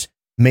ancestors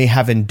may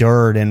have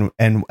endured, and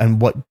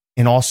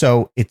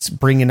also it's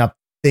bringing up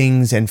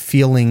things and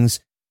feelings,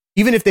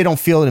 even if they don't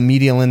feel it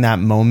immediately in that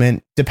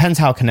moment. Depends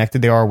how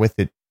connected they are with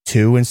it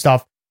too and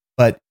stuff,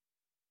 but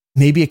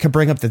maybe it could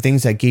bring up the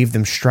things that gave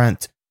them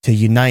strength to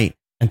unite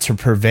and to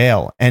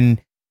prevail.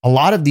 And a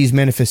lot of these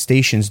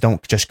manifestations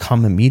don't just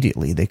come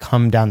immediately. They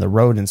come down the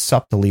road and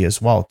subtly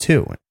as well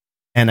too.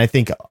 And I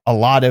think a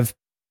lot of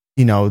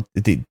a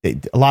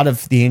lot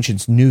of the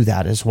ancients knew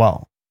that as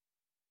well.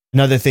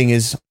 Another thing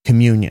is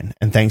communion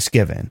and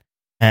Thanksgiving,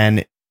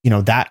 and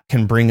that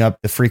can bring up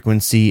the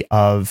frequency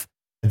of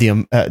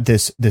the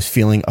this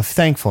feeling of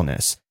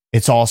thankfulness.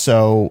 It's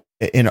also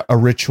in a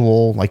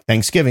ritual, like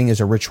Thanksgiving is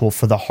a ritual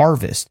for the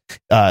harvest.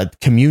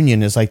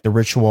 Communion is like the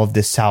ritual of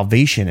this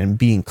salvation and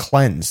being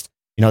cleansed.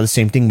 The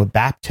same thing with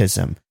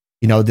baptism.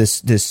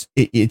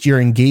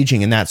 You're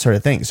engaging in that sort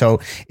of thing. So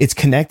it's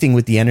connecting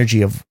with the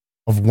energy of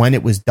when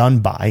it was done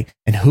by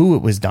and who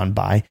it was done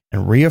by,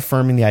 and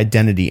reaffirming the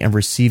identity and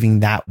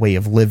receiving that way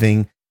of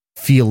living,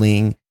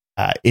 feeling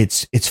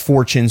its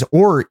fortunes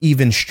or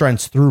even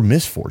strengths through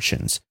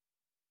misfortunes.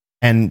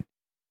 And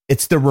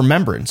it's the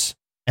remembrance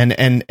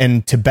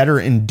and to better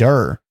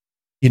endure,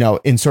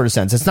 in sort of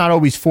sense. It's not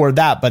always for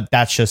that, but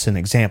that's just an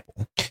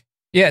example.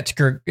 Yeah,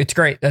 it's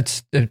great.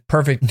 That's the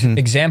perfect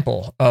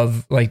example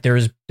of like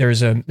there's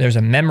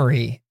a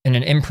memory and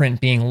an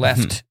imprint being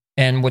left,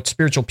 and what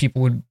spiritual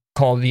people would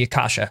call the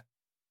Akasha,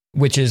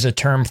 which is a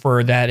term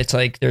for that. It's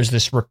like there's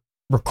this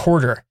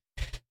recorder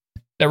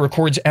that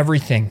records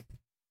everything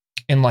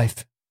in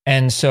life,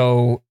 and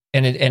so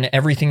and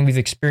everything we've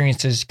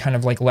experienced is kind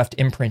of like left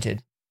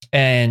imprinted,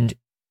 and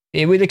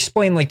it would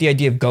explain like the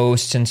idea of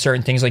ghosts and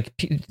certain things. Like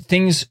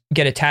things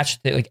get attached,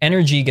 like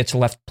energy gets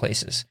left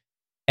places.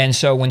 And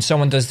so when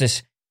someone does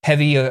this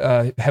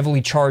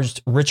heavily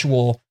charged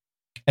ritual,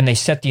 and they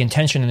set the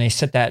intention and they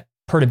set that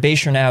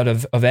perturbation out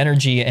of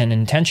energy and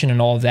intention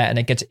and all of that, and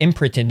it gets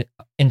imprinted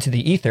into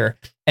the ether,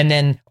 and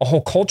then a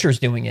whole culture is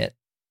doing it,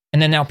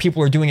 and then now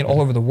people are doing it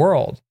all over the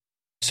world.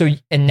 So,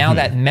 and now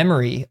that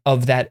memory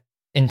of that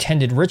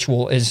intended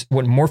ritual is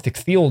what morphic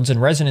fields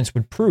and resonance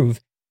would prove,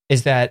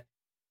 is that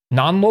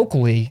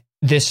non-locally,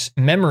 this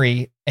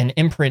memory and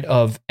imprint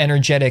of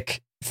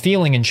energetic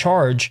feeling and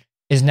charge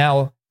is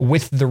now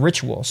with the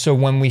ritual. So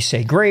when we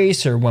say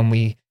grace, or when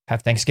we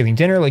have Thanksgiving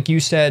dinner, like you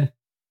said,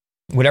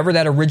 whatever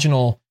that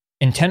original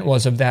intent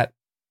was of that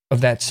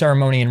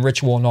ceremony and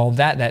ritual and all of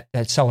that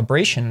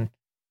celebration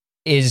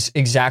is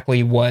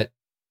exactly what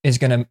is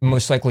going to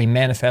most likely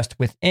manifest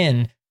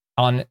within,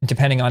 on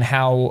depending on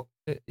how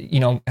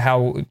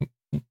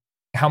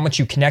much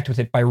you connect with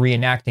it by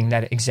reenacting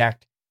that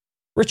exact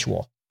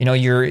ritual. It's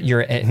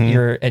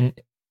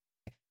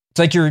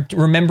like you're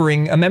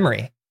remembering a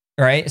memory.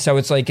 Right. So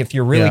it's like if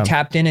you're really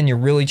tapped in and you're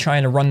really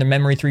trying to run the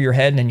memory through your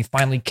head, and then you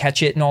finally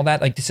catch it and all that,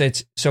 like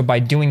this, so by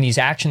doing these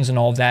actions and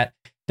all of that,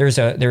 there's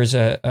a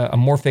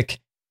morphic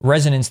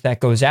resonance that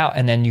goes out.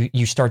 And then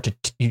you start to,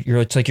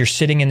 it's like you're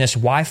sitting in this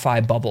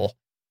Wi-Fi bubble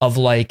of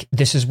like,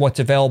 this is what's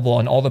available,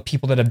 and all the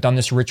people that have done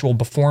this ritual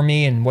before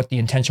me and what the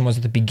intention was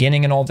at the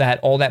beginning and all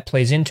that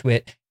plays into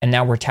it. And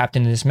now we're tapped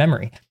into this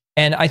memory.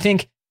 And I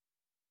think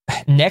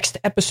next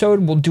episode,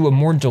 we'll do a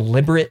more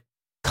deliberate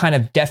kind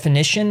of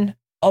definition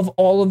of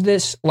all of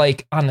this,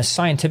 like on the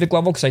scientific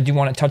level, because I do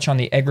want to touch on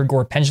the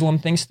egregore pendulum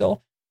thing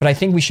still, but I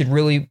think we should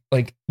really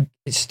like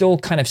still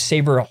kind of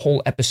savor a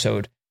whole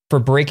episode for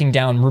breaking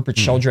down Rupert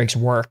Sheldrake's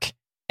work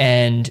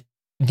and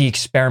the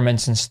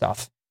experiments and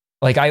stuff.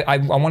 Like I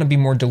want to be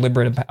more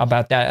deliberate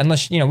about that,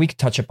 unless, we could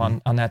touch up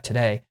on that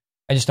today.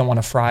 I just don't want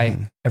to fry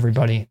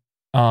everybody.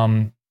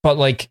 But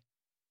like,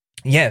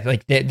 yeah,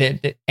 like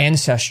the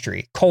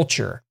ancestry,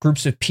 culture,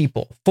 groups of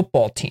people,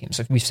 football teams.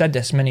 We've said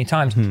this many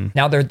times.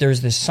 Now there's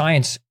this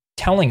science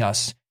telling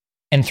us,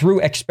 and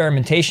through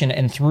experimentation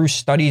and through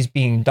studies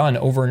being done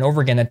over and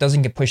over again, that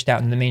doesn't get pushed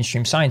out in the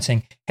mainstream science,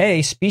 saying,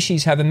 hey,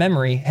 species have a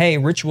memory. Hey,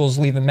 rituals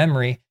leave a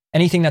memory.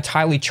 Anything that's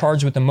highly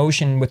charged with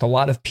emotion with a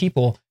lot of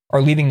people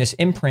are leaving this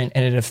imprint,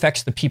 and it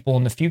affects the people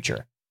in the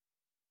future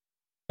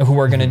who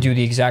are going to do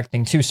the exact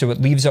thing too. So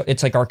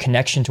it's like our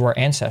connection to our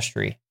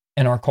ancestry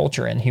and our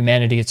culture and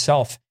humanity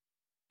itself.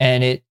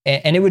 And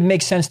it would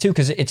make sense too,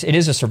 because it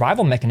is a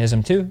survival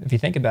mechanism too, if you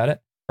think about it,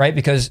 right?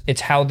 Because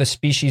it's how the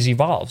species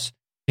evolves,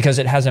 because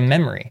it has a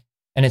memory,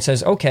 and it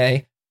says,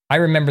 okay, I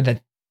remember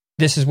that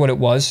this is what it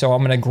was, so I'm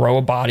going to grow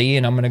a body,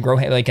 and I'm going to grow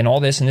like and all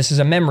this, and this is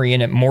a memory,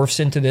 and it morphs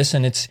into this,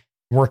 and it's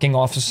working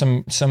off of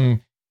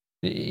some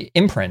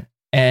imprint.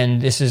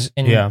 And this is,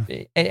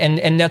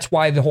 and that's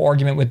why the whole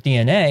argument with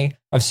DNA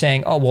of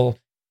saying, oh, well,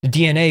 the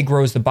DNA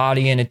grows the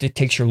body and it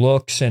dictates your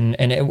looks and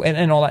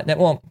all that.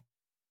 Well,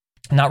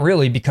 not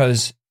really,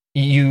 because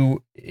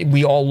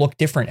we all look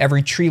different.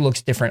 Every tree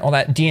looks different. All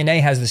that DNA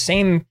has the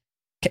same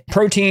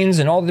proteins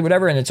and all the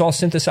whatever, and it's all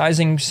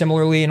synthesizing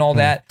similarly and all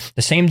that.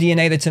 The same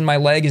DNA that's in my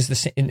leg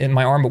is in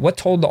my arm. But what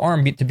told the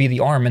arm to be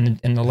the arm and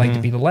the leg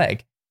to be the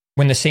leg?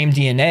 When the same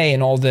DNA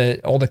and all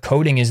the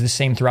coding is the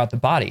same throughout the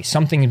body.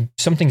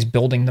 Something's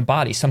building the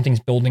body. Something's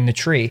building the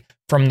tree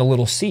from the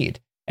little seed.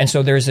 And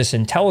so there's this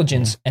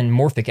intelligence and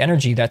morphic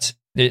energy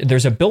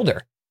there's a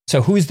builder.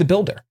 So who's the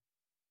builder?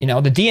 The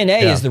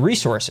DNA is the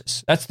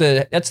resources. If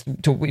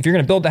you're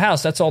going to build the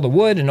house, that's all the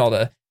wood and all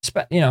the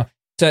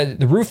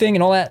the roofing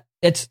and all that.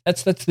 That's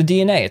the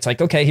DNA. It's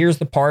like, okay, here's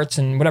the parts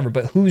and whatever,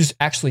 but who's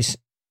actually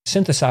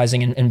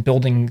synthesizing and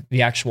building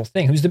the actual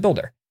thing? Who's the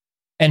builder?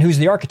 And who's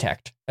the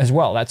architect as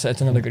well? That's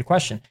another good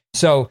question.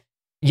 So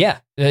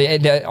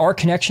our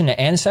connection to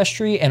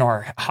ancestry and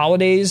our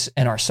holidays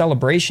and our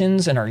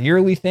celebrations and our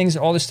yearly things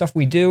and all this stuff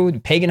we do,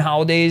 pagan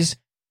holidays,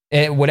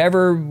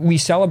 whatever we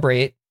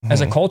celebrate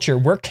as a culture,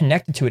 we're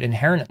connected to it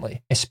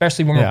inherently,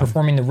 especially when we're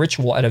performing the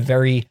ritual at a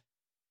very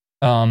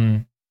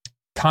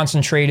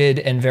concentrated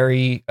and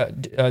very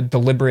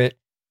deliberate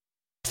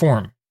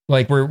form.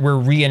 Like we're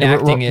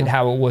reenacting it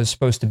how it was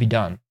supposed to be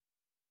done.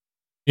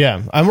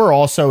 Yeah, and we're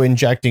also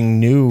injecting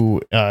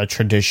new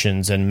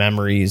traditions and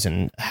memories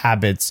and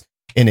habits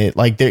in it.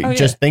 Like,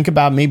 just think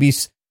about maybe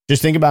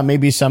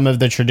some of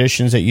the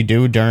traditions that you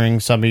do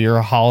during some of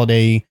your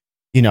holiday,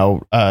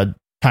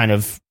 kind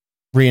of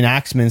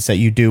reenactments that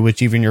you do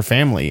with even your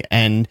family.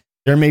 And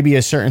there may be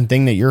a certain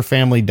thing that your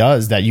family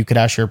does that you could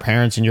ask your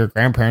parents and your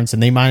grandparents,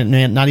 and they might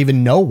not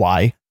even know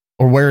why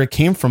or where it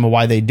came from or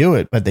why they do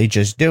it, but they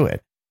just do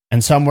it.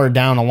 And somewhere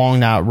down along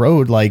that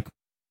road, like,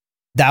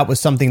 that was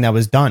something that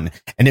was done,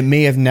 and it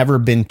may have never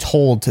been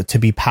told to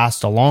be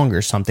passed along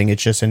or something.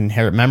 It's just an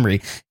inherent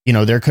memory.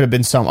 There could have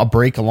been a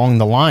break along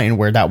the line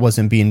where that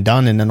wasn't being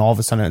done, and then all of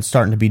a sudden it's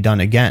starting to be done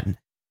again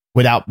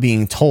without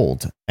being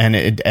told. And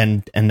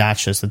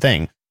that's just the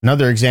thing.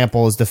 Another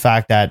example is the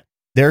fact that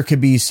there could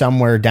be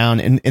somewhere down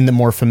in the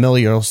more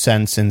familial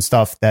sense and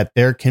stuff that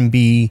there can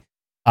be,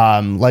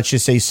 let's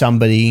just say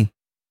somebody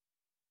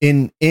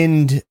in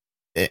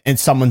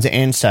someone's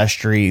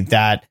ancestry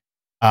that,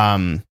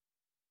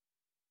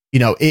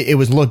 it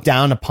was looked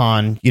down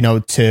upon,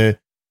 to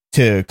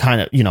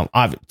kind of,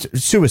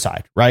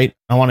 suicide, right?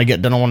 I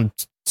don't want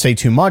to say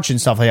too much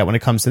and stuff like that when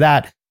it comes to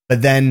that.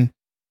 But then,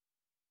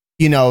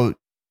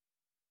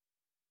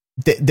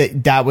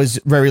 that was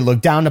very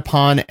looked down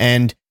upon.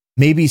 And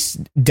maybe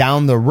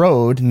down the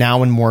road,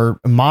 now in more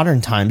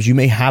modern times, you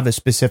may have a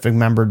specific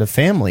member of the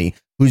family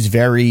who's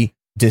very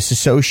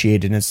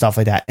disassociated and stuff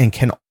like that, and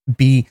can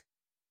be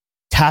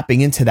tapping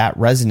into that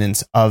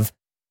resonance of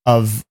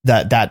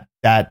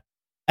that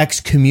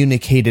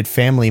excommunicated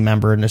family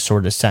member in a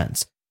sort of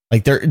sense.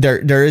 Like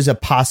there is a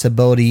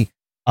possibility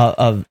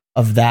of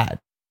that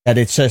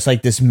it's just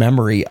like this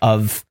memory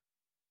of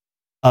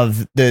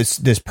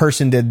this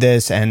person did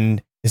this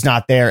and is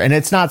not there. And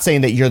it's not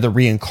saying that you're the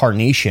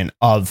reincarnation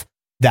of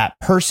that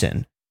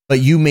person, but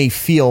you may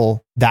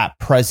feel that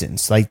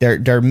presence. Like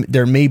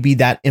there may be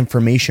that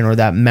information or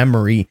that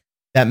memory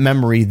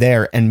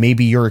there, and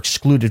maybe you're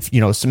excluded,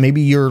 so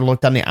maybe you're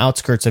looked on the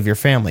outskirts of your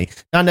family,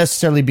 not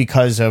necessarily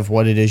because of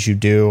what it is you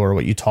do or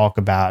what you talk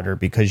about, or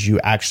because you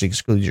actually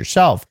exclude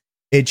yourself.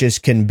 It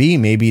just can be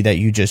maybe that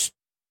you just,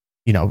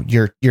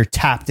 you're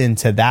tapped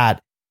into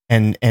that,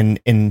 and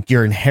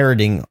you're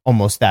inheriting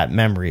almost that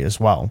memory as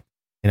well,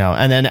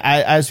 and then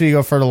as we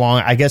go further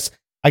along, I guess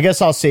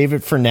I'll save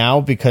it for now,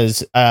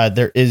 because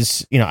there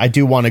is, I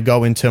do want to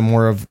go into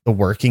more of the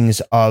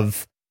workings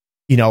of,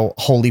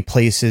 holy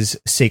places,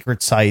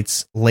 sacred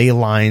sites, ley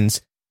lines,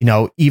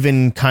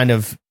 even kind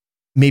of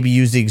maybe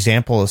use the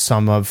example of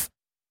some of,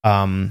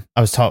 I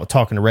was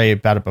talking to Ray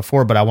about it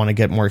before, but I want to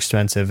get more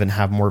extensive and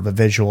have more of a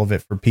visual of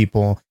it for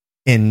people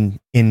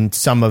in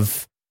some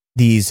of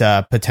these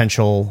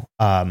potential,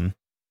 I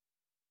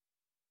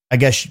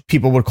guess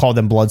people would call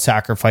them blood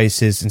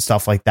sacrifices and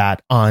stuff like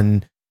that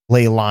on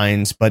ley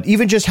lines, but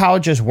even just how it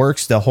just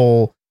works, the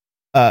whole,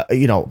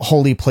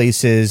 holy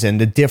places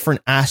and the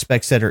different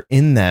aspects that are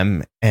in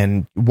them,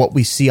 and what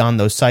we see on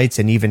those sites,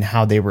 and even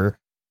how they were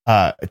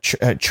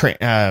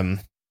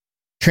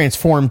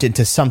transformed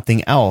into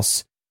something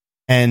else,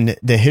 and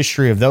the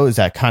history of those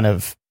that kind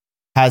of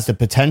has the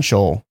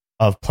potential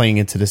of playing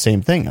into the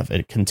same thing of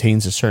it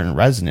contains a certain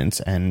resonance,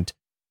 and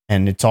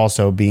it's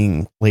also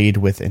being laid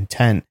with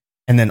intent.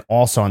 And then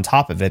also on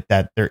top of it,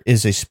 that there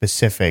is a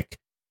specific,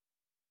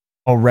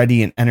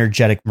 already an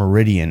energetic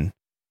meridian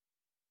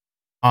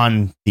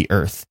on the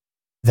earth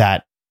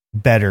that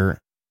better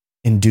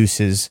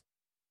induces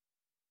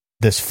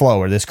this flow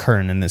or this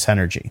current and this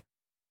energy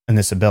and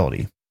this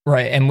ability.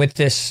 Right. And with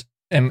this,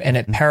 and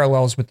it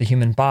parallels with the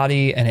human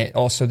body, and it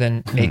also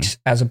then makes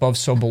as above,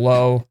 so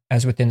below,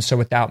 as within, so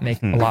without,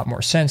 make a lot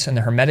more sense, and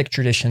the Hermetic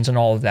traditions and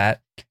all of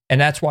that.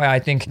 And that's why I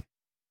think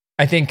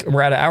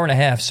we're at an hour and a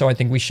half. So I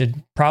think we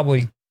should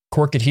probably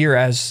cork it here,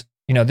 as,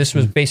 this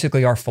was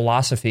basically our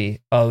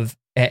philosophy of,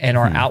 and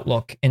our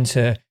outlook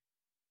into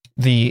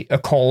the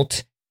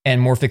occult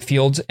and morphic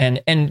fields,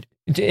 and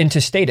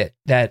to state it,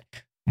 that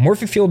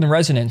morphic field and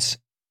resonance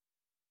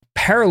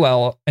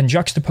parallel and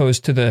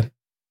juxtaposed to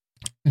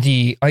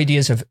the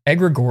ideas of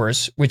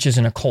egregores, which is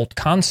an occult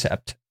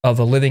concept of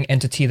a living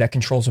entity that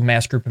controls a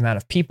mass group amount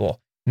of people,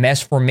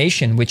 mass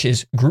formation, which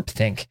is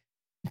groupthink,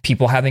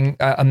 people having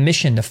a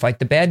mission to fight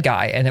the bad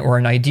guy, or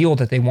an ideal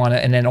that they want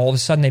to, and then all of a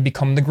sudden they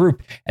become the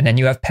group. And then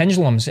you have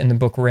pendulums in the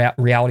book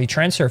Reality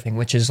Transurfing,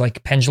 which is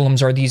like,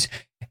 pendulums are these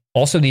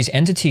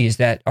entities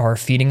that are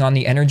feeding on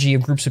the energy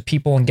of groups of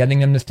people and getting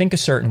them to think a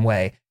certain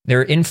way.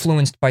 They're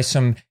influenced by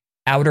some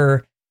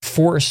outer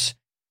force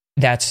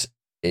that's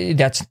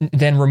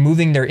then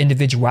removing their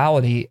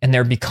individuality, and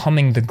they're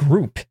becoming the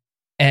group.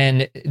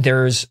 And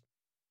there's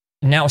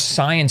now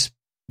science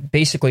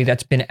basically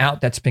that's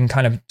been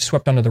kind of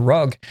swept under the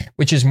rug,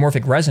 which is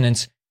morphic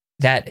resonance,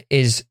 that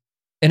is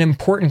an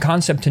important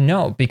concept to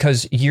know,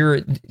 because if you're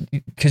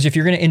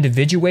going to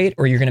individuate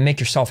or you're going to make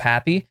yourself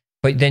happy,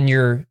 but then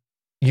you're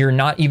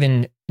not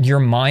even, your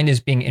mind is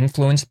being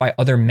influenced by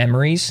other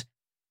memories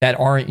that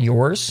aren't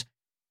yours,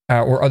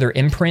 or other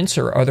imprints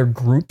or other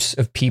groups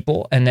of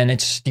people, and then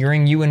it's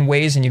steering you in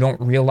ways and you don't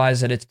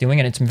realize that it's doing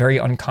it. It's a very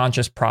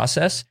unconscious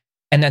process,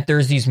 and that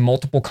there's these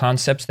multiple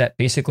concepts that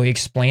basically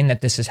explain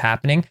that this is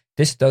happening.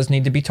 This does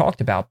need to be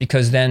talked about,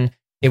 because then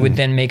it would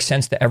then make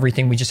sense to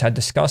everything we just had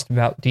discussed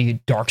about the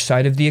dark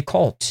side of the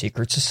occult,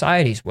 secret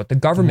societies, what the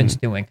government's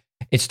doing.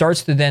 It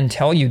starts to then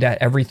tell you that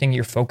everything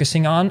you're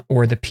focusing on,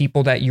 or the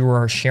people that you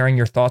are sharing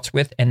your thoughts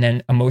with and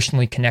then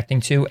emotionally connecting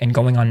to and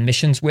going on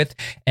missions with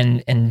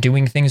and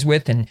doing things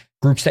with, and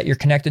groups that you're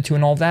connected to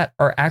and all that,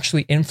 are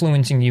actually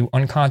influencing you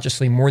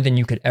unconsciously more than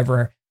you could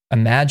ever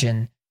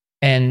imagine.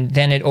 And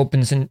then it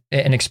opens and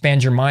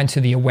expands your mind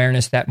to the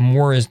awareness that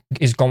more is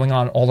going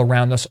on all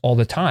around us all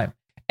the time.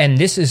 And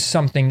this is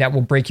something that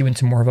will break you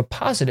into more of a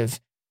positive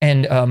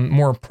and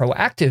more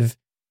proactive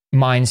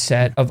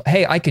mindset of,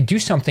 hey, I could do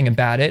something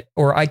about it,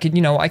 or I could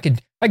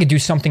do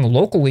something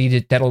locally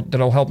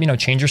that'll help,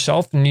 change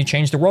yourself and you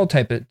change the world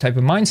type of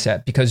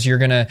mindset, because you're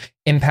going to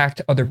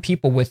impact other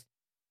people with,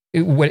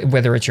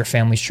 whether it's your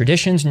family's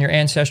traditions and your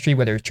ancestry,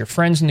 whether it's your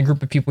friends and the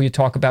group of people you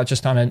talk about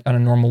just on a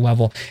normal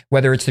level,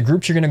 whether it's the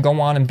groups you're going to go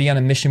on and be on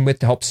a mission with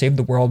to help save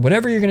the world,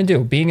 whatever you're going to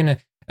do, being an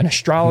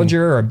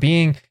astrologer or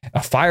being a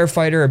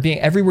firefighter or being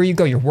everywhere you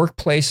go, your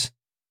workplace,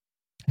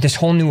 this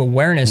whole new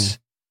awareness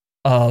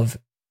of,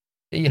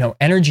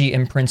 energy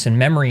imprints and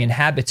memory and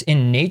habits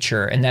in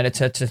nature, and that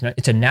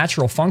it's a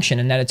natural function,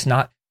 and that it's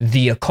not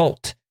the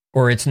occult,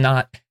 or it's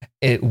not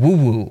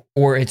woo-woo,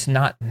 or it's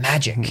not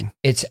magic.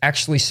 It's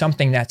actually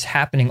something that's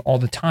happening all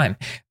the time.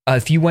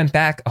 If you went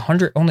back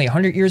only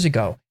 100 years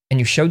ago and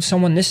you showed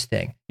someone this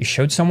thing, you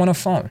showed someone a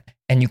phone,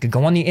 and you could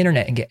go on the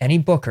internet and get any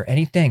book or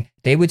anything,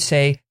 they would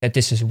say that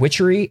this is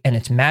witchery and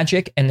it's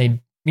magic.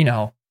 And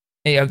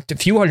a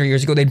few hundred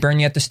years ago, they'd burn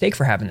you at the stake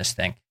for having this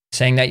thing,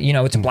 saying that,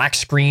 it's a black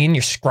screen,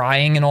 you're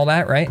scrying and all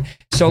that, right?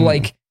 So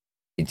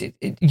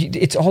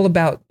it's all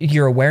about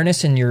your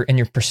awareness and your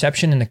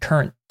perception in the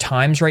current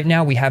times right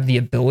now. We have the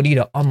ability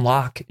to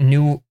unlock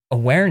new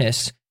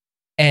awareness,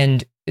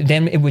 and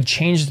then it would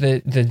change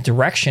the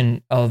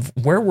direction of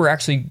where we're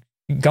actually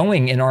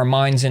going in our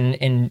minds and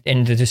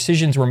the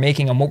decisions we're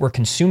making on what we're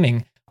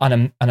consuming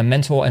on a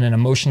mental and an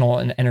emotional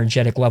and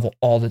energetic level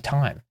all the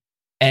time.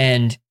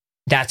 And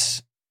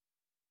that's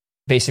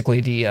basically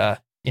the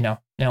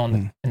nail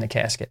in the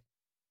casket.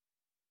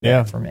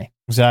 Yeah, for me.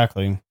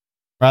 Exactly.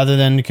 Rather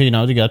than,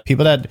 you got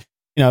people that,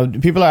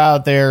 people are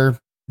out there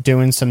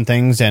doing some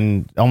things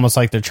and almost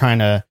like they're trying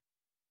to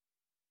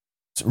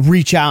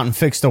reach out and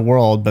fix the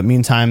world. But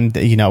meantime,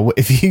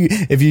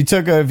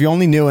 if you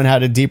only knew and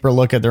had a deeper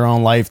look at their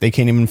own life, they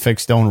can't even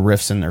fix their own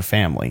rifts in their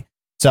family.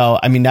 So,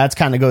 I mean, that's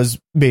kind of goes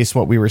based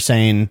what we were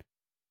saying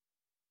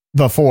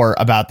before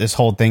about this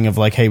whole thing of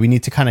like, hey, we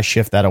need to kind of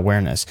shift that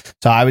awareness.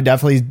 So I would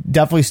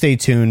definitely stay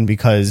tuned,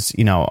 because,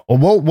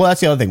 well,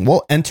 that's the other thing.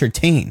 We'll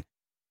entertain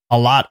a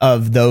lot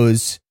of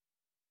those,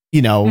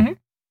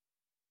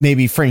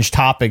 maybe fringe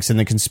topics and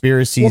the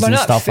conspiracies and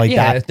stuff like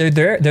that. They're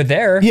there.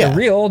 Yeah. They're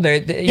real.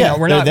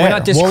 We're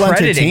not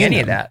discrediting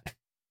any of that.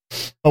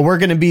 But we're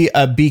going to be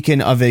a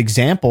beacon of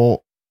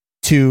example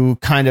to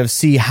kind of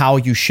see how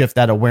you shift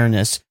that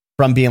awareness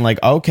from being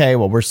like, okay,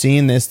 well, we're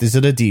seeing this, these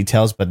are the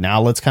details, but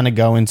now let's kind of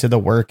go into the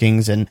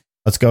workings and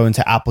let's go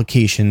into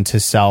application to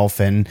self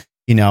and,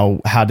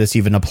 how this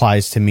even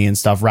applies to me and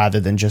stuff, rather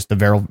than just the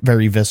very,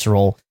 very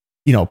visceral,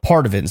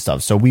 part of it and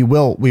stuff. So we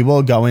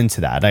will go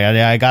into that.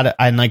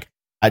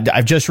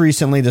 I've just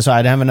recently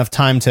decided I have enough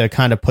time to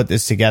kind of put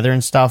this together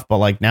and stuff. But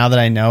like, now that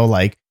I know,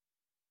 like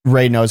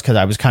Ray knows, because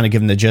I was kind of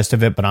given the gist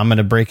of it, but I'm going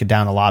to break it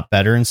down a lot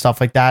better and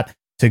stuff like that,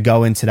 to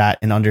go into that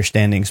and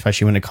understanding,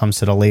 especially when it comes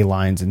to the ley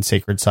lines and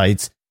sacred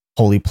sites,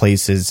 holy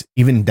places,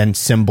 even then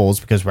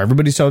symbols, because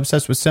everybody's so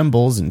obsessed with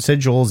symbols and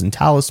sigils and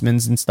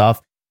talismans and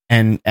stuff.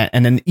 And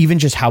then even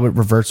just how it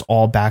reverts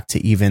all back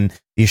to even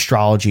the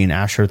astrology and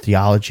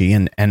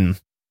astrotheology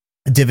and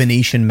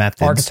divination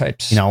methods,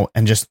 archetypes,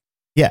 and just,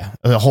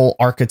 the whole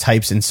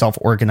archetypes and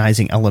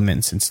self-organizing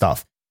elements and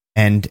stuff.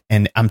 And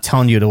I'm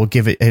telling you, it'll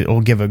give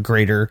a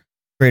greater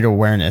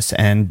awareness.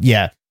 And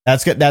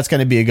that's going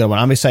to be a good one.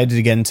 I'm excited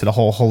to get into the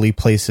whole holy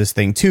places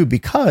thing too,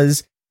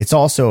 because it's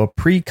also a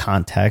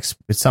pre-context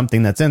with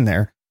something that's in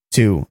there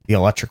to the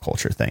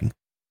electroculture thing.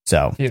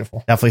 So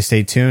beautiful. Definitely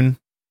stay tuned.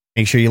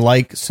 Make sure you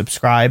like,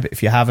 subscribe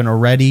if you haven't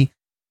already.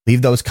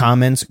 Leave those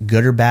comments,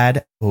 good or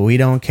bad. We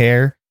don't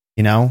care.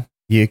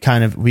 You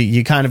kind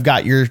of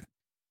got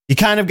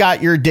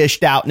your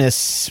dished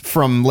outness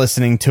from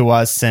listening to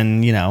us,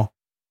 and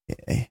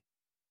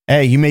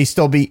hey, you may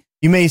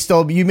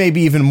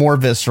be even more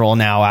visceral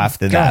now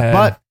after that,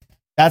 but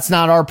that's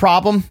not our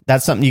problem.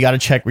 That's something you got to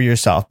check with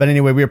yourself. But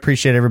anyway, we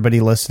appreciate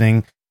everybody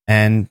listening,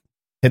 and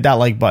hit that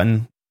like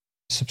button.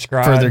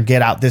 Subscribe. Further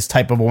get out this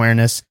type of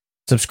awareness.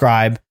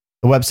 Subscribe.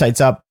 The website's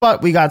up,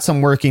 but we got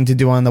some working to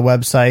do on the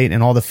website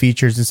and all the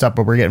features and stuff,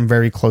 but we're getting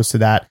very close to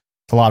that.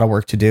 It's a lot of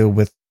work to do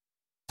with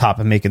top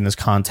of making this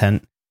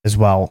content as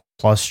well,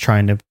 plus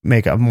trying to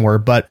make up more.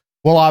 But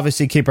we'll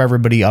obviously keep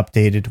everybody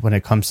updated when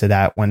it comes to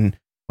that, when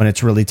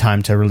it's really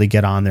time to really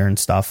get on there and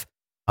stuff.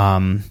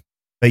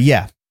 But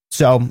yeah,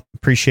 so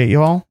appreciate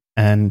you all,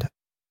 and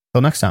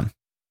till next time.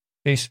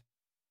 Peace.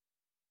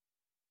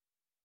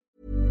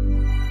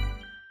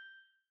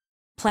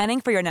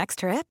 Planning for your next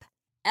trip?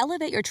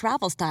 Elevate your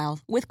travel style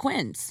with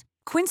Quince.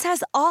 Quince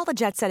has all the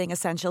jet-setting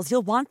essentials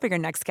you'll want for your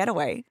next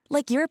getaway,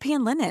 like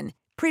European linen,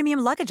 premium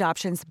luggage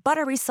options,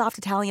 buttery soft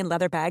Italian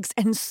leather bags,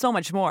 and so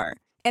much more.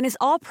 And is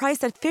all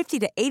priced at 50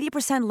 to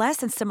 80% less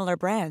than similar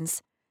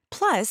brands.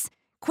 Plus,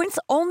 Quince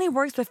only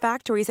works with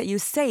factories that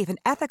use safe and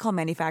ethical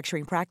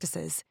manufacturing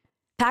practices.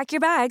 Pack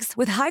your bags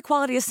with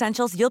high-quality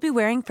essentials you'll be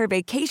wearing for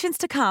vacations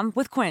to come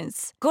with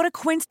Quince. Go to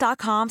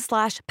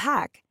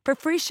quince.com/pack for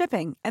free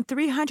shipping and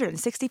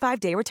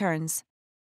 365-day returns.